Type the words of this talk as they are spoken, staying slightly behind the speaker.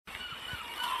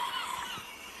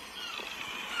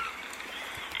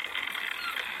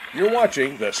You're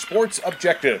watching The Sports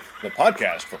Objective, the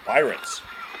podcast for Pirates.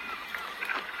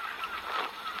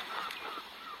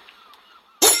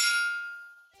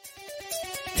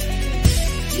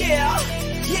 Yeah.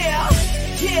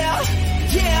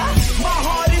 My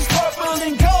heart is purple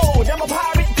and gold. I'm a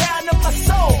pirate down to my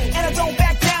soul. And I don't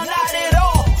back down, not at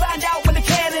all. Find out when the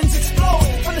cannons explode.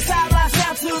 From the sidelines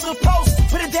down to the post.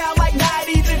 Put it down like not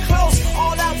even close.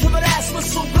 All out to the last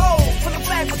whistle blow. From the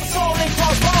flag with the soul and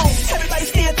crossbones. Everybody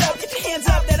stand up, get your hands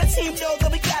up. Let the team know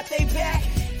that we got their back.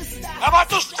 How about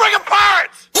the string of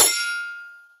pirates?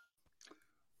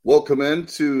 Welcome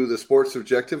into the Sports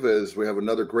Objective as we have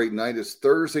another great night. It's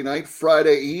Thursday night,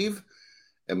 Friday Eve,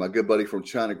 and my good buddy from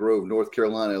China Grove, North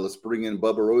Carolina. Let's bring in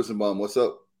Bubba Rosenbaum. What's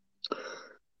up?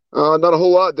 Not a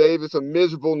whole lot, Dave. It's a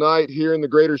miserable night here in the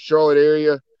greater Charlotte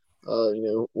area.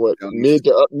 Mid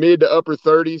to upper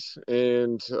 30s,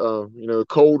 and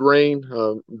cold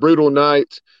rain, brutal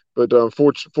night. But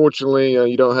fortunately,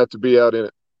 you don't have to be out in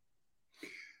it.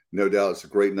 No doubt, it's a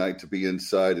great night to be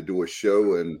inside to do a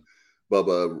show, and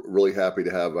Bubba, really happy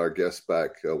to have our guest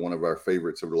back, one of our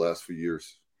favorites over the last few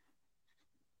years.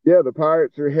 Yeah, the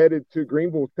Pirates are headed to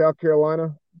Greenville, South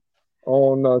Carolina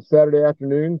on Saturday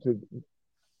afternoon to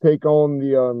take on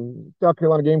the South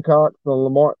Carolina Gamecocks on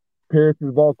Lamar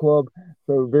Paris's ball club.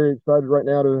 So very excited right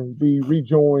now to be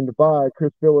rejoined by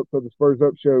Chris Phillips of the Spurs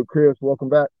Up Show. Chris, welcome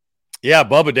back. Yeah,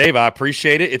 Bubba, Dave, I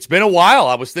appreciate it. It's been a while.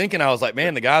 I was like,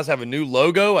 man, the guys have a new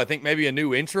logo. I think maybe a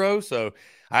new intro. So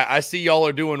I see y'all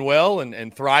are doing well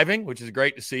and thriving, which is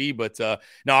great to see. But, no,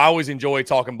 I always enjoy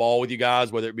talking ball with you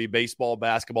guys, whether it be baseball,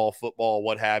 basketball, football,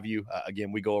 what have you.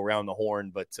 Again, we go around the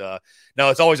horn. But, no,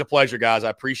 it's always a pleasure, guys.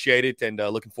 I appreciate it and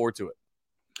looking forward to it.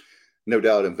 No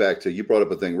doubt. In fact, you brought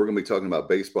up a thing. We're going to be talking about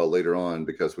baseball later on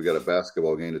because we got a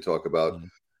basketball game to talk about.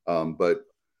 Mm-hmm.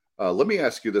 Let me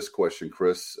ask you this question,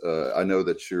 Chris. I know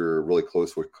that you're really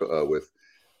close with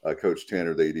Coach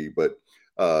Tanner, the AD, but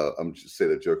I'm just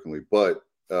saying that jokingly. But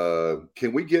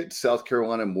can we get South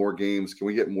Carolina more games? Can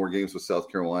we get more games with South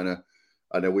Carolina?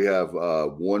 I know we have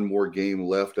one more game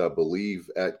left, I believe,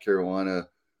 at Carolina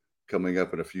coming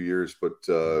up in a few years. But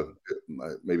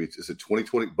maybe is it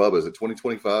 2020? Bubba, is it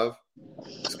 2025?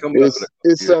 It's coming up.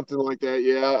 It's something like that.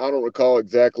 Yeah, I don't recall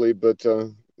exactly, but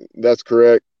that's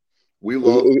correct. We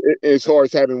love as far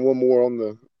as having one more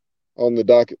on the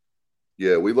docket.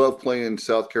 Yeah, we love playing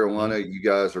South Carolina. You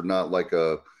guys are not like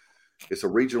it's a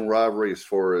regional rivalry as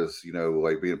far as,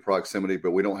 like being proximity,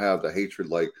 but we don't have the hatred.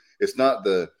 Like, it's not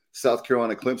the South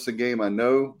Carolina Clemson game, I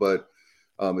know, but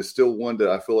it's still one that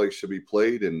I feel like should be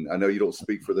played. And I know you don't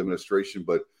speak for the administration,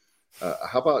 but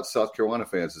how about South Carolina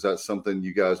fans? Is that something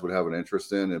you guys would have an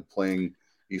interest in playing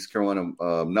East Carolina?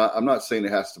 I'm not saying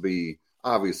it has to be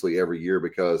obviously every year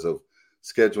because of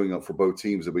scheduling up for both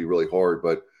teams would be really hard,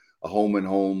 but a home and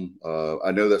home.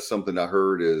 I know that's something I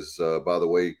heard is, by the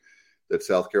way, that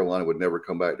South Carolina would never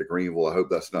come back to Greenville. I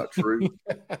hope that's not true.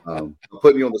 I'm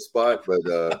putting you on the spot, but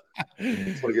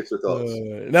just want to get your thoughts.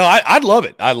 No, I'd love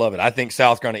it. I love it. I think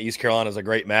South Carolina, East Carolina is a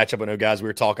great matchup. I know, guys, we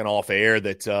were talking off air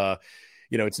that,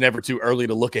 it's never too early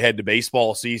to look ahead to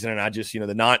baseball season. And I just,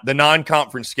 the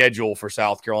non-conference schedule for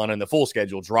South Carolina and the full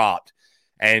schedule dropped.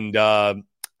 And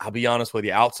I'll be honest with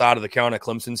you, outside of the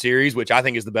Carolina-Clemson series, which I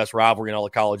think is the best rivalry in all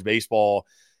of college baseball,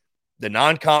 the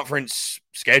non-conference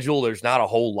schedule, there's not a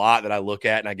whole lot that I look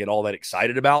at and I get all that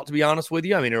excited about, to be honest with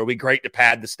you. I mean, it'll be great to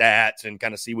pad the stats and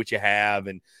kind of see what you have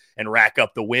and rack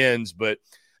up the wins. But,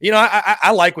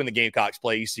 I like when the Gamecocks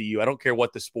play ECU. I don't care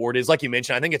what the sport is. Like you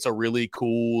mentioned, I think it's a really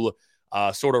cool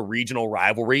sort of regional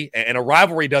rivalry. And a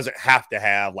rivalry doesn't have to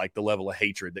have like the level of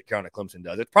hatred that Carolina Clemson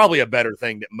does. It's probably a better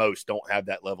thing that most don't have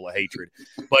that level of hatred.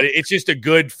 But it's just a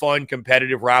good, fun,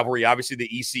 competitive rivalry. Obviously,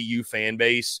 the ECU fan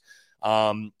base,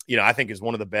 I think is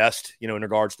one of the best, in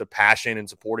regards to passion and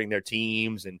supporting their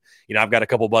teams. And, I've got a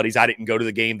couple buddies. I didn't go to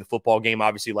the football game,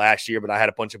 obviously last year, but I had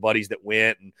a bunch of buddies that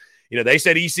went and, they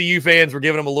said ECU fans were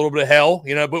giving them a little bit of hell,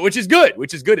 but which is good.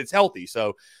 It's healthy.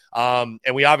 So, and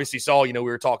we obviously saw, we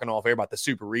were talking off air about the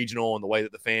super regional and the way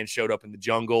that the fans showed up in the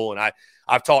jungle. And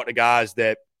I've talked to guys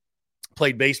that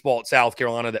played baseball at South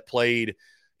Carolina that played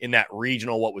in that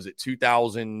regional,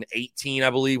 2018, I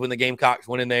believe, when the Gamecocks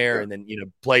went in there, and then,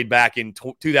 played back in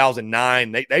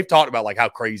 2009. They've talked about like how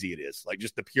crazy it is, like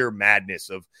just the pure madness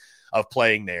of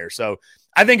playing there. So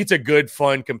I think it's a good,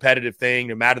 fun, competitive thing,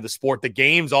 no matter the sport. The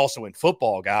games also in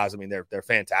football, guys, I mean, they're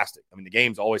fantastic. I mean, the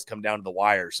games always come down to the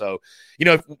wire. So,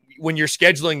 when you're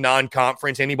scheduling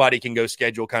non-conference, anybody can go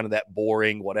schedule kind of that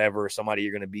boring whatever, somebody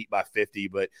you're going to beat by 50.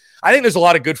 But I think there's a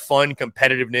lot of good, fun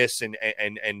competitiveness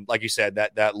and like you said,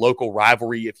 that local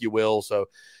rivalry, if you will. So,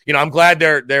 I'm glad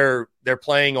they're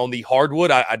playing on the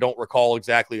hardwood. I don't recall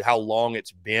exactly how long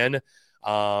it's been.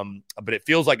 But it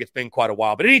feels like it's been quite a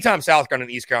while. But anytime South Carolina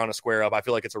and East Carolina square up, I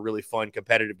feel like it's a really fun,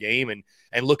 competitive game,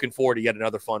 and looking forward to yet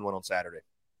another fun one on Saturday.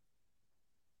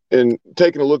 And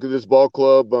taking a look at this ball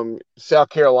club, South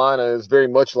Carolina is very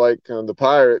much like the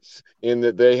Pirates in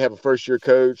that they have a first-year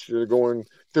coach. They're going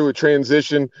through a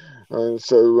transition.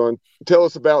 So tell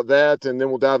us about that, and then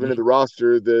we'll dive into the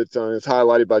roster that is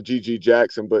highlighted by G.G.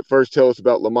 Jackson. But first, tell us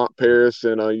about Lamont Paris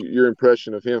and your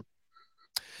impression of him.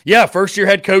 Yeah, first-year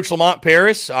head coach Lamont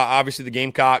Paris. Obviously, the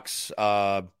Gamecocks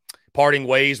parting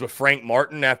ways with Frank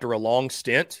Martin after a long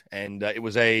stint, and it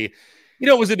was a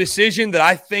decision that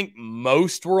I think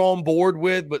most were on board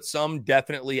with, but some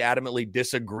definitely adamantly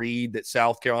disagreed that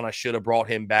South Carolina should have brought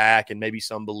him back, and maybe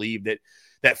some believed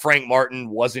that Frank Martin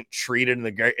wasn't treated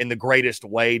in the greatest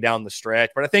way down the stretch.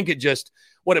 But I think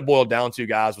what it boiled down to,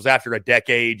 guys, was after a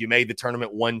decade, you made the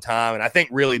tournament one time. And I think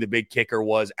really the big kicker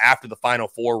was after the Final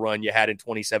Four run you had in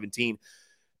 2017,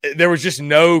 there was just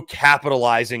no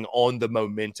capitalizing on the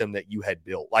momentum that you had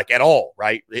built, like at all,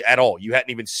 right? At all. You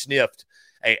hadn't even sniffed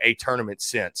a tournament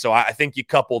since. So I think you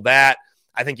couple that.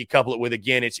 I think you couple it with,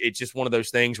 again, it's just one of those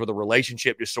things where the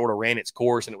relationship just sort of ran its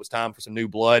course and it was time for some new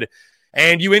blood.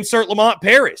 And you insert Lamont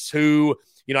Paris, who,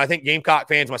 I think Gamecock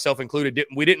fans, myself included,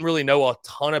 we didn't really know a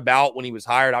ton about when he was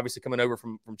hired, obviously coming over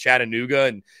from Chattanooga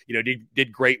and,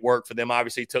 did great work for them,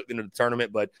 obviously took them to the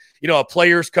tournament. But, a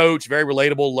player's coach, very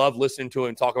relatable, love listening to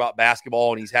him talk about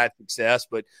basketball, and he's had success.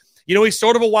 But, he's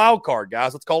sort of a wild card,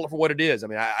 guys. Let's call it for what it is. I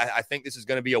mean, I think this is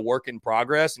going to be a work in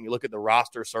progress. And you look at the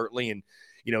roster, certainly, and,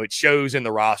 it shows in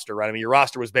the roster, right? I mean, your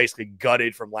roster was basically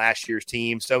gutted from last year's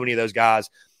team. So many of those guys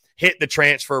hit the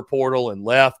transfer portal and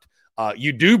left.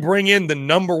 You do bring in the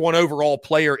number one overall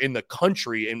player in the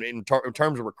country in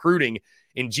terms of recruiting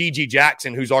in G.G.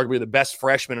 Jackson, who's arguably the best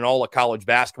freshman in all of college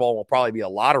basketball and will probably be a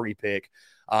lottery pick.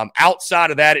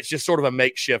 Outside of that, it's just sort of a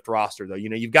makeshift roster, though.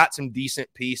 You've got some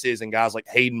decent pieces and guys like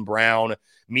Hayden Brown,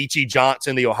 Meechie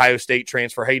Johnson, the Ohio State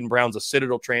transfer. Hayden Brown's a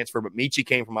Citadel transfer, but Meechie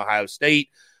came from Ohio State.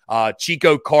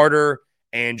 Chico Carter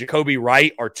and Jacoby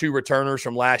Wright are two returners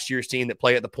from last year's team that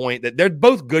play at the point. That they're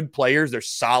both good players. They're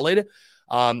solid.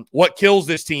 What kills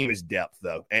this team is depth,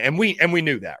 though, and we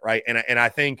knew that, right? And I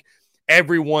think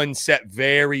everyone set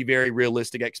very, very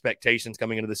realistic expectations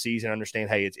coming into the season. Understand,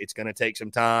 hey, it's going to take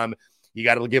some time. You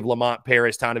got to give Lamont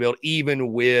Paris time to build,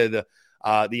 even with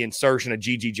the insertion of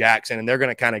G.G. Jackson, and they're going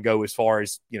to kind of go as far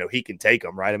as he can take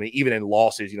them, right? I mean, even in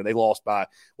losses, they lost by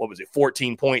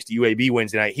 14 points to UAB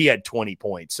Wednesday night. He had 20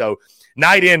 points. So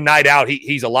night in, night out,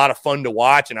 he's a lot of fun to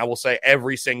watch. And I will say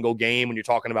every single game, when you're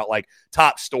talking about like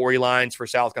top storylines for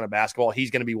South Carolina basketball,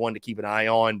 he's going to be one to keep an eye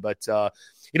on. But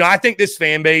I think this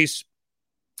fan base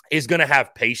is going to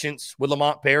have patience with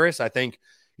Lamont Paris. I think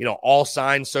all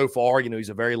signs so far, he's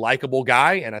a very likable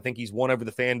guy, and I think he's won over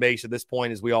the fan base at this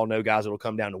point. As we all know, guys, it'll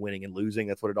come down to winning and losing.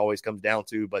 That's what it always comes down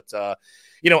to. But,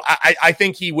 I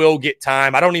think he will get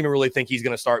time. I don't even really think he's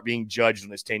going to start being judged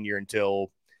on his tenure until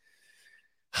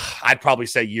I'd probably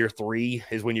say year 3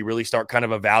 is when you really start kind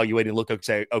of evaluating, look and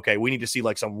say, okay, we need to see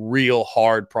like some real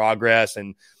hard progress.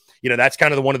 And, that's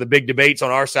kind of one of the big debates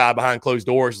on our side behind closed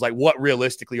doors is like, what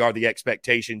realistically are the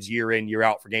expectations year in, year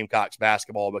out for Gamecocks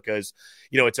basketball? Because,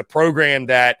 it's a program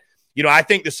that, I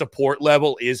think the support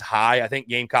level is high. I think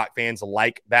Gamecock fans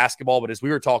like basketball, but as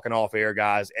we were talking off air,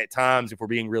 guys, at times, if we're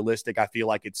being realistic, I feel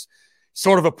like it's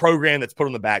sort of a program that's put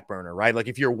on the back burner, right? Like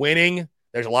if you're winning,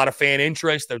 there's a lot of fan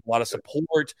interest, there's a lot of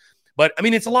support. But I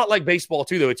mean, it's a lot like baseball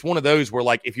too, though. It's one of those where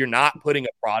like, if you're not putting a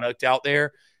product out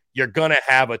there, you're going to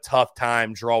have a tough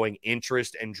time drawing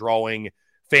interest and drawing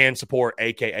fan support,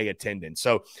 a.k.a. attendance.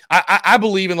 So I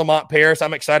believe in Lamont Paris.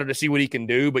 I'm excited to see what he can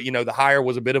do. But, the hire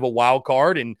was a bit of a wild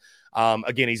card. And,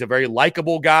 again, he's a very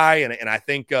likable guy. And I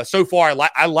think so far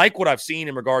I like what I've seen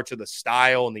in regard to the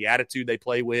style and the attitude they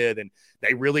play with. And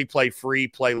they really play free,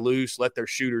 play loose, let their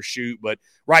shooters shoot. But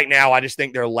right now I just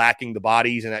think they're lacking the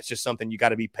bodies. And that's just something you got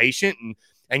to be patient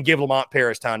and give Lamont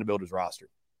Paris time to build his roster.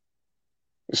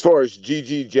 As far as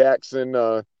G.G. Jackson,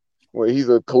 he's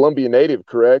a Columbia native,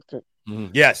 correct? Mm-hmm.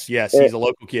 Yes, he's a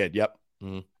local kid. Yep.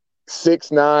 Mm-hmm.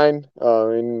 6'9",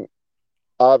 and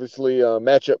obviously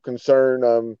matchup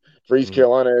concern for East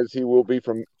Carolina, as he will be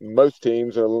from most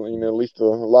teams. At least a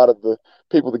lot of the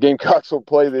people the Gamecocks will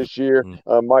play this year.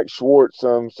 Mike Schwartz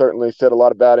certainly said a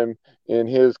lot about him in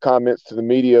his comments to the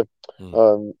media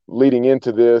leading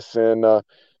into this. And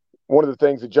one of the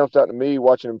things that jumps out to me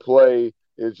watching him play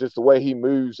is just the way he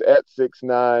moves at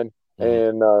 6'9"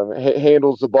 and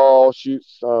handles the ball,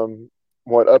 shoots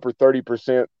upper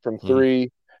 30% from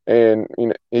three, and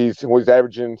he's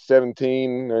averaging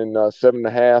 17 and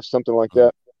 7.5, something like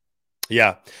that.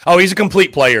 Yeah. Oh, he's a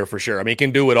complete player for sure. I mean, he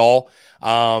can do it all.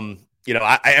 And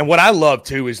what I love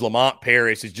too is Lamont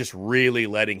Paris is just really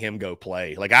letting him go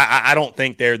play. Like I don't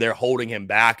think they're holding him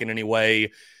back in any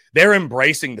way. They're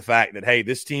embracing the fact that, hey,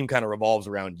 this team kind of revolves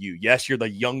around you. Yes, you're the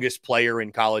youngest player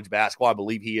in college basketball. I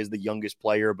believe he is the youngest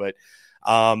player, but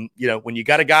when you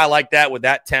got a guy like that with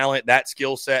that talent, that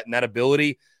skill set, and that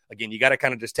ability, again, you got to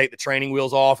kind of just take the training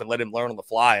wheels off and let him learn on the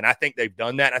fly. And I think they've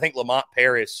done that. And I think Lamont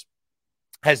Paris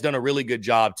has done a really good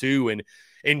job too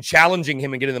in challenging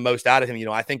him and getting the most out of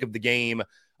him. I think of the game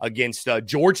against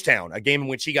Georgetown, a game in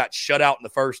which he got shut out in the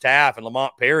first half, and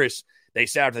Lamont Paris, they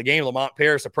said after the game, Lamont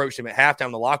Paris approached him at halftime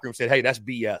in the locker room and said, hey, that's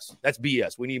BS. That's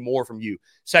BS. We need more from you.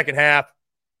 Second half,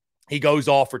 he goes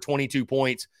off for 22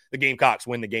 points. The Gamecocks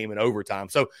win the game in overtime.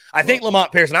 So I think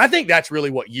Lamont Paris, and I think that's really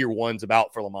what year one's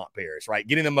about for Lamont Paris, right?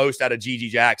 Getting the most out of G.G.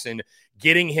 Jackson,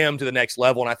 getting him to the next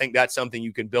level. And I think that's something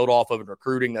you can build off of in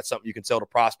recruiting. That's something you can sell to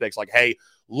prospects like, hey,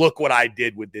 look what I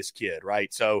did with this kid,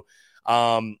 right? So,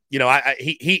 let me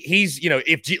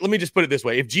just put it this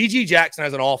way. If G.G. Jackson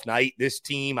has an off night, this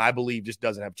team, I believe, just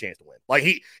doesn't have a chance to win. Like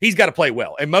he's got to play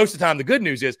well. And most of the time, the good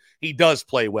news is he does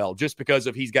play well just because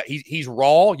of he's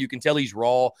raw. You can tell he's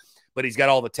raw, but he's got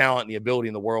all the talent and the ability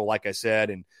in the world, like I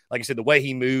said. And like I said, the way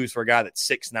he moves for a guy that's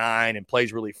 6'9" and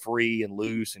plays really free and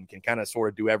loose and can kind of sort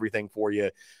of do everything for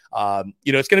you.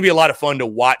 It's going to be a lot of fun to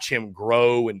watch him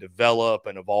grow and develop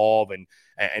and evolve.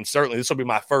 And certainly this will be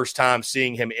my first time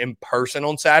seeing him in person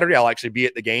on Saturday. I'll actually be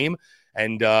at the game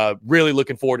and really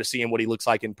looking forward to seeing what he looks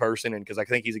like in person. And because I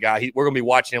think he's a guy, we're going to be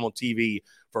watching him on TV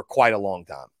for quite a long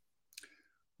time.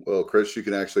 Well, Chris, you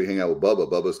can actually hang out with Bubba.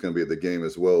 Bubba's going to be at the game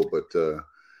as well, but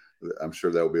I'm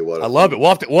sure that will be a lot of fun. I love it.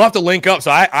 We'll have to link up. So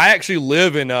I actually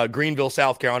live in Greenville,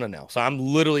 South Carolina now. So I'm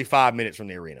literally 5 minutes from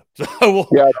the arena. So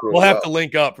we'll have to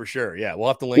link up for sure. Yeah, we'll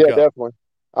have to link up. Yeah, definitely.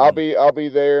 I'll be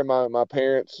there. My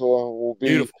parents will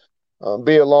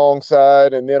be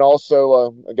alongside, and then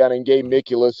also a guy named Gabe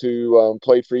Nicholas who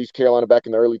played for East Carolina back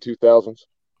in the early 2000s.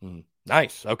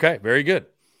 Nice. Okay, very good.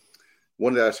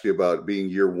 Wanted to ask you about being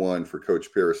year one for Coach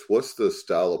Paris. What's the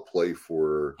style of play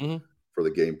for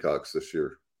the Gamecocks this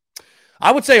year?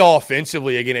 I would say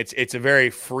offensively, again, it's a very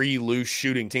free, loose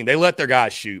shooting team. They let their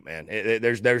guys shoot, man.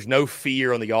 There's no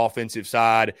fear on the offensive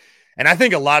side. And I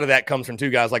think a lot of that comes from two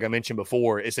guys, like I mentioned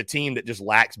before. It's a team that just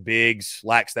lacks bigs,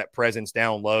 lacks that presence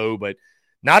down low, but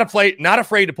not afraid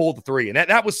to pull the three. And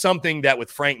that was something that with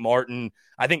Frank Martin,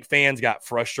 I think fans got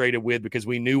frustrated with because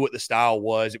we knew what the style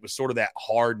was. It was sort of that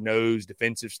hard-nosed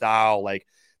defensive style, like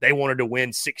they wanted to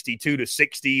win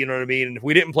 62-60, you know what I mean? And if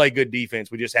we didn't play good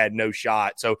defense, we just had no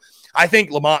shot. So I think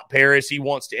Lamont Paris, he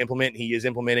wants to implement, he is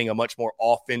implementing a much more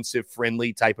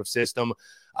offensive-friendly type of system.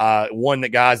 One that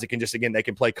guys that can just, again, they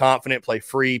can play confident, play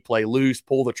free, play loose,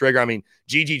 pull the trigger. I mean,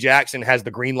 G.G. Jackson has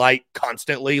the green light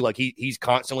constantly. Like he's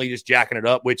constantly just jacking it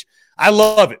up, which I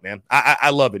love it, man. I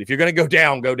love it. If you're going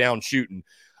to go down shooting.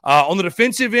 On the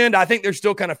defensive end, I think they're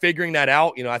still kind of figuring that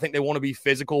out. I think they want to be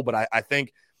physical, but I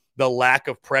think the lack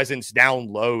of presence down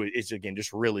low is, again,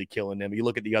 just really killing them. You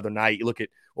look at the other night, you look at,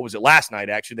 what was it, last night,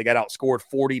 actually, they got outscored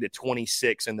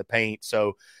 40-26 in the paint.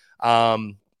 So,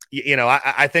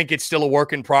 I think it's still a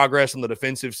work in progress on the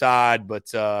defensive side,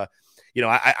 but,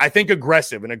 I think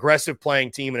an aggressive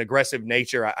playing team, an aggressive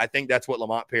nature, I think that's what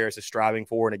Lamont Paris is striving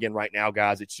for. And again, right now,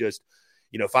 guys, it's just,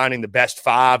 finding the best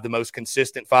five, the most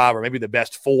consistent five, or maybe the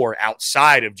best four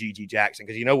outside of G.G. Jackson,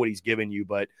 because you know what he's given you,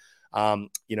 but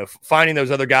finding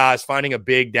those other guys, finding a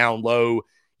big down low,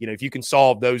 if you can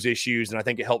solve those issues, and I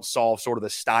think it helps solve sort of the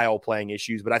style playing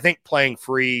issues. But I think playing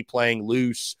free, playing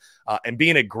loose, and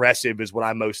being aggressive is what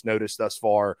I most noticed thus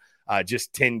far,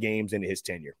 just 10 games into his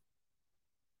tenure.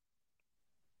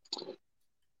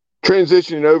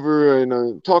 Transitioning over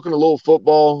and talking a little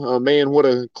football, man, what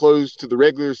a close to the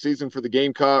regular season for the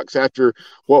Gamecocks after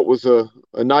what was a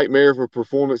nightmare of a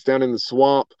performance down in the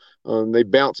swamp. They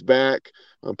bounced back,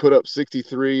 put up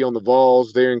 63 on the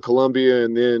Vols there in Columbia,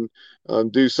 and then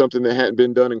do something that hadn't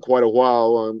been done in quite a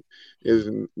while.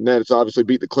 And that's obviously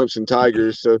beat the Clemson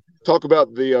Tigers. So talk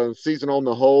about the season on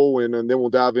the whole, and then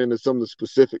we'll dive into some of the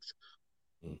specifics.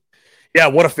 Yeah,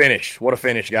 what a finish,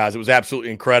 guys. It was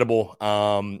absolutely incredible.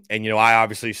 I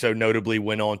obviously so notably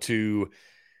went on to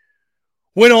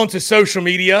Went on to social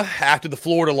media after the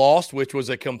Florida loss, which was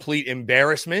a complete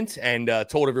embarrassment, and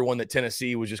told everyone that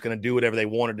Tennessee was just going to do whatever they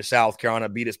wanted to South Carolina,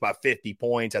 beat us by 50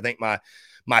 points. I think my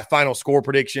final score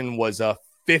prediction was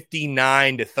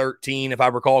 59-13, if I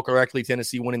recall correctly,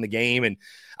 Tennessee winning the game. And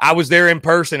I was there in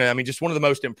person. And I mean, just one of the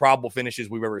most improbable finishes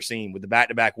we've ever seen with the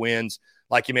back-to-back wins,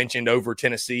 like you mentioned, over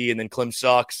Tennessee and then Clem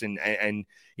sucks and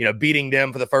beating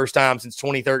them for the first time since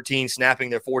 2013, snapping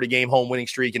their 40-game home winning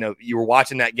streak. You were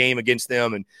watching that game against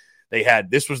them, and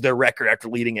this was their record after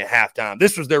leading at halftime.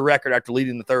 This was their record after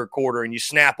leading the third quarter, and you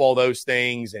snap all those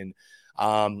things, and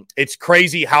it's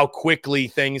crazy how quickly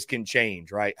things can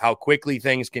change, right? How quickly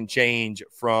things can change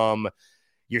from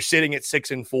you're sitting at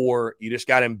 6-4, you just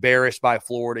got embarrassed by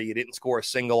Florida, you didn't score a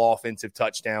single offensive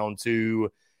touchdown,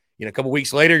 to a couple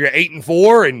weeks later you're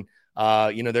 8-4, and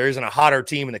there isn't a hotter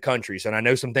team in the country. So, and I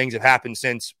know some things have happened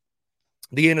since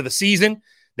the end of the season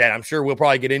that I'm sure we'll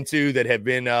probably get into that have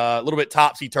been a little bit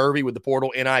topsy-turvy with the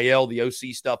portal, NIL, the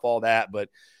OC stuff, all that. But,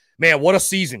 man, what a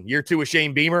season. Year 2 with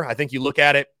Shane Beamer. I think you look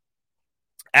at it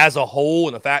as a whole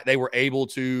and the fact they were able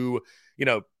to,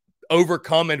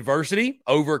 overcome adversity,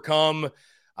 overcome,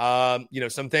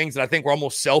 some things that I think were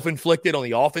almost self-inflicted on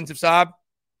the offensive side.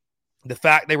 The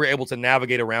fact they were able to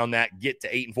navigate around that, get to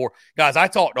 8-4. Guys, I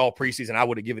talked all preseason. I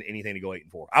would have given anything to go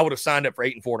 8-4. I would have signed up for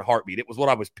 8-4 in a heartbeat. It was what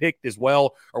I was picked as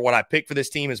well, or what I picked for this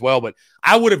team as well. But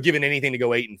I would have given anything to go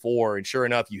 8-4. And sure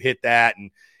enough, you hit that. And,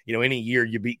 any year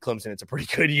you beat Clemson, it's a pretty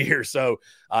good year. So,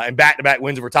 and back-to-back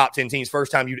wins over top 10 teams.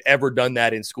 First time you'd ever done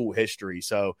that in school history.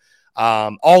 So,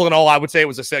 all in all, I would say it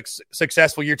was a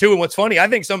successful year too. And what's funny, I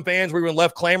think some fans were even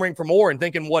left clamoring for more and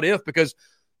thinking, what if? Because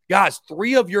guys,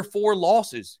 3 of your 4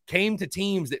 losses came to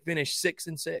teams that finished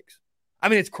 6-6. I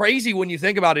mean, it's crazy when you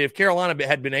think about it. If Carolina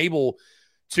had been able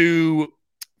to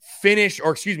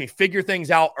figure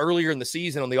things out earlier in the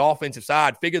season on the offensive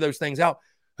side, figure those things out,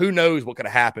 who knows what could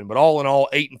have happened. But all in all,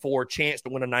 8-4, chance to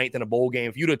win a 9th in a bowl game.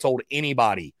 If you'd have told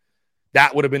anybody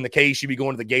that would have been the case, you'd be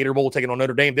going to the Gator Bowl, taking on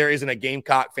Notre Dame. There isn't a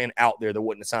Gamecock fan out there that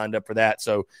wouldn't have signed up for that.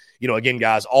 So, again,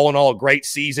 guys, all in all, great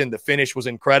season. The finish was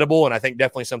incredible, and I think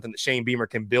definitely something that Shane Beamer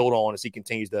can build on as he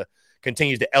continues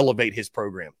to elevate his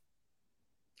program.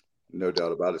 No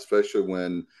doubt about it, especially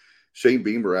when Shane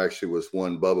Beamer actually was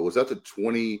one, Bubba. Was that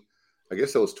I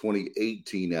guess that was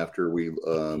 2018 after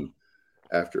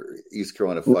East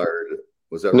Carolina fired.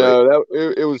 Was that right? No,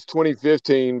 it was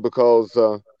 2015 because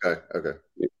okay.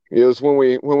 It was when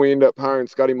we ended up hiring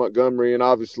Scotty Montgomery, and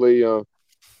obviously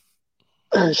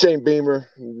Shane Beamer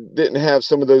didn't have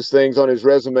some of those things on his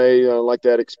resume, like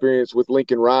that experience with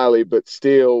Lincoln Riley, but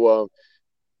still,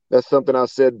 that's something I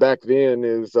said back then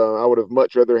is I would have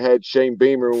much rather had Shane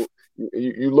Beamer.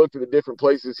 You looked at the different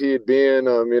places he had been,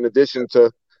 in addition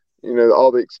to,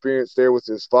 all the experience there with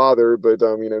his father, but,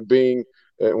 being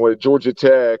at Georgia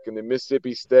Tech and then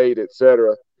Mississippi State, et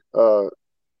cetera,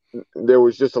 there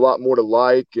was just a lot more to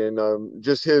like, and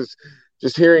just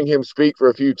hearing him speak for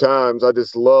a few times, I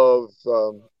just love,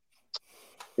 love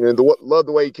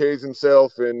the way he carries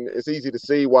himself, and it's easy to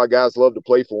see why guys love to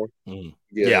play for him.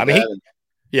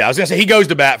 I was gonna say he goes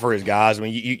to bat for his guys. I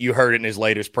mean, you heard it in his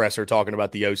latest presser talking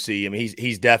about the OC. I mean,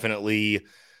 he's definitely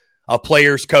a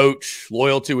player's coach,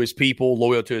 loyal to his people,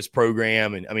 loyal to his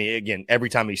program, and I mean, again, every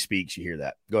time he speaks, you hear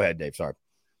that. Go ahead, Dave. Sorry.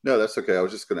 No, that's okay. I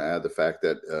was just going to add the fact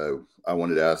that I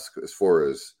wanted to ask, as far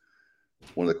as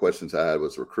one of the questions I had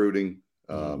was recruiting.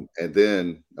 And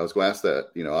then I was going to ask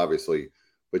that, obviously,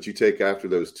 but you take after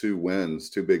those 2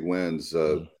 big wins,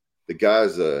 the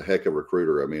guy's a heck of a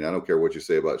recruiter. I mean, I don't care what you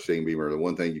say about Shane Beamer. The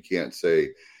one thing you can't say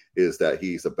is that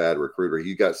he's a bad recruiter.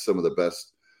 He got some of the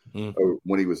best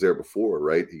when he was there before,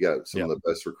 right? He got some of the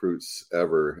best recruits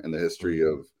ever in the history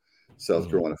of South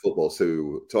Carolina football.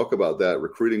 So talk about that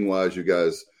recruiting wise. You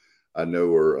guys, I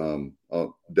know, are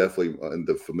definitely in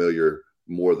the familiar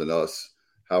more than us.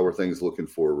 How are things looking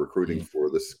for recruiting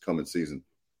for this coming season?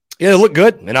 Yeah, they look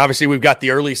good. And obviously we've got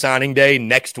the early signing day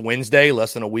next Wednesday,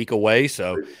 less than a week away.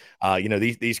 So,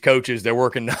 these coaches, they're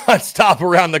working nonstop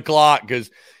around the clock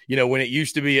because, when it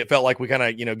used to be, it felt like we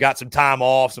kind of, got some time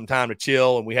off, some time to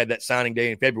chill. And we had that signing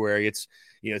day in February. It's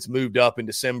moved up in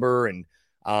December. And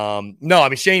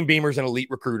Shane Beamer's an elite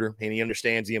recruiter, and he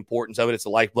understands the importance of it. It's the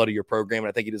lifeblood of your program, and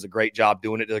I think he does a great job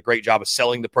doing it. Does a great job of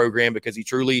selling the program because he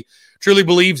truly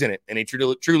believes in it, and he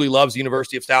truly loves the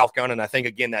University of South Carolina. And I think,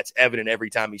 again, that's evident every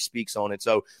time he speaks on it.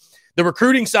 So the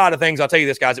recruiting side of things, I'll tell you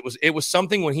this, guys, it was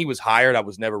something when he was hired I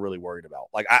was never really worried about.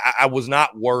 Like I was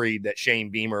not worried that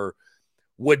Shane Beamer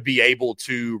would be able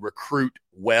to recruit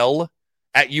well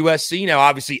at USC. Now,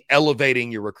 obviously,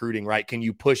 elevating your recruiting, right? Can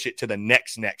you push it to the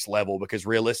next level? Because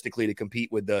realistically, to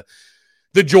compete with the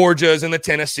the Georgias and the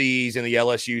Tennessees and the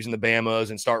LSUs and the Bamas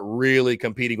and start really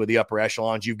competing with the upper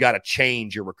echelons, you've got to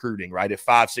change your recruiting, right? If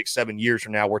 5, 6, 7 years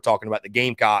from now we're talking about the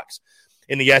Gamecocks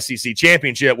in the SEC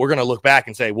championship, we're going to look back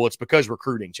and say, well, it's because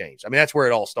recruiting changed. I mean, that's where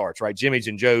it all starts, right? Jimmy's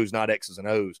and Joe's, not X's and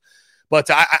O's. But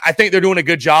I think they're doing a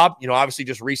good job. Obviously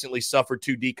just recently suffered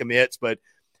 2 decommits, but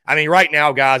I mean, right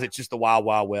now, guys, it's just the wild,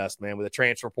 wild west, man, with the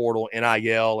transfer portal,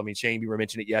 NIL. I mean, Shane Beamer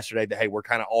mentioned it yesterday that, hey, we're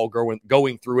kind of all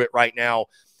going through it right now.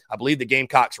 I believe the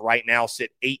Gamecocks right now sit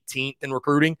 18th in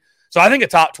recruiting. So I think a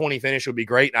top 20 finish would be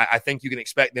great. And I think you can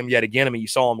expect them yet again. I mean, you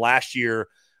saw them last year,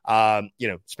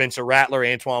 Spencer Rattler,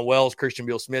 Antoine Wells, Christian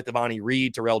Beal-Smith, Devontae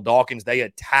Reed, Terrell Dawkins. They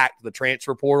attacked the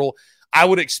transfer portal. I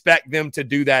would expect them to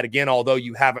do that again, although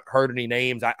you haven't heard any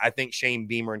names. I think Shane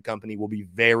Beamer and company will be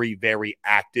very, very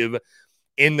active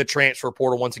in the transfer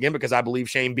portal once again, because I believe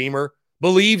Shane Beamer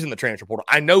believes in the transfer portal.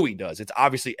 I know he does. It's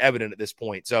obviously evident at this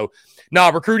point. So,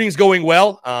 recruiting is going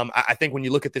well. I think when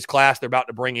you look at this class they're about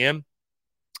to bring in,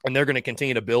 and they're going to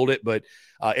continue to build it, but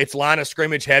it's line of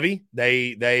scrimmage heavy.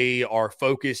 They are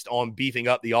focused on beefing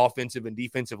up the offensive and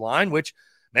defensive line, which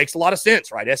makes a lot of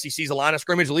sense, right? SEC's a line of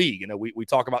scrimmage league. We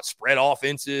talk about spread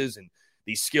offenses and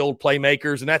these skilled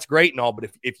playmakers, and that's great and all,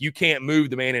 but if you can't move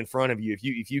the man in front of you,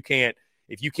 if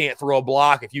you can't throw a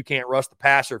block, if you can't rush the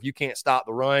passer, if you can't stop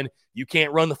the run, you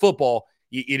can't run the football,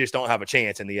 you just don't have a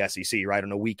chance in the SEC, right,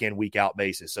 on a week-in, week-out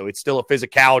basis. So it's still a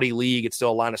physicality league. It's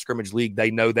still a line of scrimmage league. They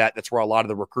know that. That's where a lot of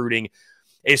the recruiting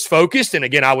is focused. And,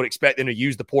 again, I would expect them to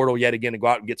use the portal yet again to go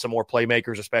out and get some more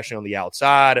playmakers, especially on the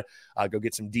outside, go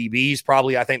get some DBs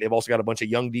probably. I think they've also got a bunch of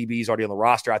young DBs already on the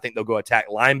roster. I think they'll go attack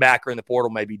linebacker in the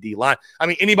portal, maybe D-line. I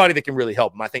mean, anybody that can really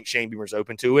help them. I think Shane Beamer's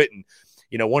open to it. And,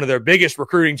 one of their biggest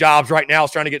recruiting jobs right now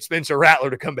is trying to get Spencer Rattler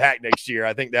to come back next year.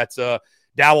 I think that's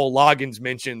Dowell Loggins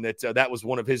mentioned that was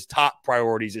one of his top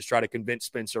priorities, is try to convince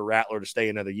Spencer Rattler to stay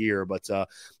another year. But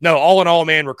no, all in all,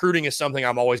 man, recruiting is something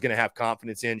I'm always going to have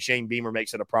confidence in. Shane Beamer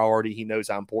makes it a priority. He knows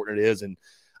how important it is. And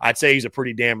I'd say he's a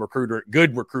pretty damn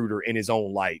good recruiter in his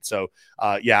own light. So,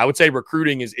 I would say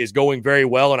recruiting is going very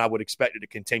well, and I would expect it to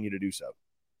continue to do so.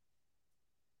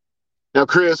 Now,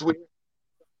 Chris,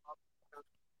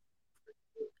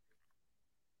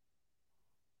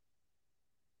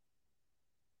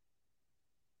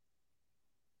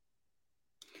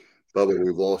 Bubba,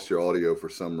 we've lost your audio for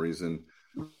some reason.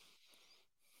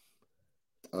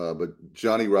 But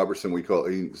Johnny Robertson, he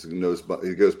goes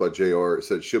by JR. It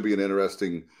said should be an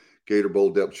interesting Gator Bowl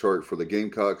depth chart for the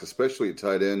Gamecocks, especially at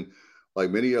tight end.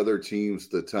 Like many other teams,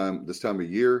 this time of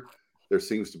year, there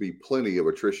seems to be plenty of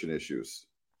attrition issues.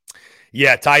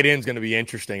 Yeah, tight end's going to be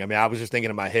interesting. I mean, I was just thinking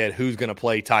in my head who's going to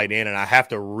play tight end, and I have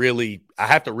to really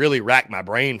rack my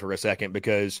brain for a second,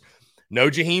 because no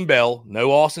Jaheim Bell,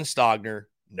 no Austin Stogner,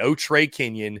 no Trey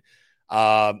Kenyon,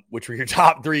 which were your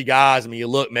top 3 guys. I mean, you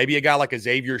look, maybe a guy like a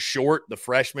Xavier Short, the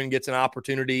freshman, gets an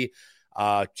opportunity.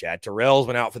 Chad Terrell's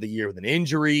been out for the year with an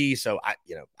injury. So I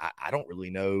don't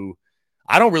really know.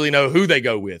 I don't really know who they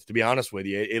go with, to be honest with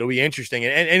you. It'll be interesting.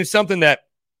 And it's something that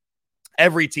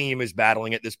every team is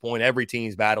battling at this point. Every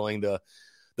team's battling the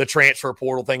transfer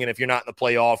portal thing. And if you're not in the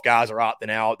playoff, guys are opting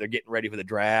out. They're getting ready for the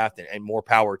draft, and more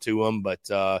power to them. But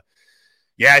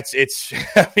it's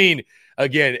I mean,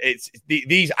 again, it's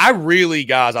these. I really,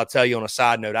 guys, I'll tell you on a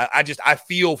side note, I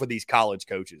feel for these college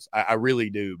coaches. I really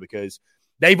do, because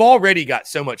they've already got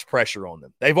so much pressure on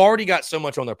them. They've already got so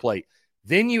much on their plate.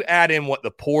 Then you add in what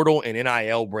the portal and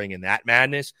NIL bring in that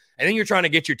madness, and then you're trying to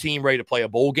get your team ready to play a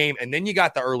bowl game, and then you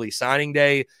got the early signing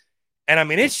day. And, I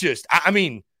mean, it's just – I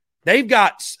mean, they've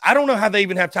got – I don't know how they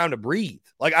even have time to breathe.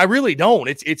 Like, I really don't.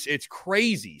 It's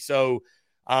crazy. So,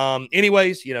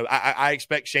 anyways, I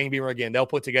expect Shane Beamer, again, they'll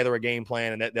put together a game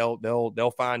plan, and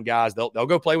they'll find guys. They'll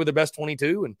go play with the best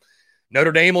 22, and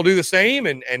Notre Dame will do the same,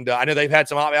 and I know they've had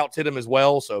some opt-out to them as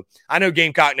well. So I know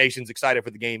Gamecock Nation's excited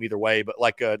for the game either way, but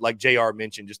like JR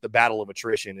mentioned, just the battle of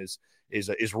attrition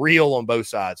is real on both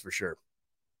sides for sure.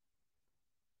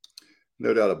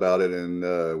 No doubt about it. And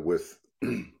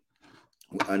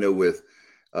I know with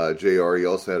JR, he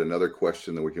also had another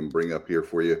question that we can bring up here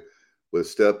for you with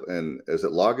Step, and is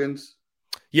it Loggins?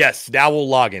 Yes, Dowell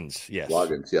Loggins. Yes,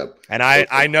 Loggins. Yeah, and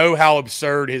I know how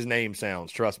absurd his name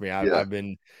sounds. Trust me, I've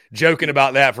been joking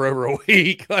about that for over a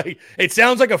week. Like, it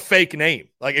sounds like a fake name.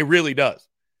 Like, it really does.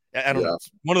 I don't know. It's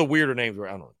one of the weirder names. I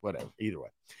don't know. Whatever. Either way,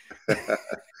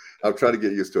 I'm trying to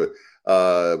get used to it.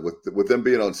 With them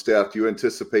being on staff, do you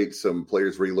anticipate some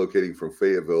players relocating from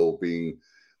Fayetteville, being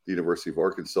the University of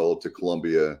Arkansas, to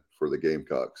Columbia for the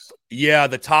Gamecocks? Yeah,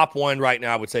 the top one right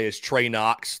now I would say is Trey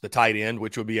Knox, the tight end,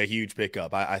 which would be a huge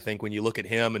pickup. I think when you look at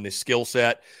him and his skill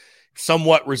set,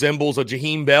 somewhat resembles a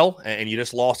Jaheim Bell, and you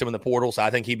just lost him in the portal, so I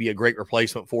think he'd be a great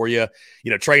replacement for you.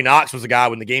 Trey Knox was a guy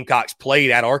when the Gamecocks played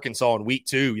at Arkansas in week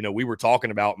 2. We were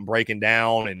talking about and breaking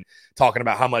down and talking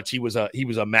about how much he was a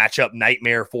matchup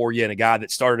nightmare for you, and a guy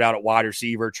that started out at wide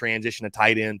receiver, transitioned to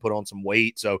tight end, put on some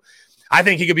weight. So I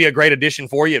think he could be a great addition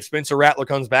for you. If Spencer Rattler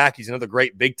comes back, he's another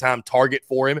great big-time target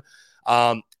for him.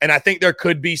 And I think there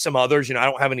could be some others. I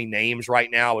don't have any names right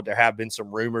now, but there have been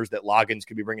some rumors that Loggins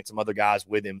could be bringing some other guys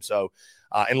with him. So,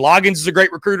 and Loggins is a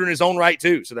great recruiter in his own right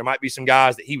too. So there might be some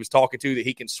guys that he was talking to that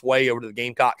he can sway over to the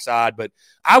Gamecock side. But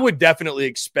I would definitely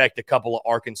expect a couple of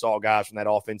Arkansas guys from that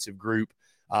offensive group,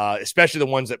 especially the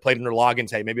ones that played under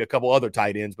Loggins. Hey, maybe a couple other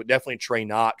tight ends, but definitely Trey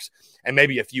Knox and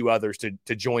maybe a few others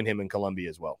to join him in Columbia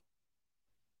as well.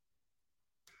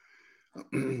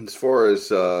 As far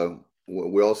as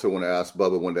we also want to ask,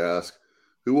 Bubba wanted to ask,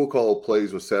 who will call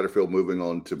plays with Satterfield moving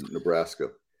on to Nebraska?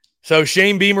 So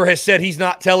Shane Beamer has said he's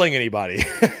not telling anybody.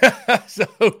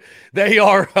 So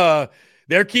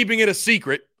they're keeping it a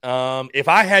secret. If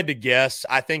I had to guess,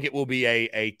 I think it will be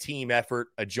a team effort,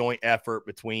 a joint effort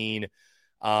between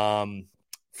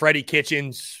Freddie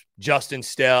Kitchens, Justin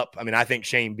Stepp. I think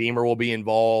Shane Beamer will be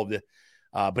involved.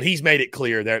 But he's made it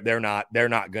clear they're not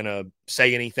going to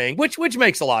say anything, which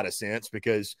makes a lot of sense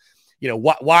because,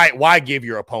 why give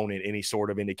your opponent any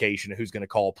sort of indication of who's going to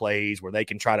call plays where they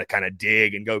can try to kind of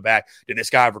dig and go back? Did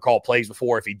this guy ever call plays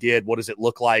before? If he did, what does it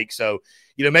look like? So,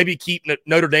 maybe keep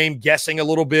Notre Dame guessing a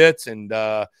little bit. And,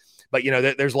 but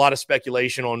there's a lot of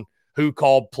speculation on who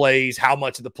called plays, how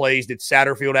much of the plays did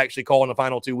Satterfield actually call in the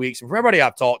final 2 weeks. And from everybody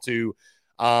I've talked to,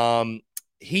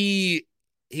 he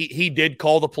did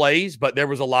call the plays, but there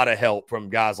was a lot of help from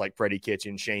guys like Freddie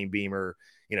Kitchen, Shane Beamer,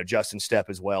 Justin Stepp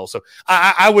as well. So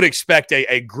I would expect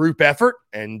a group effort,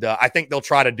 and I think they'll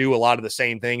try to do a lot of the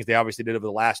same things they obviously did over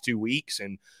the last 2 weeks.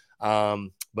 And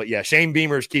but yeah, Shane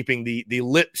Beamer is keeping the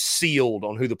lips sealed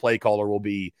on who the play caller will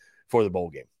be for the bowl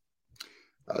game.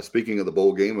 Speaking of the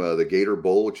bowl game, the Gator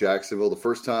Bowl, Jacksonville, the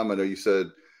first time I know you said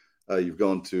you've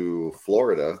gone to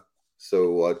Florida.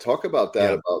 So talk about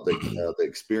that, about the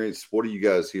experience. What are you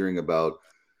guys hearing about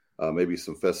maybe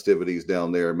some festivities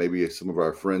down there, maybe some of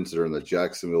our friends that are in the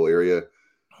Jacksonville area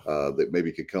that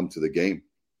maybe could come to the game?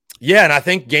 Yeah, and I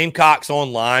think Gamecocks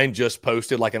Online just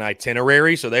posted like an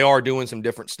itinerary, so they are doing some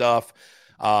different stuff.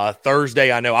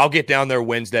 Thursday, I know I'll get down there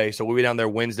Wednesday, so we'll be down there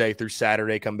Wednesday through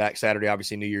Saturday, come back Saturday,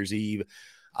 obviously New Year's Eve.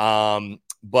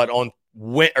 But on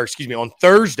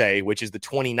Thursday, which is the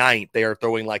 29th, they are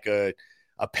throwing like a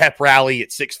pep rally at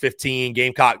 6:15.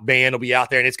 Gamecock band will be out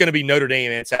there, and it's going to be Notre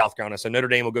Dame and South Carolina. So Notre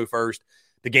Dame will go first.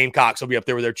 The Gamecocks will be up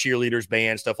there with their cheerleaders,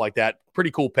 band, stuff like that. Pretty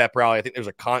cool pep rally. I think there's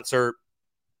a concert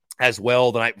as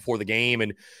well the night before the game.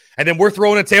 And then we're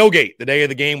throwing a tailgate the day of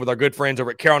the game with our good friends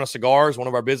over at Carolina Cigars. One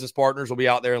of our business partners will be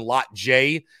out there in Lot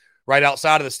J right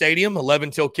outside of the stadium, 11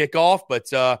 till kickoff.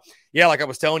 But, yeah, like I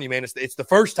was telling you, man, it's the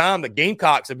first time the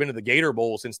Gamecocks have been to the Gator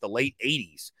Bowl since the late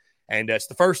 80s. And it's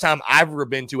the first time I've ever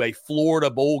been to a Florida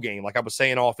bowl game. Like I was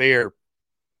saying off air,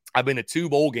 I've been to 2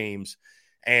 bowl games,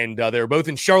 and they were both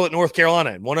in Charlotte, North Carolina.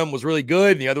 And one of them was really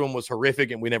good, and the other one was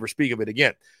horrific, and we never speak of it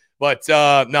again. But,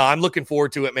 no, I'm looking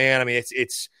forward to it, man.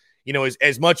 It's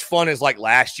as much fun as like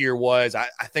last year was. I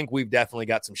think we've definitely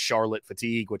got some Charlotte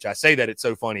fatigue, which I say that it's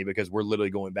so funny because we're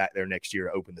literally going back there next year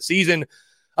to open the season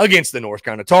against the North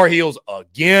Carolina Tar Heels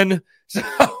again. So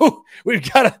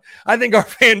I think our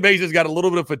fan base has got a little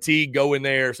bit of fatigue going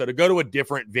there. So to go to a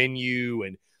different venue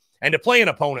and to play an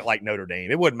opponent like Notre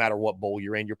Dame, it wouldn't matter what bowl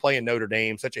you're in. You're playing Notre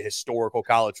Dame, such a historical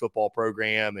college football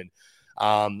program.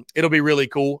 And it'll be really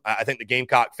cool. I think the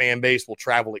Gamecock fan base will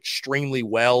travel extremely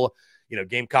well.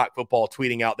 Gamecock football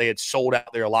tweeting out they had sold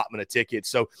out their allotment of tickets.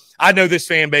 So I know this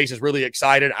fan base is really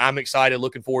excited. I'm excited,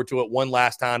 looking forward to it one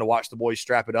last time to watch the boys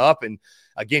strap it up. And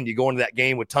again, you go into that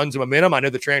game with tons of momentum. I know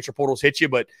the transfer portals hit you,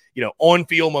 but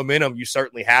on-field momentum, you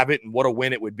certainly have it. And what a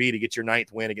win it would be to get your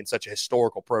 9th win against such a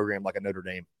historical program like a Notre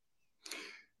Dame.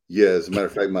 Yeah, as a matter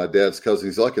of fact, my dad's cousin,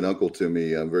 he's like an uncle to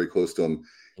me. I'm very close to him.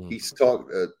 He's talked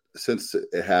since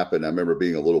it happened. I remember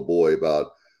being a little boy about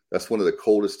that's one of the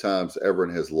coldest times ever in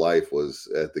his life was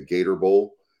at the Gator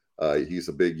Bowl. He's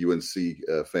a big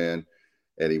UNC fan,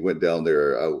 and he went down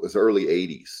there. It was early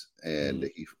 80s, and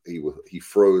he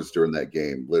froze during that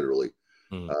game, literally.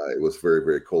 It was very,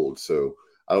 very cold. So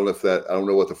I don't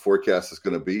know what the forecast is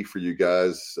going to be for you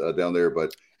guys down there,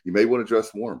 but you may want to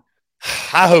dress warm.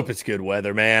 I hope it's good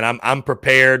weather, man. I'm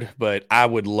prepared, but I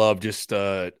would love just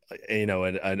an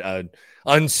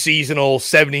unseasonal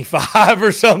 75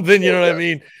 or something. You know what I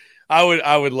mean?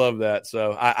 I would love that.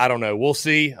 So I don't know. We'll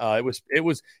see. It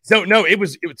was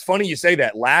funny you say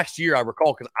that. Last year I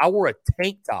recall because I wore a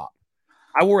tank top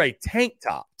I wore a tank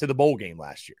top to the bowl game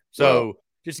last year. So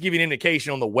just to give you an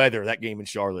indication on the weather, that game in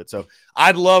Charlotte. So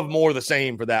I'd love more of the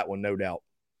same for that one, no doubt.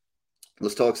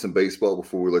 Let's talk some baseball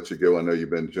before we let you go. I know you've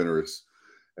been generous,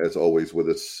 as always, with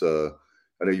us.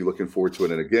 I know you're looking forward to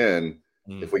it. And again,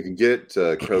 if we can get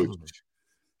Coach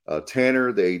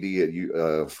Tanner, the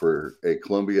AD at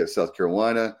Columbia, South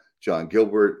Carolina, John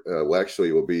Gilbert, actually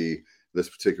it will be, in this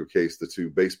particular case, the two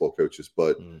baseball coaches.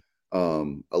 But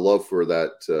I love for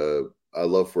that. I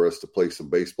love for us to play some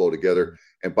baseball together.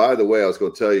 And by the way, I was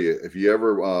going to tell you, if you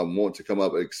ever want to come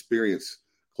up and experience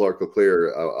Clark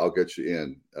LeClaire, I'll get you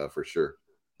in for sure.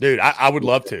 Dude, I would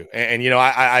love to. And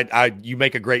you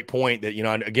make a great point that,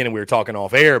 again, we were talking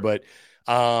off air, but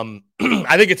I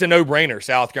think it's a no-brainer.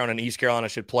 South Carolina and East Carolina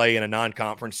should play in a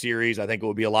non-conference series. I think it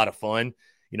would be a lot of fun.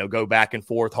 Go back and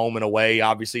forth, home and away.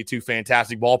 Obviously, two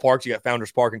fantastic ballparks. You got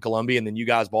Founders Park in Columbia, and then you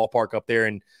guys ballpark up there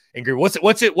in Greenville.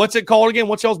 What's it called again?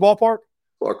 What's y'all's ballpark?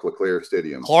 Clark LeClaire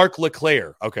Stadium. Clark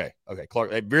LeClaire. Okay.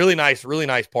 Clark. Really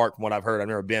nice park from what I've heard. I've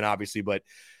never been, obviously, but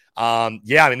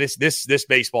this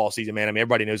baseball season, man. I mean,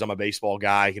 everybody knows I'm a baseball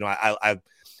guy.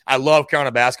 I love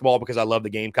Carolina basketball because I love the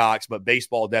Gamecocks, but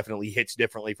baseball definitely hits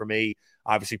differently for me.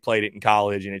 Obviously, played it in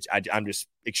college, and I'm just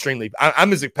extremely.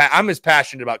 I'm as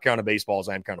passionate about Carolina baseball as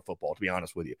I am Carolina football, to be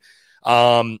honest with you.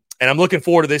 And I'm looking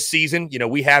forward to this season.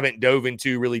 We haven't dove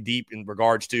into really deep in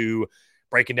regards to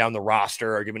breaking down the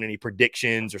roster or giving any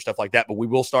predictions or stuff like that, but we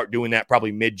will start doing that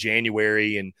probably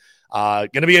mid-January. And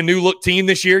going to be a new look team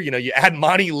this year. You add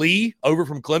Monty Lee over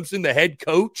from Clemson, the head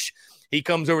coach. He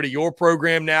comes over to your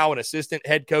program now, an assistant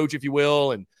head coach, if you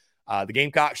will. And the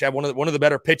Gamecocks have one of the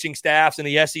better pitching staffs in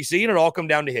the SEC, and it all come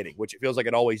down to hitting, which it feels like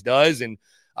it always does. And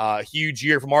a huge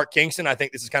year for Mark Kingston. I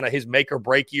think this is kind of his make or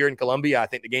break year in Columbia. I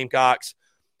think the Gamecocks,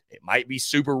 it might be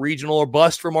super regional or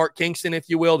bust for Mark Kingston, if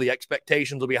you will. The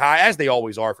expectations will be high, as they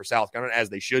always are for South Carolina, as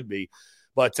they should be.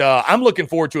 But I'm looking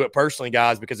forward to it personally,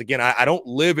 guys, because, again, I don't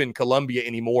live in Columbia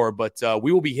anymore, but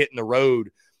we will be hitting the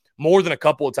road more than a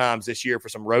couple of times this year for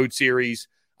some road series.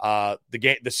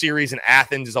 The series in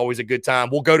Athens is always a good time.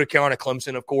 We'll go to Carolina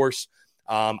Clemson, of course.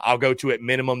 I'll go to, at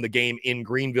minimum, the game in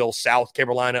Greenville, South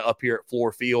Carolina, up here at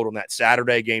Floor Field on that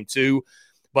Saturday, game 2.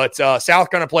 But South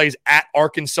Carolina plays at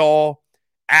Arkansas,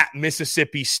 at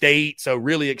Mississippi State. So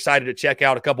really excited to check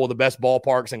out a couple of the best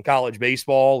ballparks in college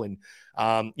baseball. And,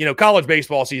 college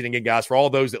baseball season, again, guys, for all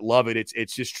those that love it,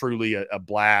 it's just truly a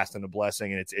blast and a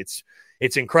blessing. And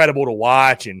it's incredible to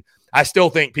watch. And I still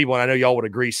think people, and I know y'all would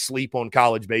agree, sleep on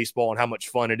college baseball and how much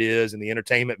fun it is and the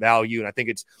entertainment value. And I think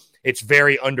it's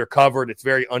very undercovered. It's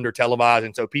very under-televised.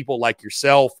 And so people like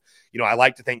yourself, I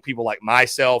like to think people like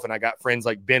myself, and I got friends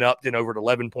like Ben Upton over at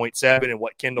 11.7 and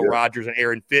what Kendall Rogers and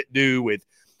Aaron Fitt do with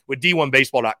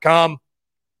D1Baseball.com.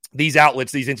 These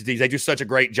outlets, these entities, they do such a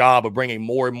great job of bringing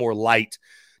more and more light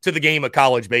to the game of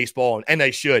college baseball. And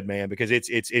they should, man, because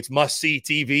it's must-see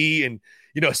TV. And,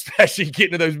 especially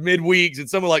getting to those midweeks and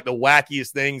some of like the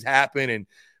wackiest things happen.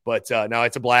 But no,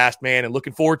 it's a blast, man, and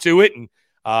looking forward to it. And,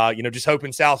 just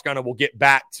hoping South Carolina will get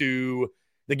back to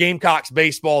the Gamecocks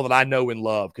baseball that I know and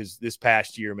love, because this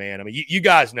past year, man, I mean, you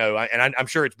guys know, and I'm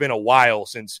sure it's been a while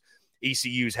since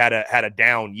ECU's had a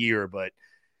down year, but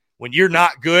when you're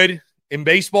not good in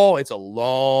baseball, it's a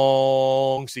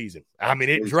long season. I mean,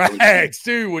 it drags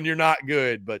too when you're not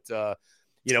good, but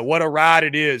what a ride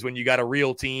it is when you got a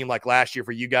real team like last year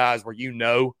for you guys, where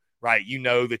right,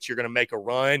 that you're going to make a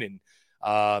run. And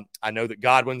I know that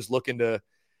Godwin's looking to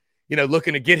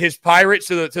get his Pirates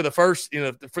to the first,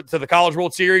 to the College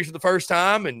World Series for the first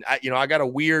time. And I got a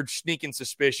weird sneaking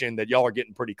suspicion that y'all are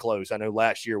getting pretty close. I know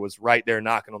last year was right there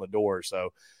knocking on the door.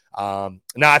 So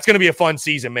it's going to be a fun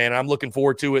season, man. I'm looking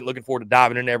forward to it, looking forward to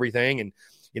diving into everything. And,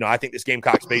 I think this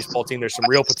Gamecocks baseball team, there's some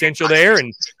real potential there.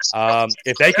 And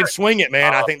if they can swing it,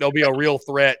 man, I think they'll be a real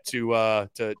threat to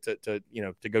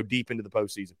go deep into the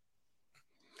postseason.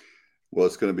 Well,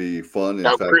 it's going to be fun. In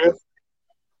now, fact, Chris,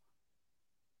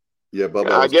 yeah,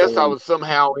 Bubba. I guess I was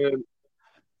somehow in.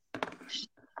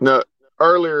 No,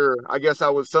 earlier, I guess I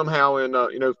was somehow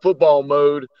in football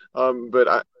mode.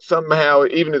 But somehow,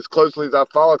 even as closely as I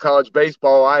follow college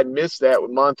baseball, I had missed that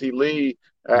with Monty Lee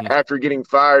after getting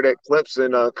fired at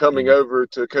Clemson, coming over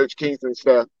to Coach Kingston's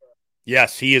staff.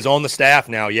 Yes, he is on the staff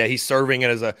now. Yeah, he's serving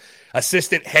as a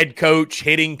assistant head coach,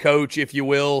 hitting coach, if you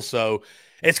will. So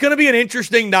it's going to be an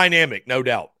interesting dynamic, no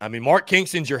doubt. I mean, Mark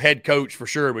Kingston's your head coach for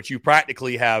sure, but you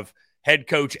practically have head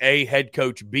coach A, head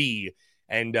coach B.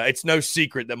 And it's no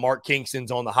secret that Mark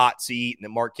Kingston's on the hot seat and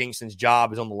that Mark Kingston's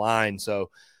job is on the line.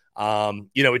 So,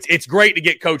 it's great to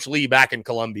get Coach Lee back in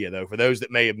Columbia, though. For those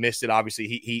that may have missed it, obviously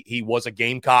he was a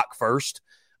Gamecock first.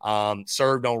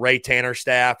 served on Ray Tanner's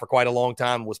staff for quite a long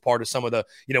time, was part of some of the,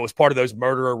 was part of those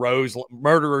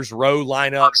Murderers Row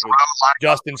lineups with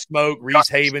Justin Smoke, Reese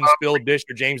Havens, Phil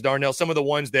Disher, James Darnell, some of the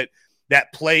ones that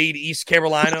played East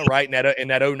Carolina, right, in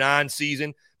that 09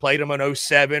 season, played them in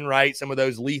 07, right, some of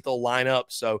those lethal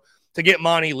lineups. So to get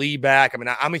Monty Lee back, I mean,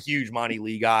 I'm a huge Monty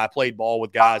Lee guy. I played ball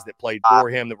with guys that played for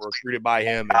him, that were recruited by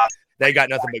him, and they got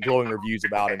nothing but glowing reviews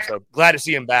about him. So glad to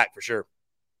see him back for sure.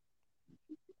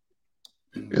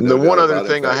 And the one other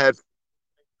thing I had,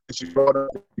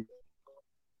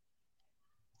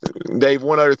 Dave,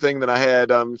 one other thing that I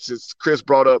had, since Chris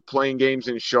brought up playing games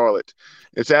in Charlotte,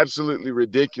 it's absolutely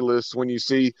ridiculous when you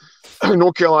see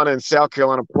North Carolina and South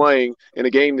Carolina playing in a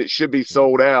game that should be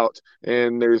sold out,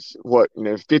 and there's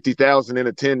 50,000 in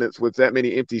attendance with that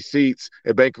many empty seats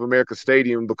at Bank of America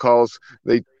Stadium because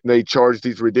they charge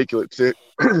these ridiculous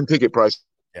ticket prices.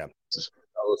 Yeah.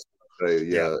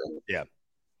 Yeah.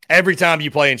 Every time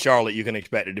you play in Charlotte, you can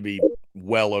expect it to be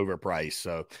well overpriced.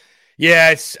 So,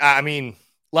 yeah,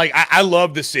 I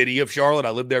love the city of Charlotte. I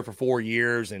lived there for 4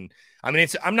 years, and I mean,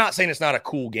 I'm not saying it's not a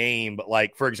cool game, but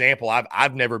like, for example,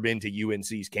 I've never been to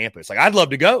UNC's campus. Like, I'd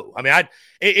love to go. I mean,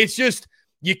 it's just,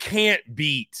 you can't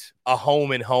beat a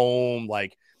home and home.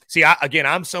 Like, see,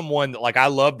 I'm someone that, like, I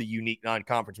love the unique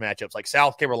non-conference matchups. Like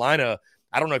South Carolina,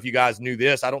 I don't know if you guys knew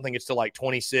this. I don't think it's till like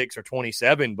 26 or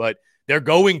 27, but they're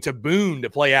going to Boone to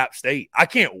play App State. I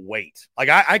can't wait. Like,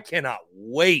 I cannot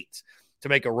wait to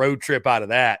make a road trip out of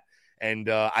that. And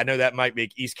I know that might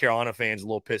make East Carolina fans a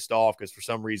little pissed off because for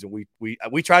some reason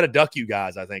we try to duck you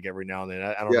guys, I think, every now and then.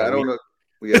 I don't know.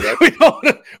 Yeah,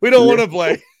 we don't want to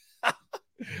play.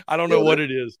 I don't know what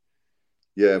it is.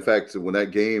 Yeah, in fact, when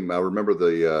that game, I remember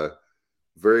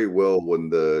very well when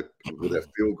that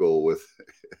field goal with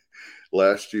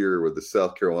last year with the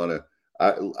South Carolina.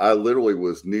 I literally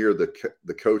was near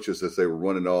the coaches as they were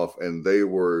running off, and they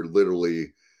were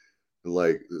literally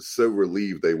like so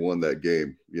relieved they won that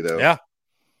game, Yeah.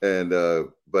 And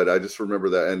but I just remember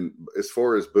that. And as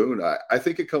far as Boone, I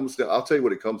think it comes down. I'll tell you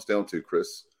what it comes down to,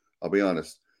 Chris. I'll be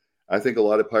honest. I think a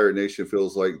lot of Pirate Nation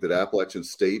feels like that Appalachian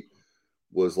State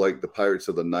was like the Pirates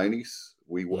of the 90s.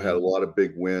 We had a lot of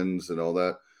big wins and all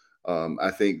that.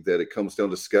 I think that it comes down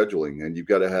to scheduling, and you've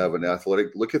got to have an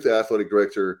athletic. Look at the athletic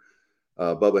director.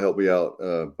 Bubba, help me out.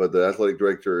 But the athletic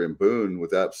director in Boone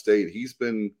with App State, he's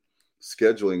been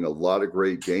scheduling a lot of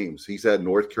great games. He's had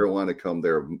North Carolina come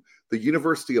there. The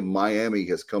University of Miami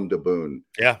has come to Boone.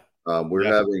 Yeah. We're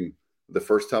having the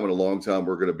first time in a long time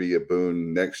we're going to be at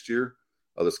Boone next year.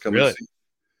 This coming season.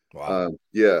 Wow.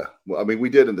 Yeah. Well, I mean, we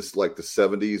did in the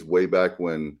 70s, way back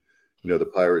when, the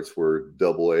Pirates were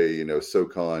AA,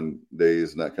 SoCon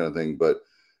days and that kind of thing. But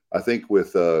I think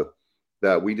with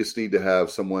that, we just need to have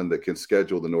someone that can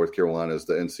schedule the North Carolinas,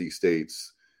 the NC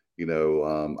States.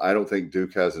 I don't think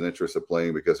Duke has an interest of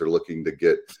playing because they're looking to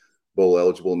get bowl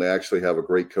eligible, and they actually have a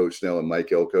great coach now in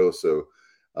Mike Elko. So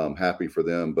I'm happy for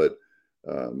them. But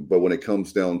when it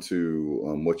comes down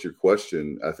to what's your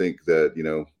question, I think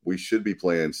that, we should be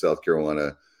playing South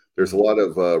Carolina. There's a lot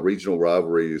of regional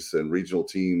rivalries and regional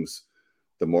teams,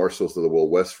 the Marshalls of the world,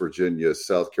 West Virginia,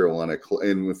 South Carolina.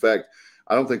 And in fact,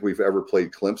 I don't think we've ever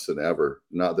played Clemson ever,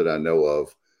 not that I know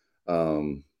of,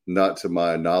 not to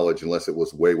my knowledge, unless it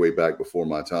was way, way back before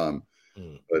my time.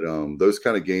 But those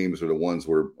kind of games are the ones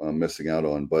we're missing out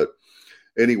on. But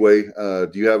anyway,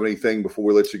 do you have anything before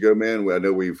we let you go, man? I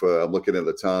know I'm looking at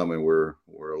the time and we're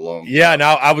a long time. Yeah,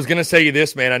 now I was going to say you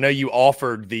this, man. I know you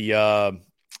offered the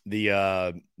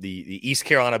East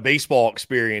Carolina baseball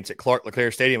experience at Clark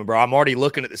LeClaire Stadium, bro. I'm already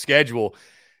looking at the schedule,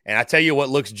 and I tell you what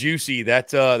looks juicy.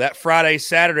 That Friday,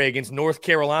 Saturday against North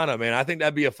Carolina, man. I think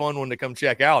that'd be a fun one to come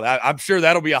check out. I'm sure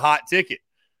that'll be a hot ticket.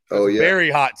 That's a very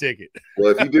hot ticket.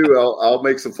 Well, if you do, I'll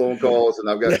make some phone calls, and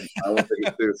I want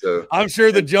tickets too. So I'm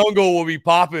sure the jungle will be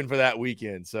popping for that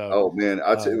weekend. So, oh man,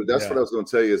 I'll tell you, that's what I was going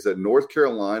to tell you is that North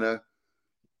Carolina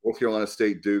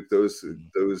State, Duke, those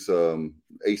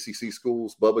ACC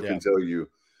schools, Bubba can tell you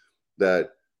that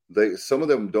some of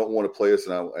them don't want to play us,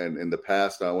 and in the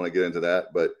past, I want to get into that,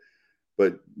 but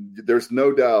there's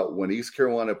no doubt when East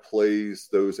Carolina plays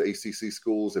those ACC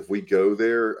schools, if we go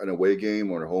there an away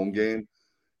game or a home game,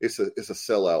 it's a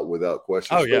sellout without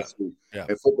question. Oh yeah,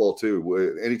 and football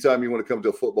too. Anytime you want to come to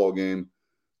a football game,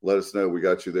 let us know. We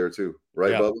got you there too,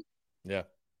 right, Bubba? Yeah,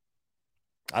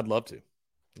 I'd love to.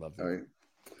 All right.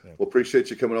 Yeah. Well,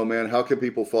 appreciate you coming on, man. How can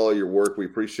people follow your work? We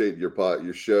appreciate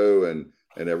your show and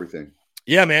everything.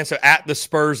 Yeah, man. So at the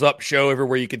Spurs Up Show,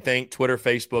 everywhere you can think, Twitter,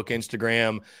 Facebook,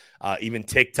 Instagram, even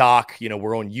TikTok.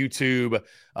 We're on YouTube,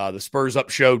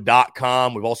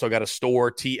 thespursupshow.com. We've also got a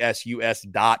store,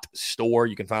 tsus.store.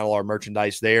 You can find all our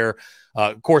merchandise there.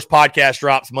 Of course, podcast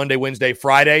drops Monday, Wednesday,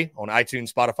 Friday on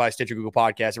iTunes, Spotify, Stitcher, Google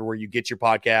Podcasts, everywhere you get your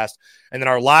podcast. And then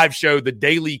our live show, The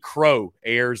Daily Crow,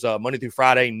 airs Monday through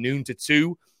Friday, noon to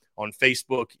 2 on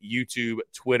Facebook, YouTube,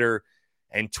 Twitter,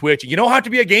 and Twitch. You don't have to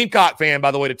be a Gamecock fan,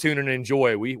 by the way, to tune in and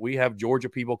enjoy. We have Georgia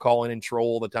people call in and troll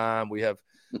all the time. We have,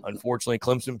 unfortunately,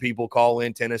 Clemson people call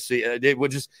in, Tennessee.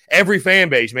 Just every fan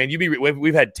base, man.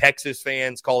 We've had Texas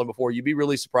fans call in before. You'd be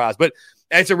really surprised. But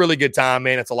it's a really good time,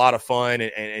 man. It's a lot of fun,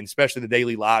 and especially the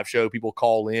daily live show. People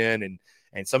call in,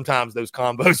 and sometimes those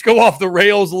combos go off the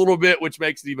rails a little bit, which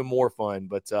makes it even more fun.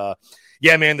 But,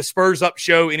 yeah, man, the Spurs Up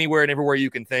show anywhere and everywhere you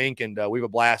can think, and we have a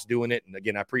blast doing it. And,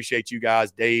 again, I appreciate you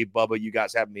guys, Dave, Bubba, you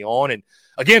guys having me on. And,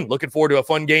 again, looking forward to a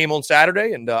fun game on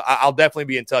Saturday, and I'll definitely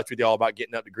be in touch with y'all about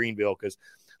getting up to Greenville because,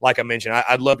 like I mentioned,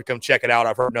 I'd love to come check it out.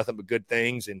 I've heard nothing but good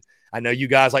things, and I know you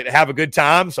guys like to have a good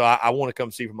time, so I want to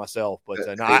come see for myself. But,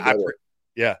 I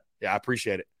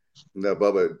appreciate it. No,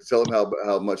 Bubba, tell them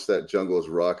how much that jungle is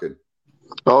rocking.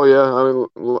 Oh, yeah. I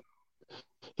mean,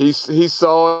 he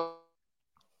saw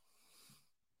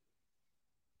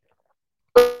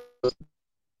it.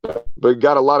 But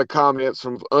got a lot of comments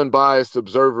from unbiased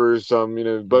observers,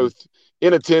 both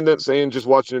in attendance and just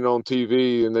watching it on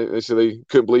TV, and they said they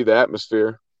couldn't believe the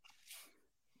atmosphere.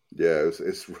 Yeah,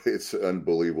 it's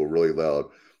unbelievable, really loud.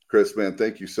 Chris, man,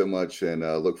 thank you so much, and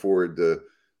look forward to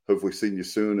hopefully seeing you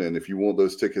soon. And if you want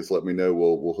those tickets, let me know.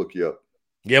 We'll hook you up.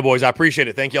 Yeah, boys, I appreciate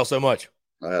it. Thank y'all so much.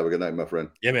 Have a good night, my friend.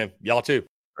 Yeah, man. Y'all too.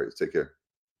 All right, take care.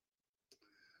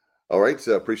 All right,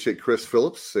 appreciate Chris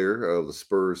Phillips there of the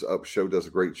Spurs Up Show. Does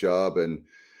a great job. And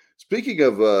speaking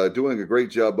of doing a great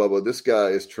job, Bubba, this guy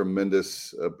is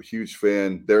tremendous. A huge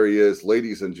fan. There he is,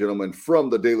 ladies and gentlemen,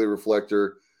 from the Daily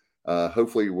Reflector.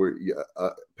 Hopefully,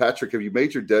 Patrick, have you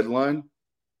made your deadline?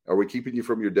 Are we keeping you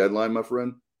from your deadline, my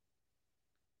friend?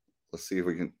 Let's see if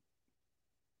we can.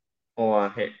 Hold on.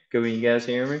 Hey, can you guys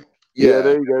hear me? Yeah,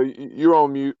 there you go. You're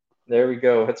on mute. There we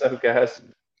go. What's up, guys?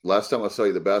 Last time I saw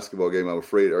you the basketball game, I'm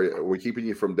afraid. Are we keeping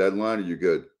you from deadline? Or are you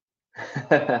good?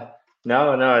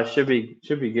 No, it should be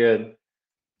good.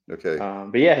 Okay.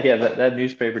 But yeah, that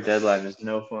newspaper deadline is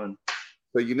no fun.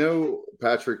 So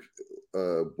Patrick,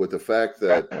 with the fact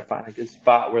that I find a good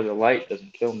spot where the light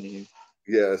doesn't kill me.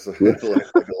 Yeah, it's like a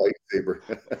lightsaber.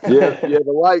 yeah,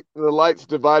 the light's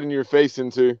dividing your face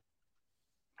in two.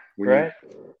 Right.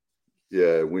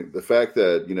 The fact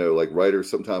that like writers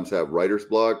sometimes have writer's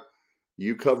block.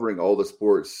 You covering all the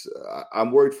sports,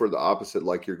 I'm worried for the opposite.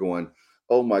 Like you're going,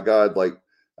 oh my God, like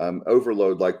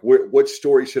overload. Like what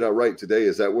story should I write today?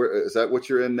 Is that what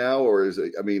you're in now, or is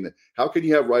it? I mean, how can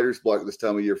you have writer's block this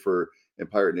time of year for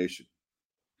Pirate Nation?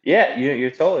 Yeah,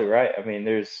 you're totally right. I mean,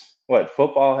 there's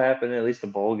football happened, at least the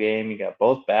bowl game. You got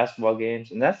both basketball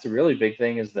games, and that's the really big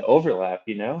thing is the overlap.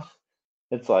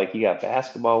 It's like you got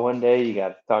basketball one day, you got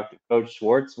to talk to Coach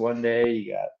Schwartz one day,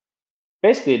 you got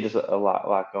basically just a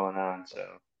lot going on. So,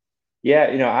 yeah,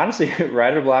 honestly,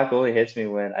 writer block only hits me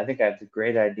when I think I have a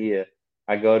great idea.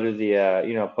 I go to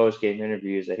the, post-game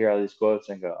interviews. I hear all these quotes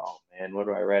and go, oh, man, what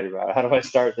do I write about? How do I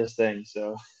start this thing?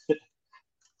 So,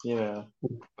 Now,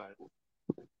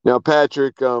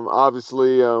 Patrick,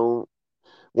 obviously,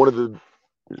 one of the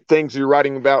things you're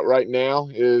writing about right now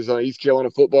is East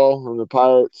Carolina football and the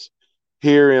Pirates.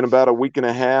 Here in about a week and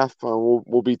a half,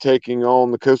 we'll be taking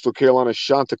on the Coastal Carolina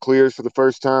Chanticleers for the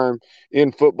first time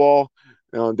in football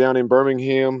down in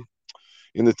Birmingham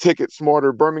in the Ticket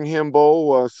Smarter Birmingham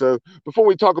Bowl. So before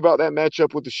we talk about that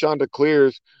matchup with the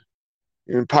Chanticleers,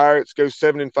 and Pirates go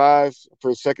 7-5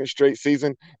 for a second straight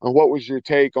season, what was your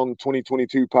take on the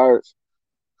 2022 Pirates?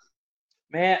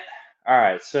 Man, all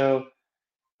right. So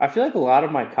I feel like a lot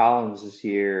of my columns this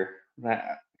year –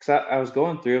 because I was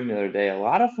going through them the other day. A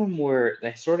lot of them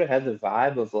they sort of had the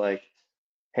vibe of like,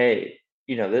 hey,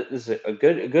 this is a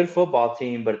good football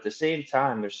team, but at the same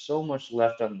time, there's so much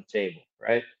left on the table,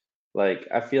 right? Like,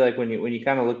 I feel like when you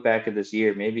kind of look back at this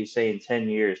year, maybe say in 10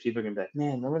 years, people are going to be like,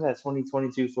 man, remember that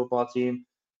 2022 football team?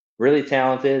 Really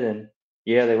talented. And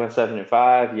yeah, they went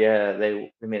 7-5. Yeah,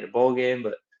 they made a bowl game,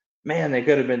 but man, they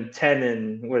could have been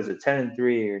 10-3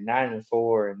 or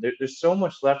 9-4. And there's so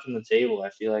much left on the table.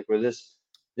 I feel like where this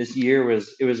year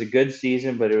was a good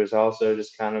season, but it was also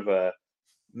just kind of a,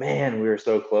 man, we were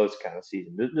so close kind of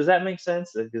season. Does that make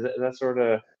sense? Does that sort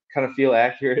of kind of feel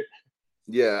accurate?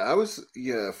 Yeah,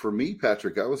 for me,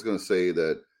 Patrick, I was going to say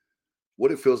that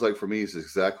what it feels like for me is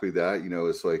exactly that.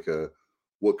 It's like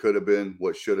what could have been,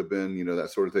 what should have been,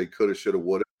 that sort of thing, could have, should have,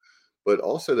 would have. But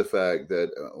also the fact that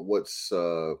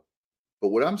but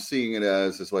what I'm seeing it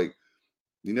as is like,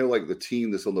 like the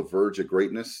team that's on the verge of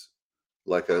greatness.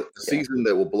 Like a season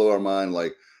that will blow our mind.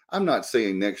 Like, I'm not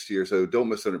saying next year, so don't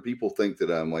misunderstand. People think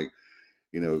that I'm like,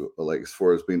 like as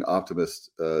far as being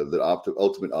optimist,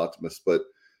 ultimate optimist. But,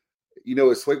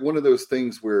 it's like one of those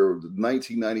things where the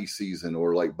 1990 season,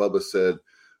 or like Bubba said,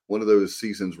 one of those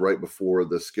seasons right before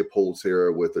the Skip Holtz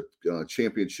era with the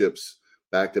championships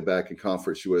back-to-back in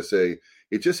Conference USA,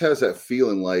 it just has that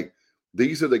feeling like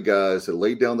these are the guys that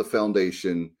laid down the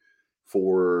foundation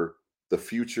for the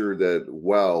future that,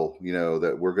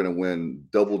 that we're going to win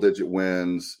double-digit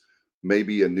wins,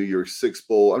 maybe a New Year's Six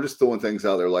Bowl. I'm just throwing things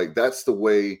out there. Like, that's the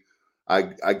way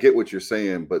I get what you're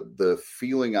saying, but the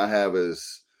feeling I have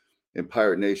is in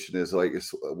Pirate Nation is like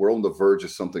we're on the verge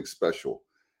of something special.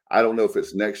 I don't know if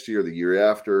it's next year or the year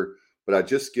after, but I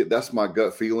just that's my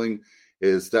gut feeling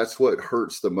is that's what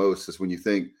hurts the most is when you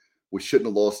think we shouldn't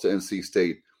have lost to NC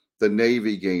State. The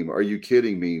Navy game, are you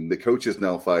kidding me? The coach is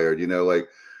now fired. Like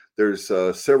there's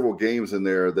several games in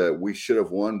there that we should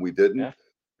have won. We didn't. Yeah.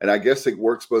 And I guess it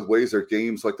works both ways. There are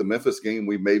games like the Memphis game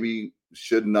we maybe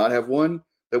should not have won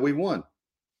that we won.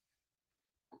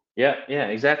 Yeah,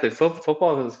 exactly.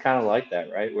 Football is kind of like that,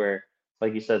 right? Where,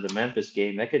 like you said, the Memphis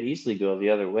game, that could easily go the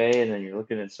other way, and then you're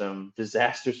looking at some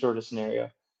disaster sort of scenario.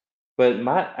 But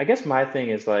I guess my thing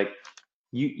is like,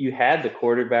 you had the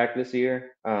quarterback this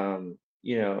year. Who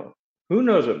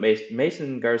knows what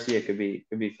Mason Garcia could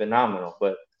be phenomenal.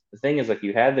 But the thing is, like,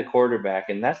 you had the quarterback,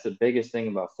 and that's the biggest thing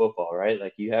about football, right?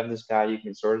 Like, you have this guy you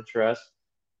can sort of trust.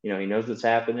 He knows what's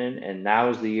happening, and now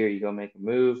is the year you go make a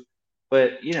move.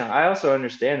 But, I also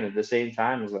understand at the same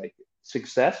time is like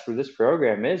success for this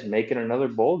program is making another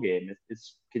bowl game.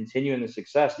 It's continuing the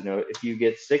success. If you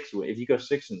get if you go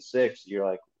 6-6, you're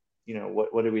like,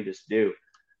 what did we just do?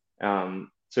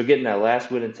 So getting that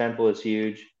last win in Temple is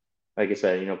huge. Like I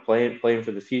said, playing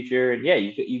for the future. And yeah,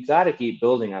 you got to keep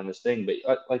building on this thing.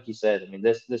 But like you said, I mean,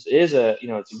 this is it's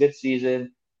a good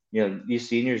season. These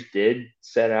seniors did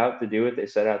set out to do what they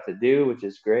set out to do, which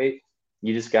is great.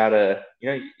 You just gotta,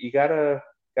 you gotta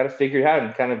figure it out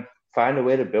and kind of find a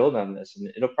way to build on this.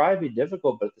 And it'll probably be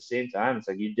difficult, but at the same time, it's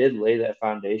like you did lay that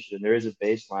foundation, and there is a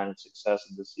baseline of success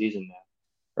in this season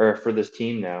now, or for this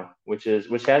team now, which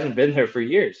hasn't been there for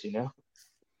years. It's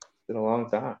been a long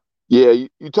time. Yeah,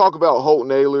 you talk about Holton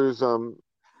Ahlers,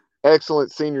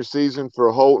 excellent senior season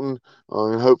for Holton,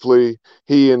 and hopefully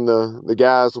he and the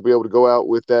guys will be able to go out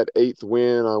with that 8th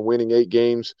win, winning 8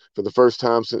 games for the first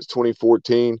time since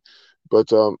 2014. But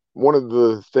one of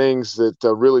the things that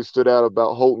really stood out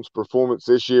about Holton's performance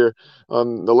this year,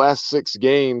 the last 6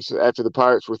 games after the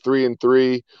Pirates were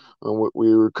 3-3,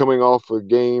 we were coming off a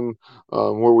game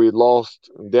where we had lost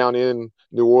down in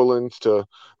New Orleans to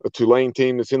a Tulane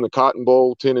team that's in the Cotton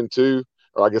Bowl, 10-2,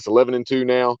 or I guess 11-2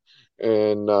 now,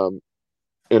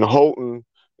 and Holton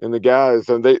and the guys,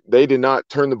 they did not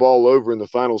turn the ball over in the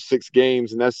final 6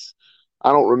 games, and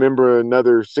I don't remember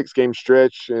another 6-game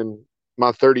stretch in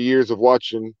my 30 years of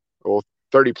watching, or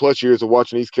 30 plus years of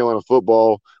watching East Carolina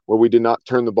football where we did not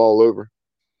turn the ball over.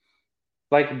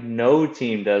 Like no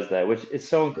team does that, which is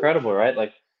so incredible, right?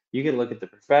 Like you can look at the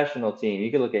professional team, you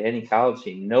can look at any college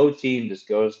team. No team just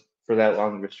goes for that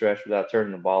long of a stretch without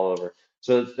turning the ball over.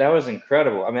 So that was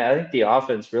incredible. I mean, I think the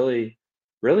offense really,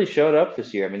 really showed up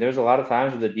this year. I mean, there's a lot of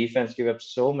times where the defense gave up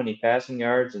so many passing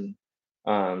yards and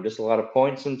just a lot of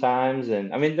points sometimes.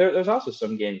 And I mean, there's also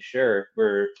some games, sure,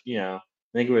 where,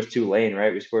 I think it was Tulane,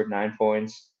 right? We scored 9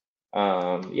 points.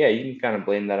 Yeah, you can kind of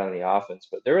blame that on the offense,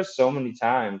 but there was so many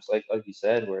times, like you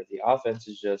said, where the offense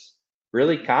is just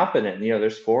really competent. They're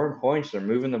scoring points, they're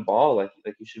moving the ball like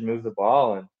you should move the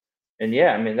ball, and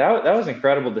yeah, I mean that was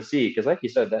incredible to see because, like you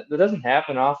said, that doesn't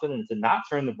happen often, and to not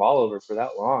turn the ball over for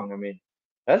that long, I mean,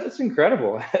 that's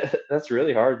incredible. That's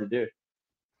really hard to do.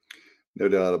 No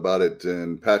doubt about it.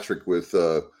 And Patrick, with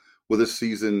this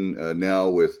season now,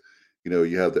 with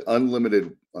you have the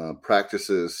unlimited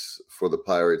practices for the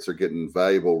Pirates, are getting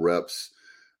valuable reps.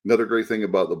 Another great thing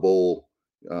about the bowl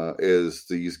is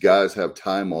these guys have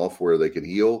time off where they can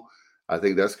heal. I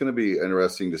think that's going to be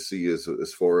interesting to see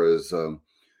as far as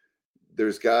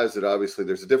there's guys that obviously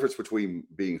there's a difference between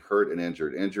being hurt and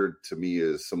injured. Injured to me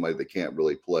is somebody that can't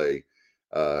really play.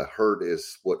 Hurt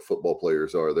is what football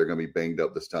players are. They're going to be banged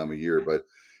up this time of year, but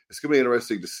it's going to be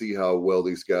interesting to see how well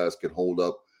these guys can hold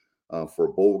up for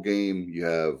a bowl game. You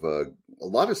have a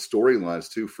lot of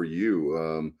storylines too for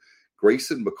you.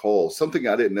 Grayson McCall, something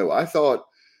I didn't know. I thought,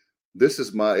 this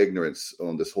is my ignorance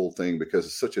on this whole thing because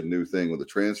it's such a new thing with the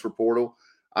transfer portal.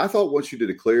 I thought once you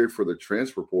declared for the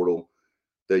transfer portal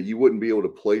that you wouldn't be able to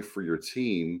play for your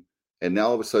team, and now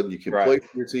all of a sudden you can play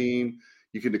for your team.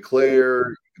 You can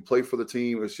declare, you can play for the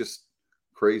team. It's just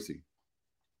crazy.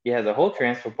 Yeah, the whole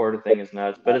transfer portal thing is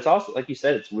nuts. But it's also, like you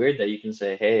said, it's weird that you can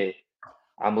say, hey,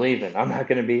 I'm leaving. I'm not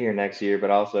going to be here next year,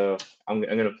 but also I'm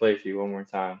going to play for you one more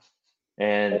time.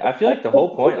 And I feel like the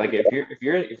whole point, like if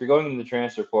you're going in the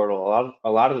transfer portal, a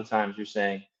lot of the times you're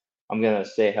saying, I'm gonna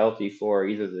stay healthy for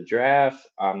either the draft,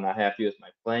 I'm not happy with my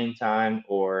playing time,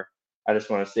 or I just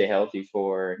want to stay healthy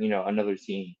for, another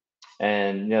team.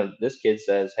 And this kid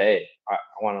says, hey, I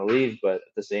want to leave, but at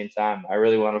the same time, I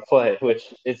really want to play,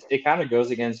 which it kind of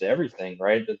goes against everything,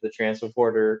 right? That the transfer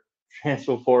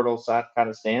portal side kind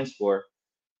of stands for.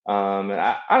 And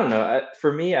I don't know.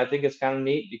 For me, I think it's kind of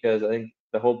neat because I think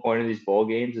the whole point of these bowl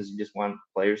games is you just want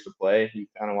players to play. You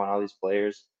kind of want all these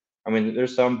players. I mean,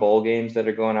 there's some bowl games that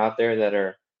are going out there that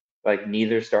are like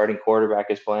neither starting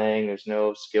quarterback is playing. There's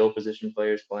no skill position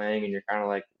players playing, and you're kind of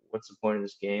like, what's the point of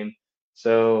this game?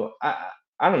 So I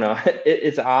don't know.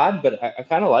 It's odd, but I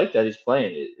kind of like that he's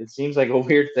playing. It seems like a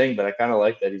weird thing, but I kind of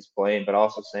like that he's playing, but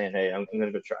also saying, hey, I'm going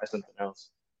to go try something else.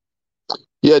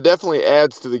 Yeah, it definitely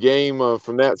adds to the game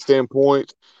from that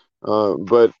standpoint.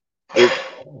 But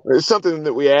it's something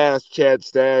that we asked Chad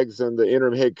Staggs and the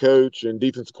interim head coach and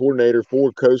defense coordinator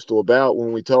for Coastal about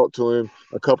when we talked to him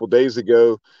a couple days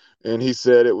ago, and he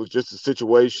said it was just a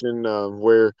situation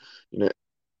where,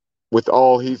 with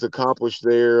all he's accomplished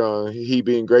there, he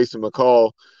being Grayson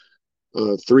McCall,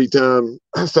 three-time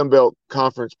Sun Belt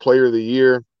Conference Player of the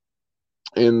Year,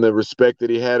 and the respect that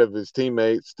he had of his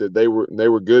teammates, that they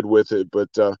were good with it. But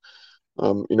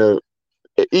um, you know,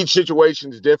 each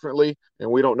situation is differently,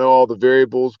 and we don't know all the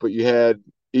variables. But you had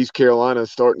East Carolina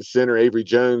starting center Avery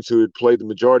Jones, who had played the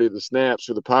majority of the snaps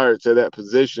for the Pirates at that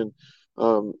position,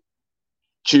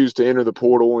 choose to enter the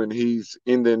portal, and he's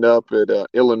ended up at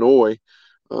Illinois.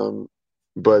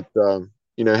 But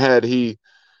had he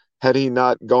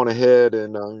not gone ahead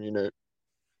and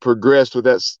progressed with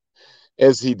that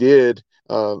as he did,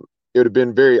 it would have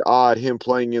been very odd him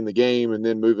playing in the game and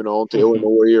then moving on to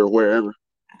Illinois or wherever.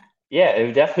 Yeah,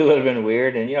 it definitely would have been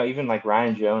weird. And even like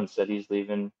Ryan Jones said he's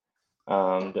leaving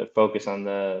to focus on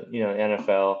the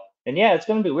NFL. And yeah, it's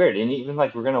going to be weird. And even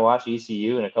like we're going to watch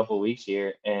ECU in a couple of weeks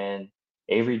here, and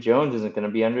Avery Jones isn't going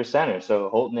to be under center, so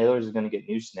Holton Ahlers is going to get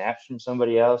new snaps from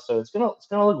somebody else. So it's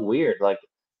gonna look weird. Like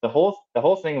the whole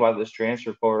thing about this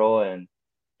transfer portal and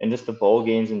just the bowl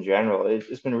games in general,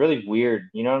 it's been really weird.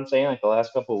 You know what I'm saying? Like the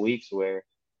last couple of weeks where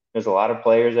there's a lot of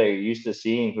players that you're used to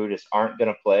seeing who just aren't going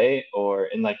to play, or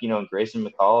in like Grayson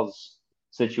McCall's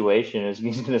situation is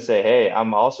he's going to say, hey,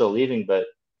 I'm also leaving, but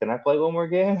can I play one more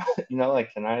game?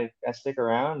 Like can I stick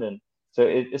around? And so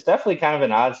it's definitely kind of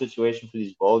an odd situation for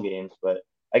these bowl games, but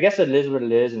I guess it is what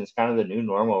it is, and it's kind of the new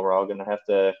normal. We're all going to have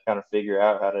to kind of figure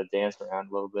out how to dance around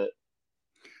a little bit.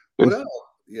 What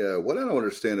I don't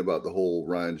understand about the whole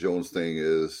Ryan Jones thing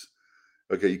is,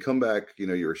 okay, you come back,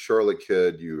 you're a Charlotte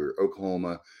kid, you're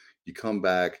Oklahoma, you come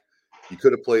back, you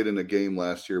could have played in a game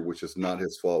last year, which is not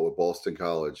his fault, with Boston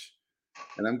College.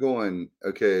 And I'm going,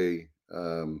 okay,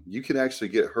 you can actually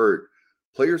get hurt.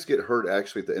 Players get hurt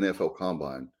actually at the NFL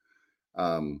Combine.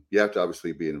 You have to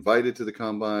obviously be invited to the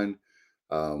Combine.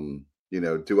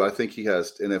 Do I think he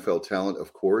has NFL talent?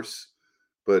 Of course.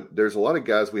 But there's a lot of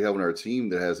guys we have on our team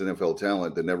that has NFL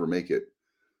talent that never make it.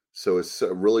 So it's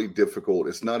really difficult.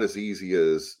 It's not as easy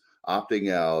as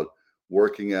opting out,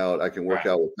 working out. I can work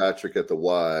out with Patrick at the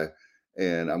Y,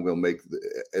 and I'm going to make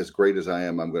as great as I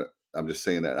am. I'm just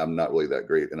saying that I'm not really that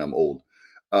great, and I'm old.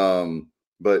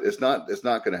 But it's not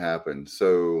going to happen.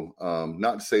 So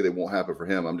not to say they won't happen for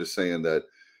him. I'm just saying that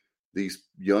these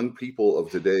young people of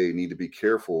today need to be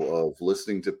careful of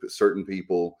listening to certain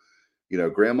people.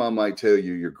 Grandma might tell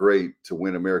you you're great to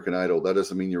win American Idol. That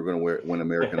doesn't mean you're going to win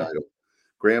American Idol.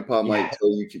 Grandpa might tell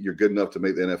you you're good enough to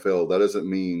make the NFL. That doesn't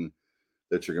mean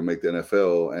that you're going to make the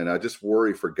NFL. And I just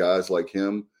worry for guys like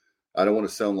him. I don't want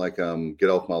to sound like get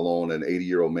off my lawn, an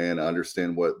 80-year-old man. I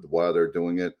understand why they're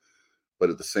doing it. But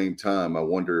at the same time, I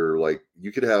wonder, like,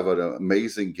 you could have an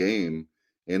amazing game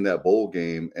in that bowl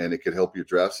game, and it could help your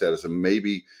draft status. And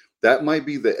maybe that might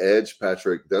be the edge,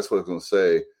 Patrick. That's what I was going to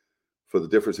say. For the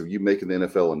difference of you making the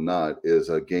NFL and not is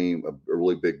a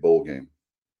really big bowl game.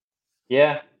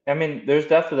 Yeah, I mean, there's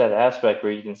definitely that aspect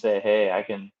where you can say, hey, I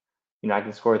can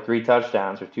score 3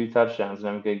 touchdowns or 2 touchdowns and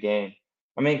have a good game.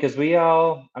 I mean, because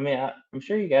I'm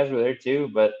sure you guys were there too,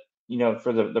 but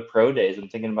for the pro days, I'm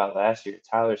thinking about last year,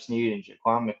 Tyler Snead and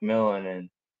Jaquan McMillan, and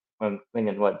I'm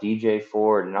thinking DJ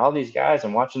Ford and all these guys.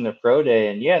 I'm watching their pro day,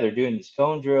 and yeah, they're doing these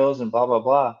cone drills and blah blah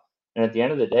blah. And at the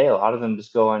end of the day, a lot of them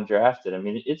just go undrafted. I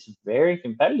mean, it's very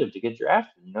competitive to get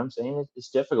drafted. You know what I'm saying?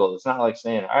 It's difficult. It's not like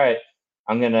saying, all right,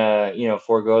 I'm going to,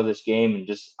 forego this game and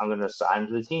I'm going to sign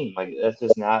to the team. Like, that's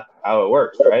just not how it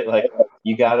works, right? Like,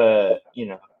 you gotta,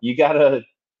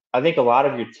 I think a lot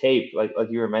of your tape, like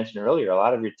you were mentioning earlier, a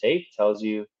lot of your tape tells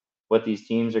you what these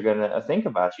teams are going to think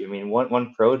about you. I mean,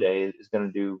 one pro day is going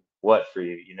to do what for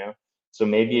you, So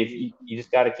maybe if you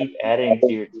just got to keep adding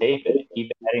to your tape and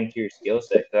keep adding to your skill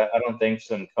set. I don't think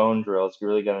some cone drill is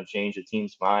really going to change the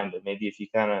team's mind. But maybe if you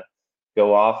kind of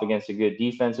go off against a good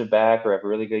defensive back or have a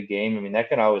really good game, I mean, that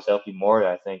can always help you more,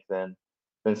 I think, than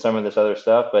some of this other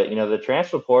stuff. But the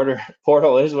transfer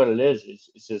portal is what it is.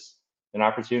 It's just an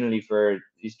opportunity for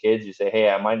these kids to say, hey,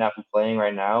 I might not be playing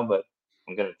right now, but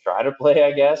I'm going to try to play,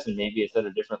 I guess, and maybe it's at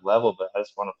a different level, but I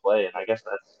just want to play. And I guess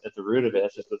that's at the root of it.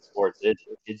 That's just what sports is.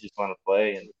 Kids just want to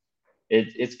play, and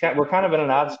we're kind of in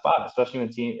an odd spot, especially when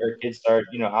kids start,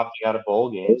 opting out of bowl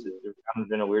games. They're kind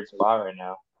of in a weird spot right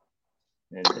now,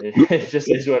 and it just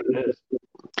is what it is.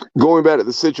 Going back to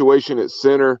the situation at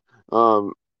center,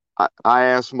 I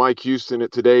asked Mike Houston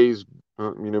at today's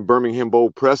Birmingham Bowl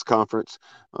press conference,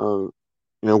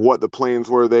 what the plans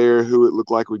were there, who it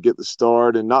looked like would get the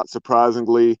start, and not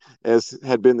surprisingly, as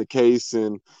had been the case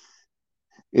in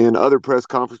other press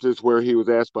conferences where he was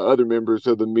asked by other members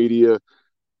of the media,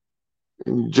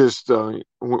 just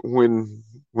when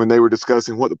they were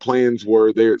discussing what the plans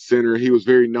were there at center, he was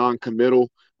very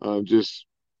non-committal, just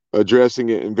addressing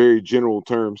it in very general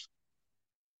terms.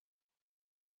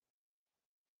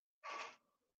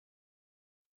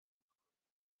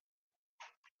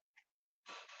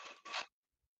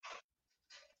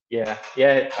 Yeah.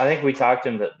 I think we talked to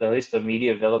him that at least the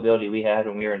media availability we had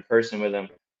when we were in person with him,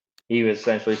 he was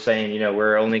essentially saying,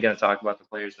 we're only going to talk about the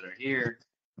players that are here.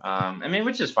 I mean,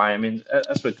 which is fine. I mean,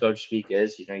 that's what coach speak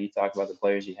is. You talk about the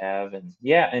players you have, and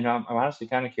I'm honestly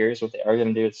kind of curious what they are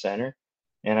going to do at center.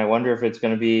 And I wonder if it's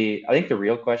going to be. I think the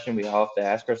real question we all have to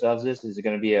ask ourselves is it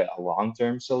going to be a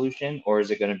long-term solution, or is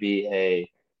it going to be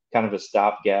a kind of a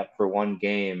stopgap for one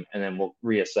game, and then we'll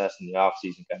reassess in the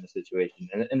offseason kind of situation?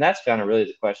 And that's kind of really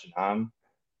the question I'm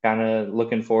kind of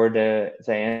looking forward to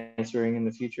answering in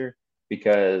the future,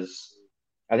 because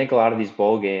I think a lot of these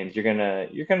bowl games, you're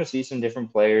gonna see some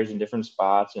different players in different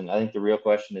spots, and I think the real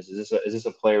question is this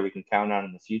a player we can count on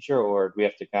in the future, or do we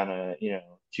have to kind of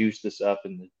juice this up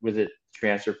with it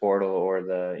transfer portal or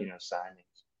the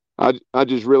signings? I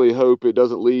just really hope it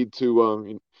doesn't lead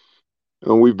to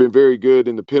we've been very good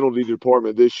in the penalty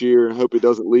department this year, and hope it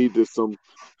doesn't lead to some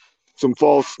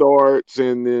false starts,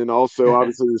 and then also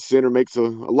obviously the center makes a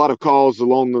lot of calls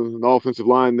along the offensive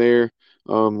line there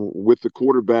with the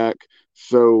quarterback.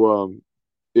 So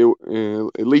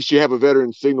at least you have a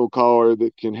veteran signal caller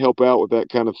that can help out with that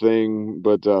kind of thing.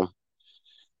 But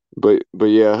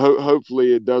yeah,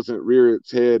 hopefully it doesn't rear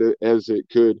its head as it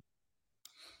could.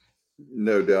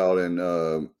 No doubt, and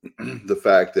the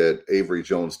fact that Avery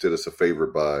Jones did us a favor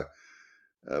by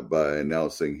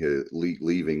announcing his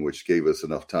leaving, which gave us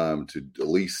enough time to at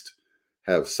least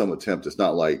have some attempt. It's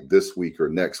not like this week or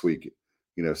next week,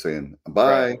 saying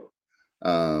bye.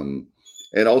 Right.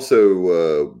 And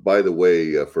also, by the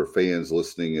way, for fans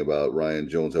listening about Ryan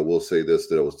Jones, I will say this,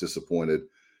 that I was disappointed.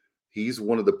 He's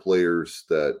one of the players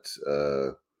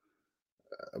that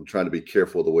I'm trying to be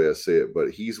careful the way I say it,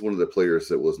 but he's one of the players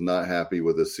that was not happy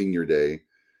with his senior day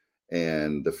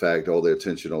and the fact all the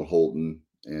attention on Holton.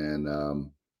 And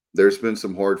there's been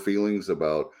some hard feelings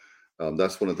about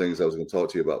that's one of the things I was going to talk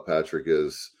to you about, Patrick,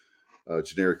 is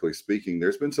generically speaking,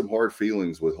 there's been some hard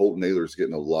feelings with Holton Ahlers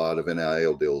getting a lot of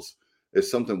NIL deals. It's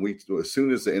something as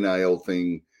soon as the NIL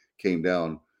thing came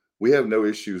down, we have no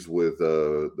issues with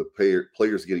the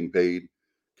players getting paid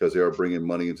because they are bringing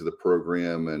money into the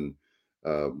program, and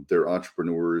they're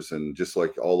entrepreneurs, and just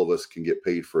like all of us can get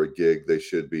paid for a gig, they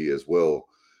should be as well.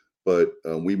 But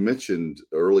we mentioned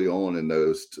early on in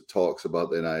those talks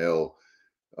about the NIL,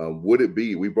 would it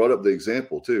be, we brought up the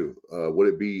example too, would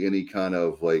it be any kind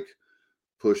of like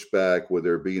pushback? Would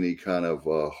there be any kind of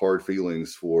hard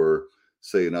feelings for,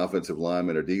 say, an offensive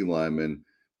lineman or D lineman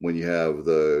when you have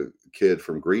the kid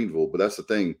from Greenville? But that's the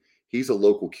thing. He's a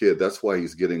local kid. That's why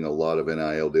he's getting a lot of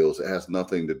NIL deals. It has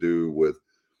nothing to do with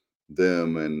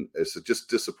them. And it's just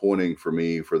disappointing for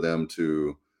me for them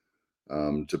to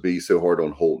be so hard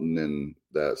on Holton and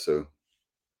that. So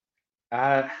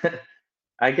I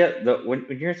get when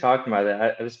you're talking about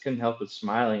that, I just couldn't help but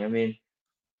smiling. I mean,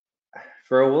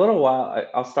 for a little while,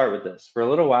 I'll start with this. For a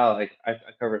little while, I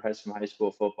covered some high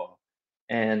school football,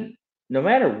 and no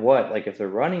matter what, like if the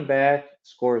running back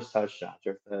scores touchdowns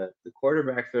or if the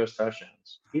quarterback throws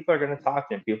touchdowns, people are going to talk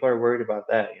to him. People are worried about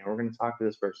that. We're going to talk to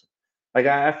this person. Like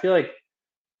I feel like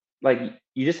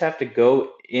you just have to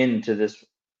go into this.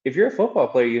 If you're a football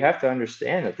player, you have to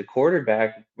understand that the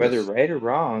quarterback, whether right or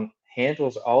wrong,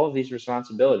 handles all of these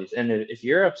responsibilities. And if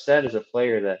you're upset as a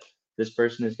player that this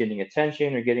person is getting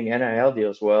attention or getting NIL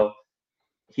deals, well,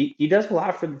 he does a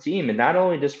lot for the team, and not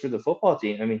only just for the football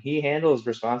team. I mean, he handles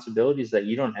responsibilities that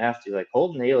you don't have to. Like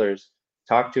Holton Ahlers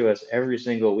talk to us every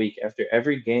single week after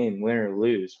every game, win or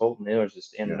lose. Holton Ahlers is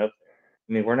standing up there.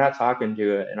 I mean, we're not talking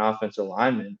to an offensive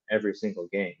lineman every single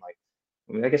game.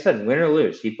 Like I said, win or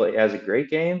lose, he has a great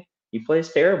game. He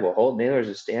plays terrible. Holton Ahlers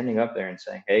is standing up there and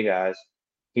saying, "Hey guys,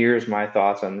 here's my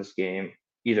thoughts on this game.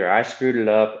 Either I screwed it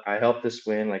up, I helped this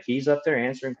win." Like, he's up there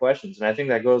answering questions, and I think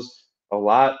that goes a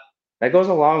lot. That goes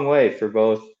a long way for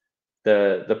both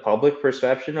the public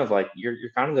perception of, like, you're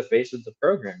kind of the face of the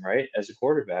program, right, as a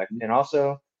quarterback, and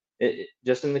also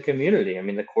just in the community. I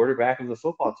mean, the quarterback of the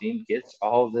football team gets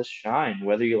all of this shine,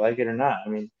 whether you like it or not. I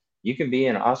mean, you can be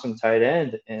an awesome tight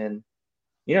end, and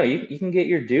you can get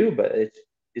your due, but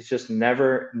it's just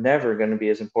never going to be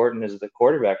as important as the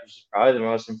quarterback, which is probably the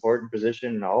most important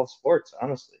position in all of sports,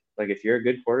 honestly. Like, if you're a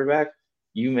good quarterback,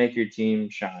 you make your team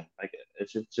shine. Like,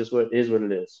 it's just what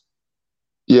it is.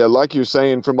 Yeah, like you're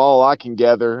saying, from all I can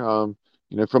gather,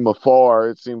 from afar,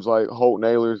 it seems like Holton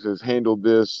Ahlers has handled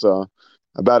this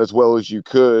about as well as you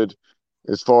could,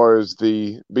 as far as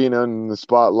the being in the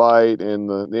spotlight and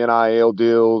the NIL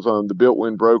deals, the built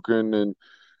when broken, and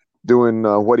doing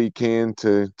what he can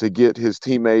to get his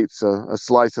teammates a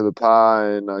slice of the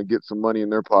pie and get some money in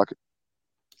their pocket.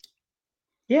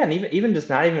 Yeah, and even just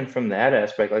not even from that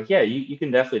aspect, like, yeah, you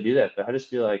can definitely do that, but I just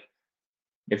feel like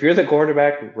if you're the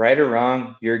quarterback, right or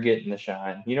wrong, you're getting the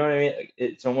shine. You know what I mean? Like,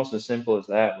 it's almost as simple as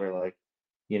that, where, like,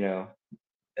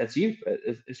 it's you.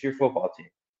 It's your football team.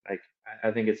 Like,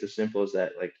 I think it's as simple as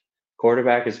that. Like,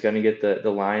 quarterback is going to get the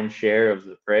lion's share of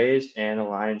the praise and a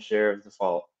lion's share of the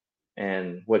fault.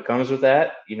 And what comes with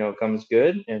that, comes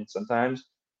good. And sometimes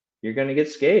you're going to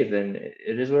get scathed, and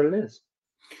it is what it is.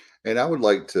 And I would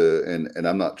like to, and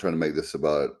I'm not trying to make this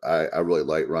about, I really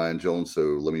like Ryan Jones, so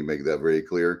let me make that very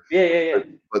clear. Yeah.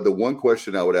 But the one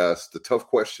question I would ask, the tough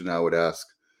question I would ask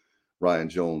Ryan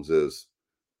Jones is,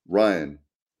 Ryan,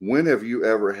 when have you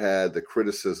ever had the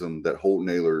criticism that Holton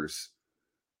Ahlers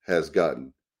has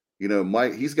gotten?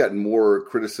 Mike, he's gotten more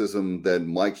criticism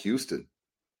than Mike Houston.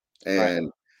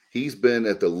 And he's been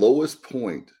at the lowest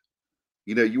point.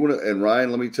 You want to, and Ryan,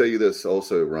 let me tell you this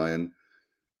also, Ryan.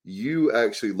 You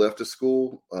actually left a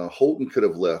school. Holton could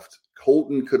have left.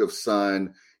 Holton could have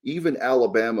signed. Even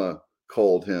Alabama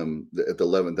called him at the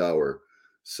 11th hour.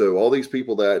 So all these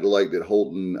people that liked that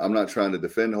Holton, I'm not trying to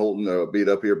defend Holton or beat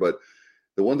up here, but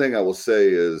the one thing I will say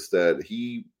is that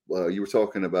you were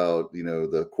talking about,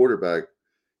 the quarterback,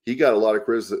 he got a lot of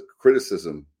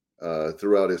criticism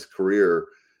throughout his career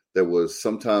that was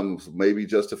sometimes maybe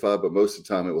justified, but most of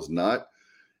the time it was not.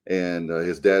 And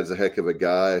his dad's a heck of a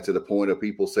guy, to the point of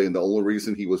people saying the only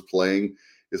reason he was playing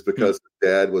is because his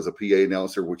dad was a PA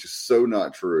announcer, which is so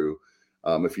not true.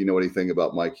 If you know anything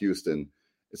about Mike Houston.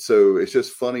 So it's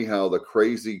just funny how the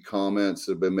crazy comments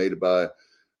have been made by,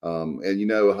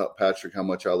 and Patrick, how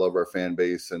much I love our fan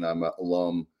base, and I'm an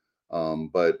alum.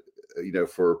 But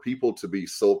for people to be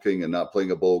sulking and not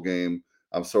playing a bowl game,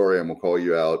 I'm sorry, I'm gonna call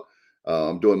you out.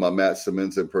 I'm doing my Matt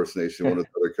Simmons impersonation, one of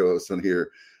the other co-hosts on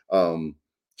here.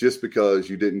 Just because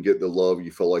you didn't get the love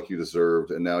you felt like you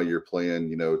deserved, and now you're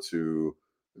playing,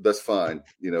 that's fine,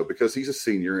 because he's a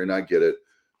senior, and I get it.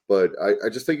 But I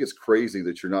just think it's crazy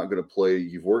that you're not going to play.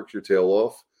 You've worked your tail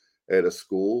off at a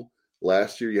school.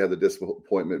 Last year, you had the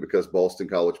disappointment because Boston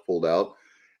College pulled out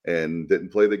and didn't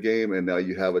play the game, and now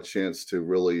you have a chance to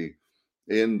really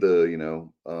end the,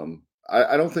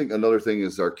 I don't think another thing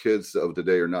is our kids of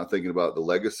today are not thinking about the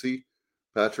legacy,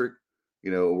 Patrick.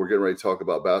 We're getting ready to talk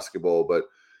about basketball, but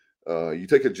you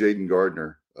take a Jaden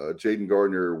Gardner. Jaden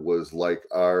Gardner was like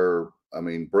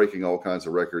breaking all kinds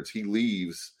of records. He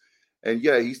leaves, and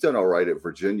yeah, he's done all right at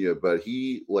Virginia, but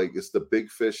he it's the big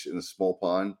fish in a small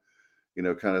pond,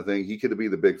 kind of thing. He could be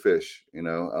the big fish,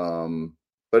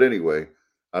 But anyway,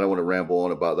 I don't want to ramble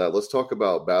on about that. Let's talk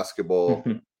about basketball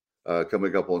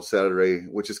coming up on Saturday,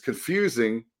 which is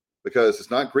confusing because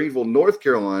it's not Greenville, North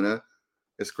Carolina.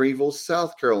 It's Greenville,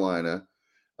 South Carolina.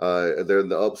 They're in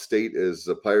the upstate as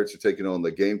the Pirates are taking on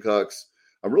the Gamecocks.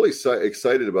 I'm really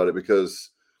excited about it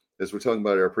because, as we're talking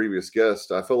about our previous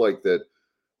guest, I feel like that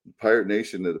Pirate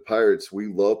Nation, the Pirates, we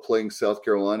love playing South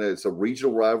Carolina. It's a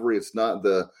regional rivalry. It's not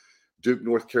the Duke,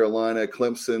 North Carolina,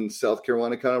 Clemson, South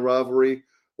Carolina kind of rivalry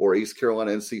or East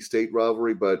Carolina, NC State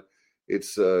rivalry, but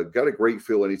it's got a great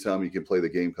feel anytime you can play the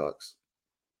Gamecocks.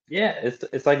 Yeah,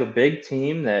 it's like a big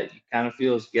team that kind of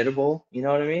feels gettable. You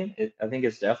know what I mean? I think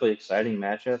it's definitely an exciting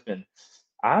matchup, and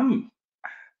I'm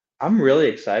really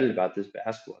excited about this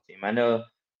basketball team. I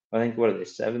think what are they,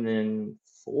 7-4,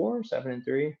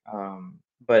 7-3?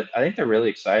 But I think they're really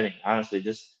exciting, honestly.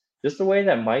 Just the way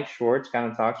that Mike Schwartz kind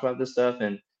of talks about this stuff,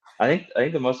 and I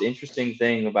think the most interesting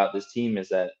thing about this team is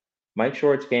that Mike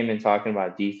Schwartz came in talking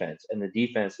about defense, and the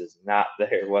defense is not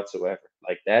there whatsoever.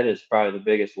 Like that is probably the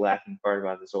biggest lacking part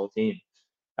about this whole team.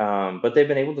 But they've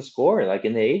been able to score like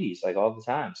in the 80s, like all the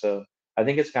time. So I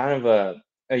think it's kind of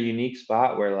a unique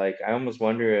spot where like I almost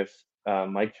wonder if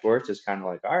Mike Schwartz is kind of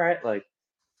like, all right, like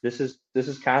this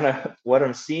is kind of what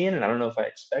I'm seeing, and I don't know if I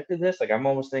expected this. Like I'm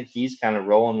almost think he's kind of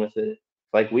rolling with it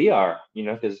like we are,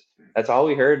 because that's all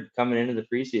we heard coming into the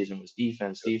preseason was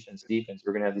defense, defense, defense.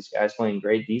 We're gonna have these guys playing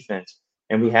great defense.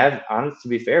 And we have, honest to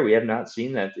be fair, we have not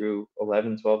seen that through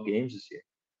 11, 12 games this year.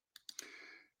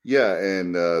 Yeah,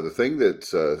 and the thing that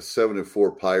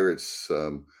 7-4 Pirates,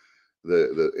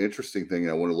 the interesting thing,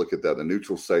 and I want to look at that. The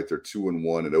neutral site, they're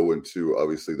 2-1 and 0-2.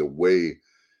 Obviously, the way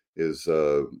is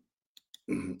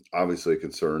obviously a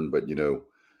concern, but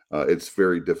it's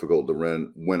very difficult to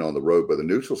win on the road. But the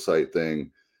neutral site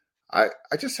thing, I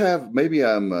just have, maybe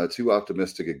I'm too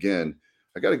optimistic again.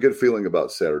 I got a good feeling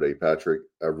about Saturday, Patrick.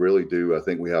 I really do. I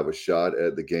think we have a shot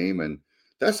at the game, and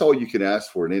that's all you can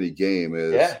ask for in any game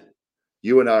is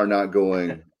you and I are not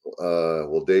going,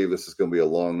 well, Dave, this is going to be a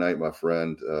long night, my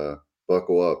friend.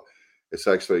 Buckle up. It's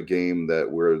actually a game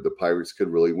where the Pirates could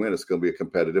really win. It's going to be a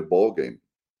competitive ball game.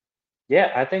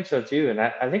 Yeah, I think so too. And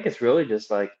I think it's really just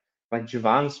like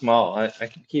Javon Small. I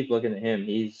can keep looking at him.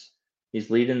 He's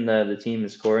leading the team in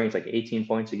scoring. It's like 18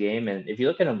 points a game. And if you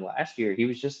look at him last year, he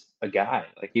was just a guy.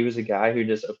 Like he was a guy who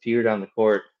just appeared on the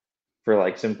court for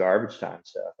like some garbage time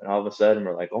stuff. And all of a sudden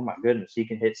we're like, oh my goodness, he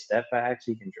can hit step backs,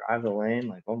 he can drive the lane.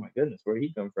 Like, oh my goodness, where did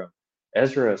he come from?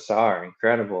 Ezra Asar,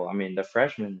 incredible. I mean, the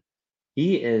freshman,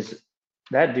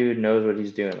 that dude knows what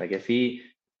he's doing. Like if he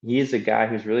is a guy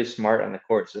who's really smart on the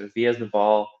court. So if he has the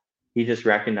ball, he just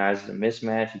recognizes a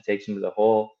mismatch. He takes him to the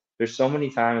hole. There's so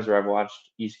many times where I've watched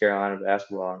East Carolina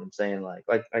basketball and I'm saying like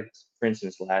for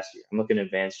instance, last year, I'm looking at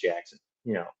Vance Jackson,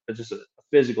 it's just a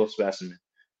physical specimen.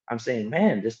 I'm saying,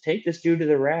 man, just take this dude to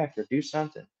the rack or do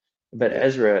something. But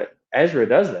Ezra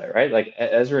does that, right? Like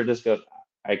Ezra just goes,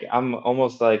 like I'm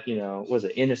almost like, was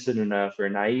it innocent enough or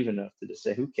naive enough to just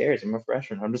say, who cares? I'm a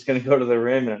freshman. I'm just going to go to the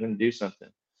rim and I'm going to do something.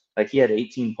 Like he had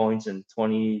 18 points in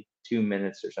 22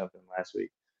 minutes or something last week,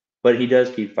 but he does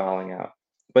keep fouling out.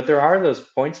 But there are those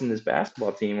points in this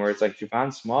basketball team where it's like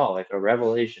Javon Small, like a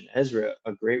revelation, Ezra,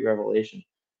 a great revelation.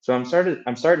 So I'm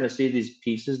starting to see these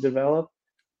pieces develop.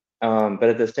 But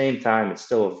at the same time, it's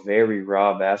still a very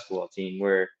raw basketball team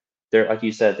where there, like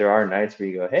you said, there are nights where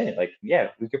you go, hey, like, yeah,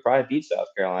 we could probably beat South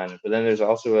Carolina. But then there's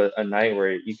also a night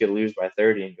where you could lose by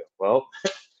 30 and go, well,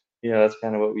 that's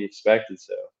kind of what we expected.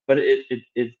 So, but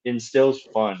it instills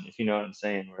fun, if you know what I'm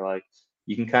saying. Where like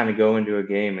you can kind of go into a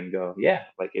game and go, yeah,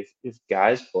 like if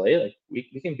guys play, like we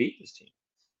can beat this team.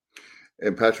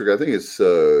 And Patrick, I think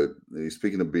it's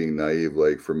speaking of being naive,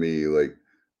 like for me, like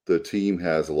the team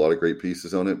has a lot of great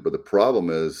pieces on it, but the problem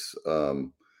is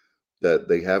that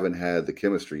they haven't had the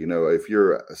chemistry. If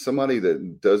you're somebody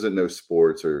that doesn't know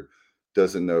sports or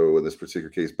doesn't know, in this particular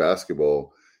case,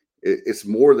 basketball, it's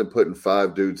more than putting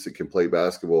 5 dudes that can play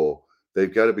basketball.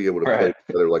 They've got to be able to play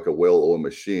together like a well-oiled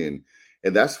machine.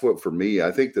 And that's what, for me,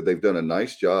 I think that they've done a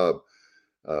nice job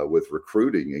with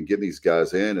recruiting and getting these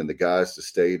guys in and the guys to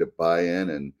stay to buy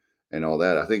in and all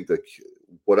that. I think that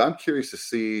what I'm curious to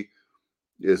see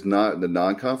is not in the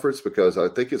non-conference, because I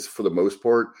think it's, for the most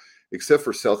part, except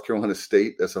for South Carolina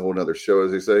State, that's a whole nother show,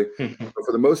 as they say. But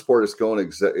for the most part, it's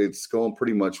going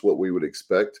pretty much what we would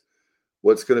expect.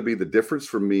 What's going to be the difference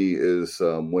for me is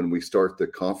when we start the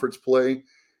conference play,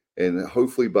 and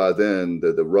hopefully by then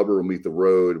the rubber will meet the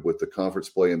road with the conference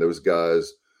play, and those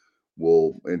guys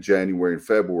will, in January and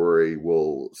February,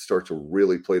 will start to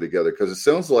really play together. Because it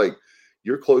sounds like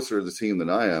you're closer to the team than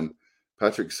I am,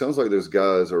 Patrick. Sounds like those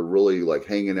guys are really like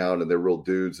hanging out and they're real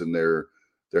dudes and they're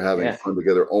having fun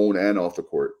together on and off the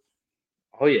court.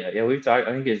 Oh yeah, we've talked.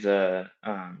 I think it's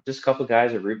just a couple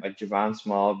guys like Javon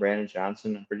Small, Brandon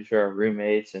Johnson. I'm pretty sure are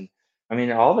roommates, and I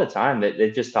mean all the time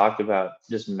they've just talked about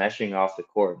just meshing off the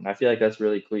court, and I feel like that's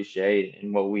really cliche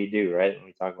in what we do, right? When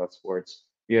we talk about sports,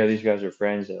 these guys are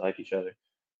friends that like each other.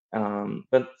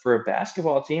 But for a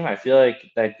basketball team, I feel like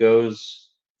that goes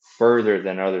further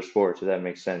than other sports, if that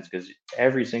makes sense, because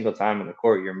every single time on the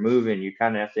court you're moving, you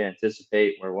kind of have to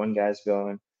anticipate where one guy's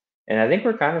going. And I think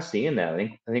we're kind of seeing that.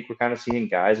 I think we're kind of seeing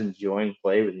guys enjoying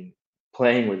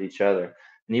playing with each other.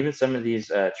 And even some of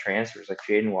these transfers, like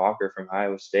Jaden Walker from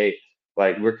Iowa State,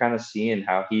 like we're kind of seeing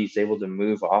how he's able to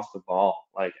move off the ball.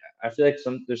 Like I feel like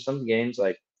there's some games,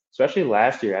 like especially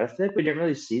last year, I feel like we didn't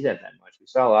really see that much. We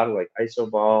saw a lot of like ISO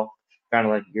ball, kind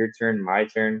of like your turn, my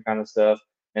turn kind of stuff.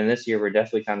 And this year we're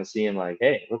definitely kind of seeing like,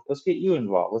 hey, let's get you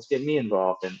involved. Let's get me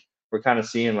involved. And we're kind of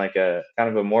seeing like a kind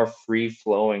of a more free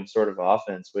flowing sort of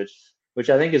offense, which which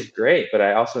I think is great. But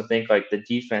I also think like the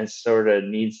defense sort of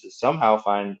needs to somehow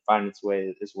find its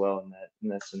way as well in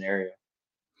that scenario.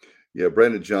 Yeah,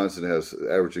 Brandon Johnson has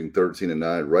averaging 13 and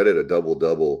 9, right at a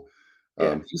double-double.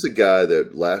 Yeah. He's a guy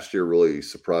that last year really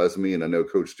surprised me, and I know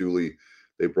Coach Dooley,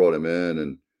 they brought him in,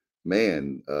 and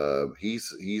man,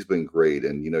 he's been great.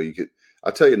 And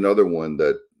I'll tell you another one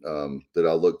that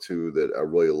I look to that I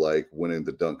really like winning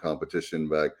the dunk competition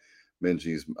back.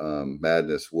 Minji's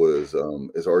madness is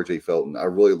RJ Felton. I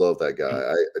really love that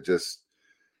guy. I just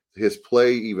his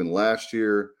play even last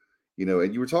year,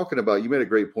 and you were talking about, you made a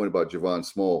great point about Javon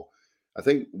Small. I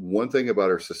think one thing about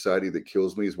our society that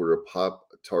kills me is we're a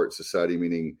Pop-Tart society,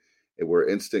 meaning we're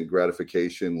instant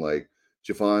gratification. Like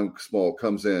Javon Small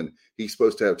comes in, he's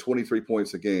supposed to have 23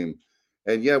 points a game.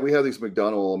 And yeah, we have these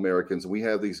McDonald All-Americans, and we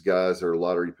have these guys that are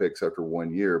lottery picks after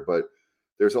 1 year, but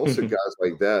there's also guys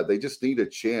like that. They just need a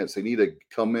chance. They need to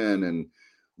come in and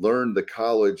learn the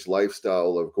college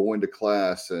lifestyle of going to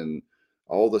class and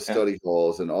all the study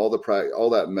halls and all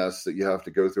that mess that you have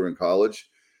to go through in college.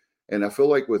 And I feel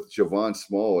like with Javon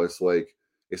Small, it's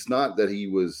not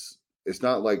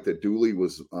like that Dooley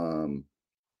was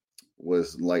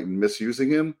like misusing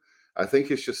him. I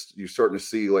think it's just you're starting to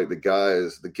see like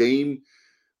the game,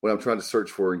 what I'm trying to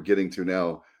search for and getting to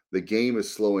now, the game is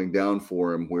slowing down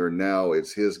for him where now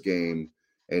it's his game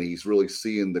and he's really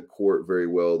seeing the court very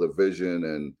well, the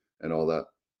vision and all that.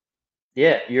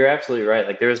 Yeah, you're absolutely right.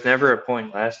 Like there was never a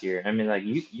point last year. I mean, like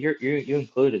you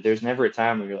included, there's never a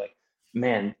time where you're like,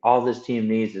 man, all this team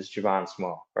needs is Javon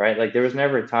Small, right? Like there was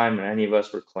never a time when any of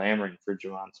us were clamoring for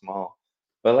Javon Small.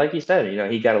 But like you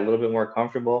said, he got a little bit more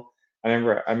comfortable. I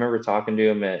remember talking to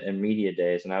him at media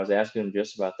days, and I was asking him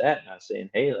just about that, and I was saying,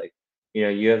 hey, like,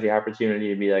 you have the opportunity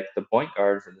to be like the point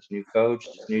guard for this new coach,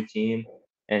 this new team.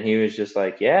 And he was just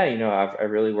like, yeah, I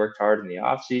really worked hard in the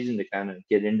off season to kind of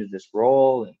get into this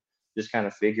role and just kind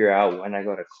of figure out when I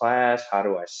go to class, how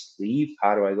do I sleep,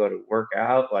 how do I go to work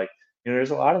out, like.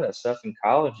 There's a lot of that stuff in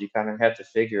college you kind of have to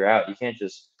figure out. You can't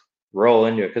just roll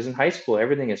into it because in high school,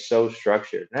 everything is so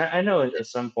structured. And I know at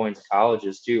some points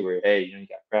colleges too, where, hey, you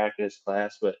got practice,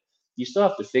 class, but you still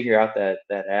have to figure out that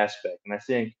aspect. And I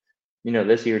think,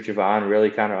 this year, Javon really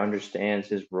kind of understands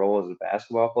his role as a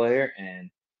basketball player.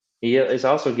 And he is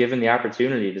also given the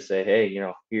opportunity to say, hey,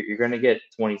 you're going to get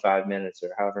 25 minutes or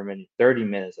however many, 30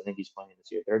 minutes. I think he's playing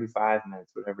this year, 35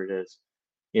 minutes, whatever it is.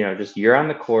 Just you're on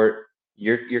the court.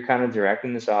 You're kind of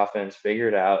directing this offense, figure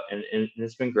it out, and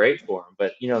it's been great for him.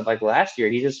 But like last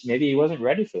year, maybe he wasn't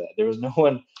ready for that. There was no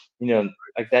one,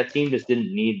 like that team just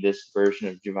didn't need this version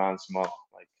of Javon Small.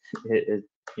 Like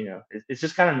it's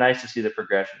just kind of nice to see the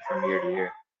progression from year to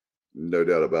year. No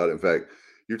doubt about it. In fact,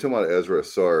 you're talking about Ezra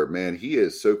Sarr, man. He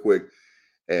is so quick,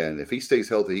 and if he stays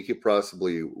healthy, he could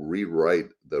possibly rewrite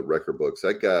the record books.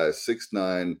 That guy is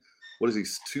 6'9". What is he?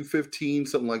 215,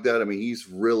 something like that. I mean, he's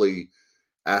really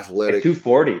athletic.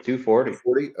 240.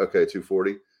 Okay,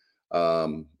 240.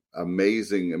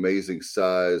 Amazing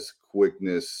size,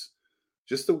 quickness,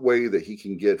 just the way that he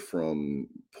can get from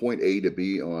point A to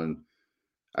B on.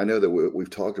 I know that we've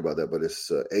talked about that, but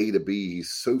it's A to B.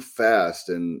 He's so fast,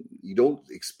 and you don't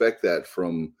expect that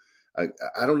from.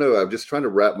 I don't know. I'm just trying to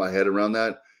wrap my head around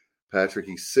that. Patrick,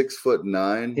 he's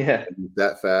 6'9". Yeah,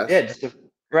 that fast. Yeah,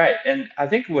 right. And I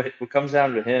think what comes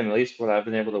down to him, at least what I've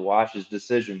been able to watch, is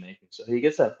decision making. So he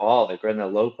gets that ball like right in the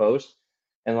low post,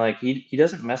 and like he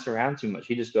doesn't mess around too much.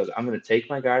 He just goes, I'm going to take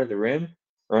my guy to the rim,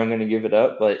 or I'm going to give it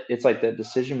up. But it's like that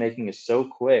decision making is so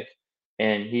quick,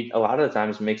 and he a lot of the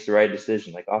times makes the right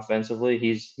decision. Like offensively,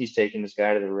 he's taking this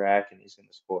guy to the rack and he's going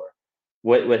to score.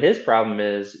 What his problem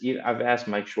is, I've asked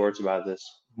Mike Schwartz about this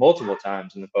multiple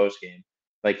times in the post game.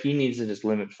 Like he needs to just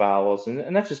limit fouls,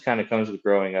 and that just kind of comes with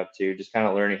growing up too, just kind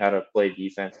of learning how to play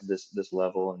defense at this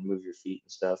level and move your feet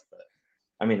and stuff. But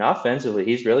I mean, offensively,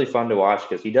 he's really fun to watch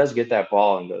because he does get that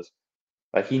ball and goes,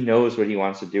 like he knows what he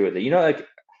wants to do with it. Like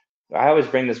I always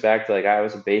bring this back to like I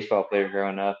was a baseball player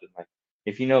growing up, and like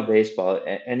if you know baseball,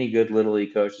 any good little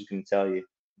league coaches can tell you,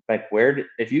 like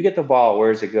if you get the ball,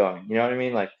 where's it going? You know what I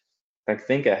mean? Like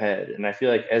think ahead. And I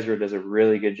feel like Ezra does a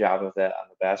really good job of that on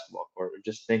the basketball court,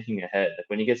 just thinking ahead. Like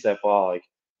when he gets that ball, like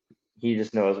he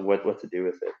just knows what to do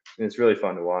with it. And it's really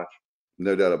fun to watch.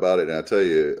 No doubt about it. And I tell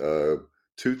you,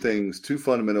 two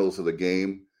fundamentals of the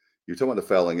game. You're talking about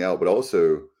the fouling out, but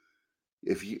also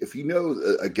if you know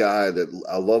a guy that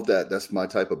I love that's my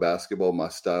type of basketball, my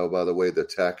style, by the way, the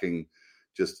attacking,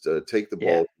 just take the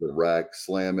ball to the rack,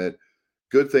 slam it.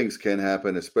 Good things can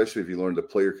happen, especially if you learn to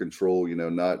player control,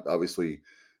 not obviously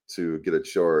to get a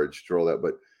charge, draw that.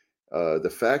 But the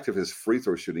fact of his free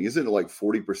throw shooting, isn't it like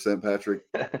 40%, Patrick?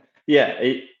 Yeah.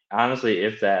 Honestly,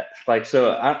 if that, like,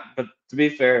 but to be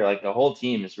fair, like the whole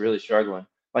team is really struggling.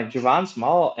 Like Javon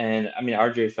Small and I mean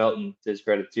RJ Felton, to his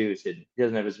credit too, is hitting. He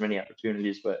doesn't have as many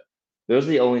opportunities, but those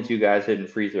are the only two guys hitting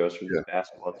free throws for Yeah. this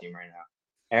basketball team right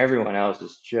now. Everyone else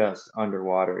is just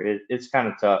underwater. It's kind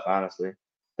of tough, honestly.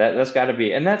 That's got to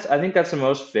be, and I think that's the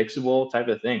most fixable type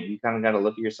of thing. You kind of got to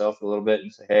look at yourself a little bit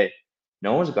and say, hey,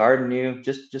 no one's guarding you.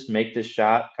 Just make this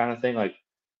shot, kind of thing. Like,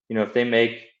 if they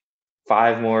make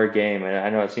 5 more a game, and I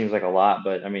know it seems like a lot,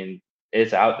 but I mean,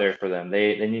 it's out there for them.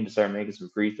 They need to start making some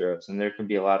free throws, and there can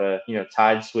be a lot of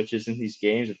tide switches in these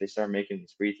games if they start making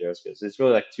these free throws, because it's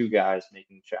really like two guys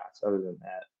making shots. Other than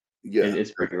that, Yeah,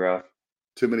 it's pretty rough.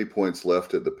 too many points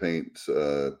left at the paint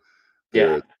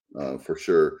Yeah. there, for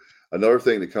sure. Another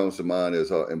thing that comes to mind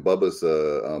is, and Bubba's,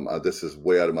 this is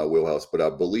way out of my wheelhouse, but I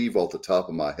believe off the top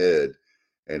of my head,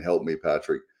 and help me,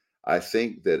 Patrick, I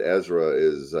think that Ezra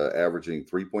is averaging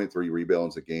 3.3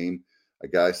 rebounds a game. A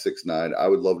guy 6'9". I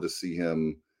would love to see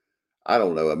him. I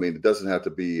don't know. I mean, it doesn't have to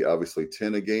be obviously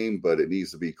 10 a game, but it needs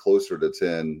to be closer to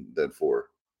 10 than 4.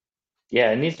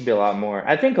 Yeah, it needs to be a lot more.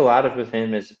 I think a lot of with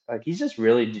him is like he's just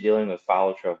really dealing with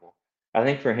foul trouble. I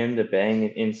think for him to bang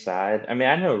it inside, I mean,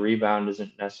 I know rebound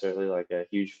isn't necessarily like a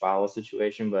huge foul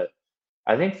situation, but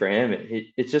I think for him,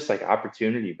 it's just like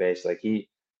opportunity based. Like he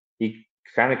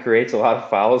kind of creates a lot of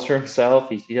fouls for himself.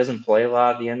 He doesn't play a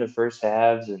lot at the end of first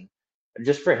halves, and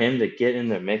just for him to get in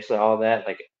the mix of all that,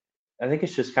 like I think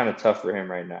it's just kind of tough for him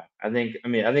right now. I think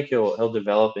he'll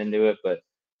develop into it, but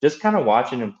just kind of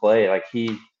watching him play, like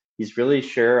he's really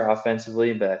sure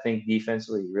offensively, but I think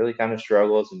defensively he really kind of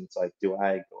struggles. And it's like, do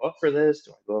I go up for this?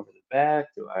 Do I go over the back?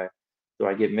 Do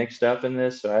I get mixed up in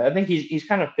this? So I think he's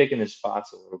kind of picking his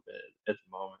spots a little bit at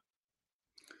the moment.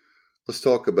 Let's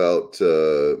talk about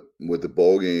with the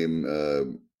ball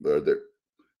game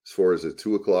as far as at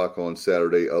 2:00 on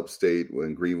Saturday, upstate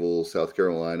in Greenville, South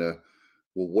Carolina.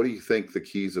 Well, what do you think the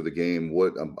keys of the game?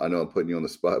 I know I'm putting you on the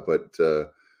spot, but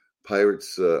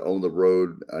Pirates on the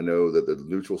road. I know that the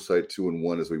neutral site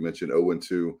 2-1, as we mentioned,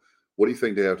 0-2. What do you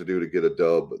think they have to do to get a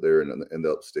dub there in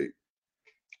the upstate?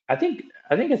 I think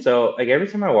it's so like every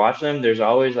time I watch them, there's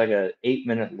always like a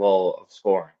 8-minute lull of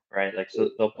scoring, right? Like so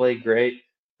they'll play great,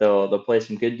 they'll play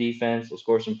some good defense, they'll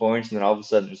score some points, and then all of a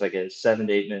sudden there's like a 7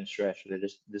 to 8 minute stretch where they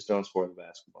just don't score the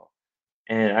basketball.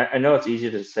 And I know it's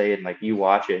easy to say, and like you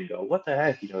watch it and go, what the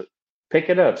heck, pick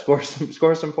it up, score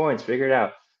some points, figure it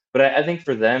out. But I think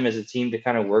for them as a team to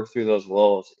kind of work through those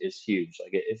lulls is huge. Like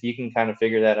if you can kind of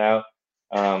figure that out,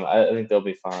 I think they'll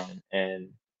be fine. And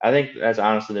I think that's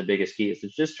honestly the biggest key is to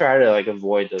just try to like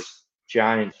avoid those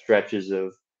giant stretches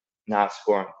of not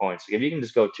scoring points. Like if you can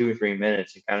just go 2 or 3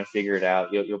 minutes and kind of figure it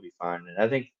out, you'll be fine. And I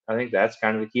think that's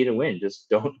kind of the key to win. Just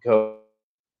don't go.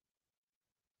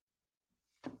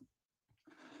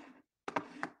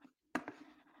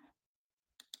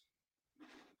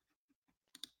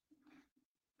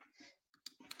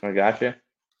 I got you.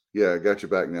 Yeah, I got you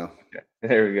back now. Okay.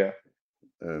 There we go.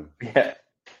 Yeah.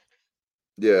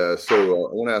 Yeah, so I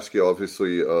want to ask you,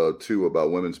 obviously, too,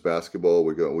 about women's basketball.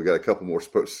 We got a couple more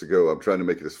sports to go. I'm trying to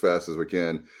make it as fast as we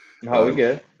can. No, we're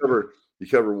good. You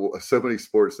cover so many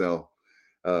sports now.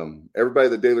 Everybody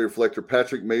at the Daily Reflector,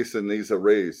 Patrick Mason needs a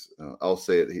raise. I'll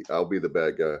say it. I'll be the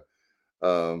bad guy.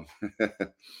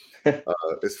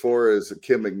 As far as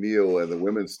Kim McNeil and the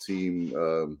women's team,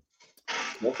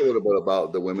 talk a little bit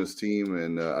about the women's team.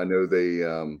 And I know they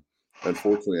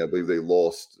unfortunately, I believe they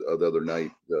lost the other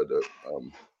night.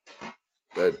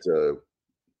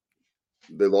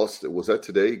 They lost. Was that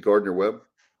today? Gardner Webb.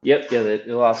 Yep. Yeah, they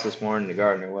lost this morning to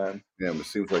Gardner Webb. Yeah, it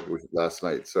seems like it was last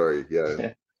night. Sorry.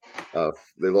 Yeah,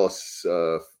 they lost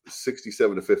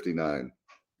 67-59.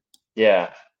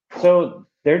 Yeah. So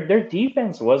their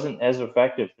defense wasn't as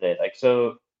effective today. Like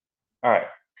so. All right.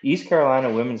 East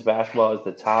Carolina women's basketball is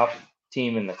the top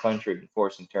team in the country in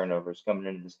forcing turnovers coming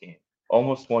into this game.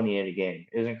 Almost 28 a game.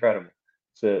 It was incredible.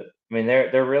 So I mean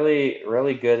they're really,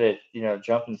 really good at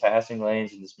jumping passing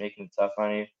lanes and just making it tough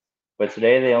on you. But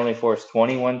today they only forced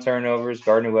 21 turnovers.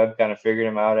 Gardner Webb kind of figured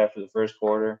them out after the first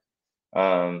quarter.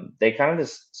 They kind of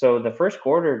so in the first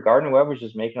quarter, Gardner Webb was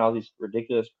just making all these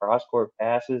ridiculous cross-court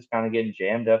passes, kind of getting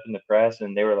jammed up in the press,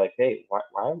 and they were like, hey, why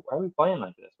are we playing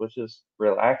like this? Let's just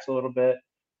relax a little bit.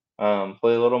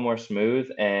 Play a little more smooth,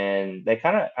 and they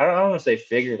kind of, I don't want to say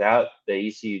figured out the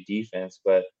ECU defense,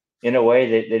 but in a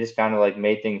way they just kind of like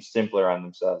made things simpler on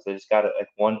themselves. They just got like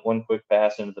one quick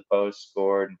pass into the post,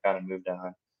 scored, and kind of moved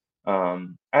on.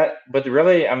 But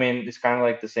really, I mean, it's kind of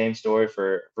like the same story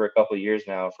for a couple of years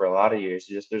now, for a lot of years.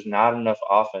 There's not enough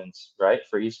offense, right,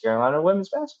 for East Carolina women's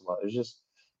basketball. There's just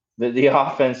the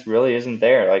offense really isn't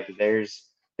there. Like they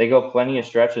they go plenty of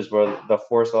stretches where they'll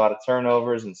force a lot of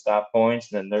turnovers and stop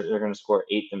points, and then they're going to score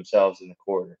 8 themselves in the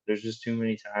quarter. There's just too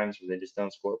many times where they just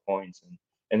don't score points,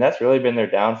 and that's really been their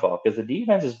downfall because the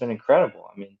defense has been incredible.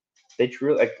 I mean, they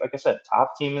truly, like I said,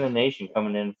 top team in the nation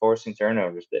coming in forcing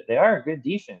turnovers. They are a good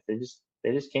defense. They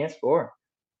just can't score.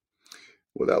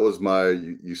 Well, that was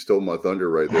you stole my thunder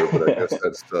right there, but I guess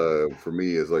that's for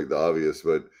me is like the obvious.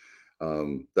 But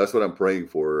that's what I'm praying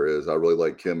for. Is I really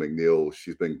like Kim McNeil.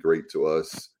 She's been great to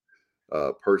us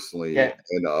personally,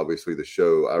 and obviously the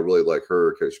show. I really like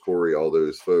her, Coach Corey, all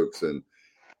those folks. And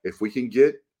if we can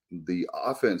get the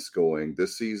offense going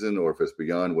this season, or if it's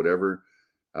beyond whatever,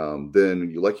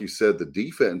 then like you said, the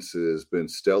defense has been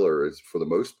stellar. It's for the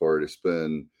most part, it's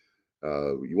been.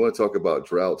 You want to talk about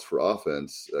droughts for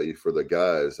offense for the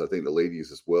guys. I think the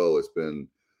ladies as well. It's been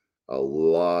a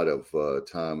lot of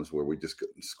times where we just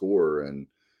couldn't score, and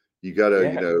you got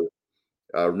to,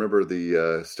 I remember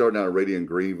the starting out radio in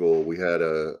Greenville. We had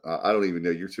I don't even know,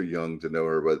 you're too young to know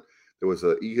her, but there was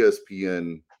a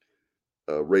ESPN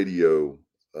radio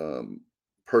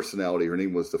personality. Her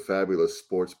name was the Fabulous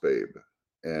Sports Babe,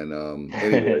 and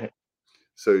anyway,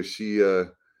 so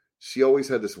she always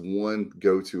had this one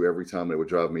go-to every time, and it would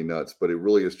drive me nuts, but it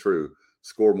really is true.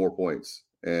 Score more points.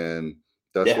 And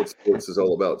that's what sports is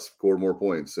all about, score more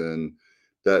points. And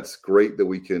that's great that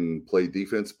we can play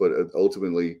defense, but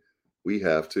ultimately we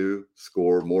have to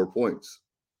score more points.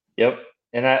 Yep.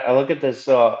 And I look at this,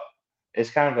 it's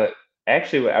kind of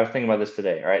actually, I was thinking about this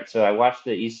today, right? So I watched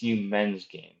the ECU men's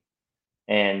game,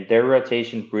 and their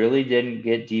rotation really didn't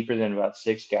get deeper than about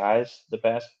 6 guys the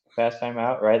past time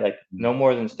out, right? Like no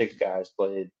more than 6 guys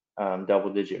played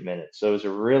double-digit minutes. So it was a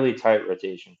really tight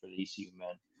rotation for the ECU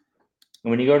men. And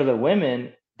when you go to the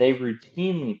women, they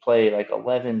routinely play like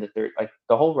 11 to 13, like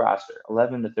the whole roster,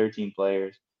 11 to 13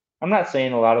 players. I'm not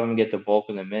saying a lot of them get the bulk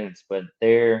of the minutes, but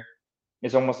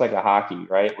it's almost like a hockey,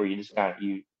 right? Where you just kind of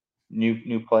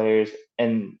new players,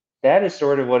 and that is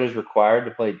sort of what is required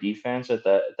to play defense at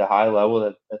the high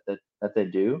level that they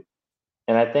do.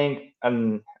 And I think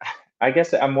I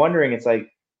guess I'm wondering, it's like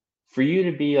for you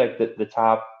to be like the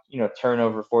top,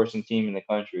 turnover forcing team in the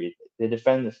country, they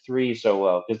defend the 3 so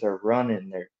well because they're running,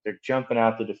 they're jumping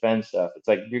out to defend stuff. It's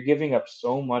like you're giving up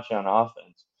so much on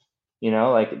offense,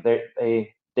 like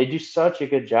they do such a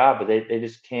good job, but they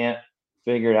just can't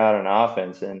figure it out on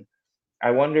offense. And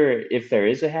I wonder if there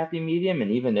is a happy medium,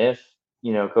 and even if,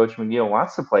 Coach McNeil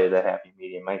wants to play the happy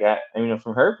medium. Like,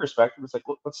 from her perspective, it's like,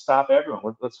 let's stop everyone.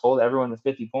 Let's hold everyone to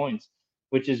 50 points,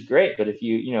 which is great. But if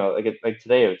you, like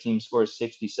today, a team scores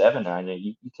 67 on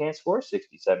you, you can't score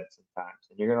 67 sometimes,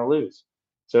 and you're going to lose.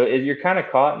 So you're kind of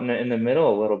caught in the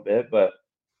middle a little bit, but,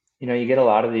 you get a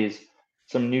lot of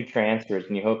some new transfers,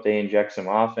 and you hope they inject some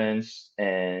offense.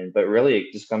 But really,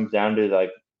 it just comes down to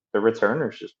like the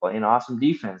returners just playing awesome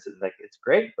defense. And like, it's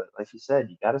great, but like you said,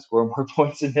 you got to score more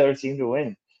points than the other team to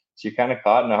win. So you're kind of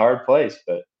caught in a hard place.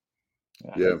 But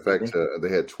in fact, they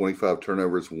had 25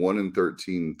 turnovers, 1 in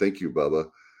 13. Thank you, Bubba,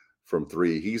 from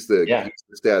 3. He's the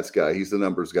stats guy. He's the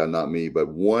numbers guy, not me. But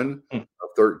 1 of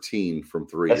 13 from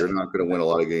 3. You're not going to win a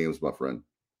lot of games, my friend.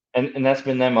 And that's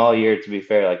been them all year, to be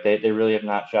fair. Like they really have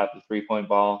not shot the 3-point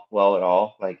ball well at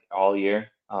all, like all year.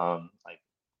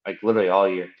 Like literally all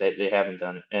year, they haven't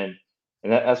done it, and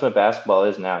that's what basketball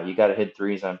is now. You got to hit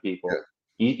threes on people.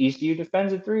 Yeah. ECU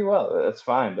defends at 3 well, that's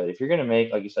fine. But if you're gonna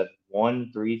make, like you said, 1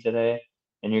 3 today,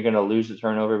 and you're gonna lose the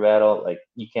turnover battle, like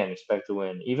you can't expect to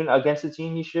win, even against a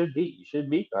team you should beat. You should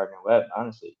beat Gardner-Webb.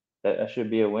 Honestly, that should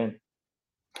be a win.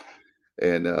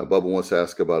 And Bubba wants to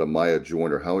ask about Amaya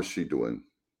Joyner. How is she doing?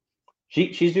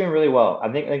 She's doing really well.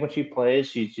 I think when she plays,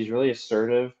 she's really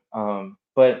assertive.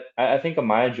 But I think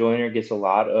Amaya Joyner gets a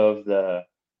lot of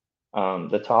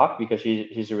the talk because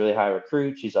she's a really high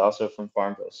recruit. She's also from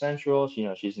Farmville Central.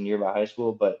 She's a nearby high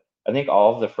school. But I think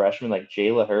all of the freshmen, like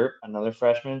Jayla Herp, another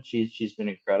freshman, she's been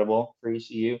incredible for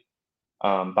ECU.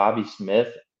 Bobby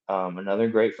Smith, another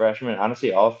great freshman.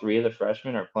 Honestly, all 3 of the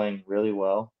freshmen are playing really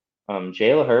well.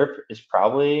 Jayla Herp is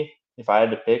probably, if I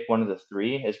had to pick one of the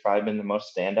 3, has probably been the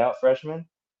most standout freshman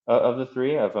of the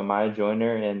 3, of Amaya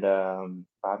Joyner and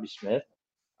Bobby Smith.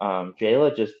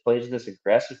 Jayla just plays this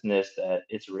aggressiveness that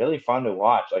it's really fun to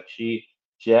watch. Like she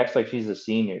acts like she's a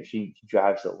senior. She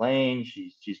drives the lane.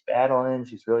 She's battling.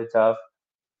 She's really tough.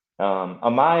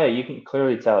 Amaya, you can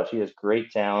clearly tell she has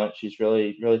great talent. She's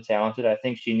really, really talented. I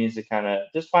think she needs to kind of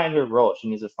just find her role. She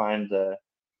needs to find the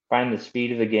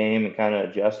speed of the game and kind of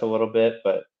adjust a little bit.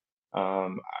 But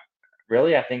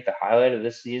really, I think the highlight of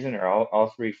this season are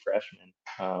all 3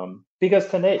 freshmen. Because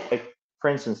today, like, for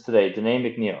instance, today, Danae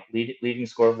McNeil, leading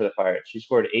scorer for the Pirates. She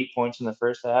scored 8 points in the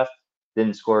first half,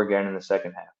 didn't score again in the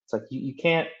second half. It's like you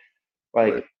can't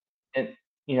Like, Right. and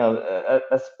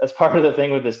that's part of the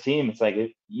thing with this team. It's like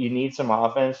you need some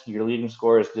offense. Your leading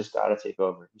scorer has just got to take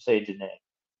over. You say Janae,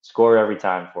 score every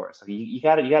time for us. Like, you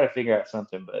got to figure out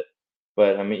something.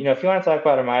 But I mean, if you want to talk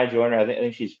about Amaya Joyner, I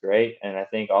think she's great, and I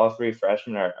think all three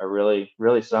freshmen are really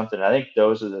really something. I think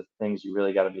those are the things you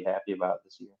really got to be happy about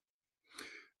this year.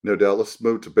 No doubt. Let's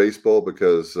move to baseball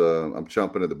because I'm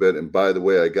chomping at the bit. And by the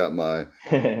way, I got my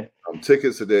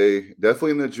tickets today.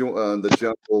 Definitely in the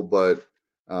jungle, but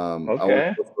I want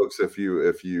Okay. to tell folks if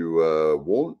you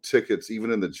want tickets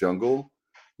even in the jungle,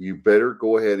 you better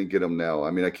go ahead and get them now.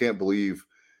 I mean, I can't believe.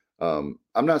 I'm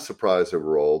not surprised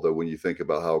overall, though, when you think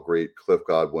about how great Cliff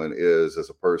Godwin is as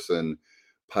a person,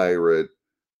 pirate,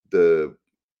 the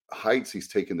heights he's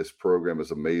taken this program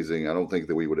is amazing. I don't think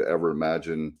that we would ever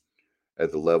imagine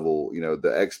at the level,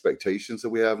 the expectations that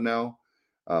we have now.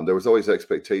 There was always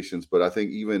expectations, but I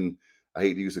think even, I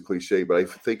hate to use a cliche, but I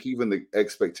think even the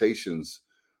expectations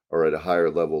are at a higher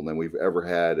level than we've ever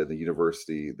had in the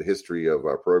university, the history of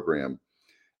our program.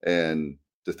 And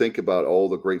to think about all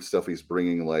the great stuff he's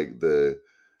bringing, like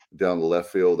down the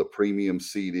left field, the premium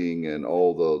seating and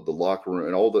all the locker room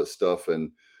and all that stuff.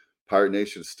 And Pirate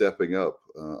Nation stepping up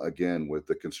again with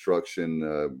the construction.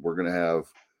 We're going to have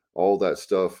all that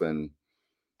stuff. And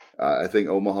I think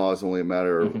Omaha is only a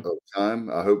matter of time.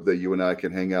 I hope that you and I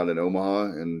can hang out in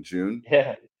Omaha in June.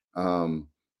 Yeah.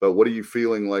 But what are you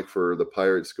feeling like for the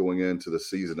Pirates going into the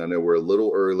season? I know we're a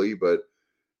little early, but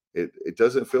it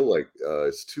doesn't feel like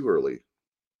it's too early.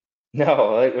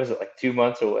 No, was it like 2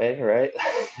 months away, right?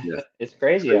 Yeah. It's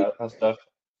crazy how stuff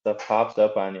pops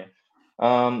up on you.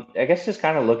 I guess just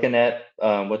kind of looking at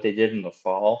what they did in the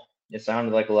fall, it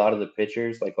sounded like a lot of the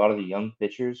pitchers, like a lot of the young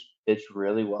pitchers, pitched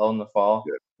really well in the fall.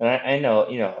 Yeah. And I know,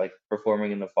 like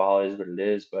performing in the fall is what it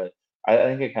is, but I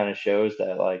think it kind of shows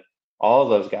that like all of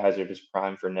those guys are just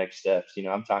primed for next steps.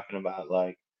 I'm talking about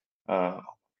like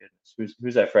goodness,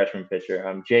 who's that freshman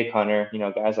pitcher? Jake Hunter,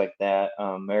 guys like that.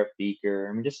 Merritt Beaker.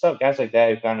 I mean, just stuff guys like that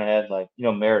who kind of had like,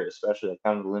 Merritt especially like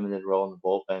kind of a limited role in the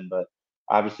bullpen, but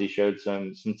obviously showed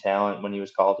some talent when he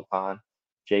was called upon.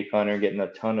 Jake Hunter getting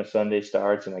a ton of Sunday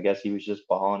starts, and I guess he was just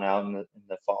balling out in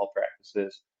the fall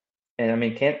practices. And I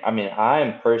mean,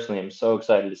 I'm so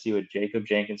excited to see what Jacob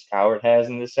Jenkins Cowart has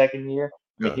in his second year.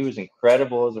 I mean, he was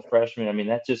incredible as a freshman. I mean,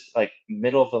 that's just like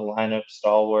middle of the lineup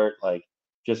stalwart, like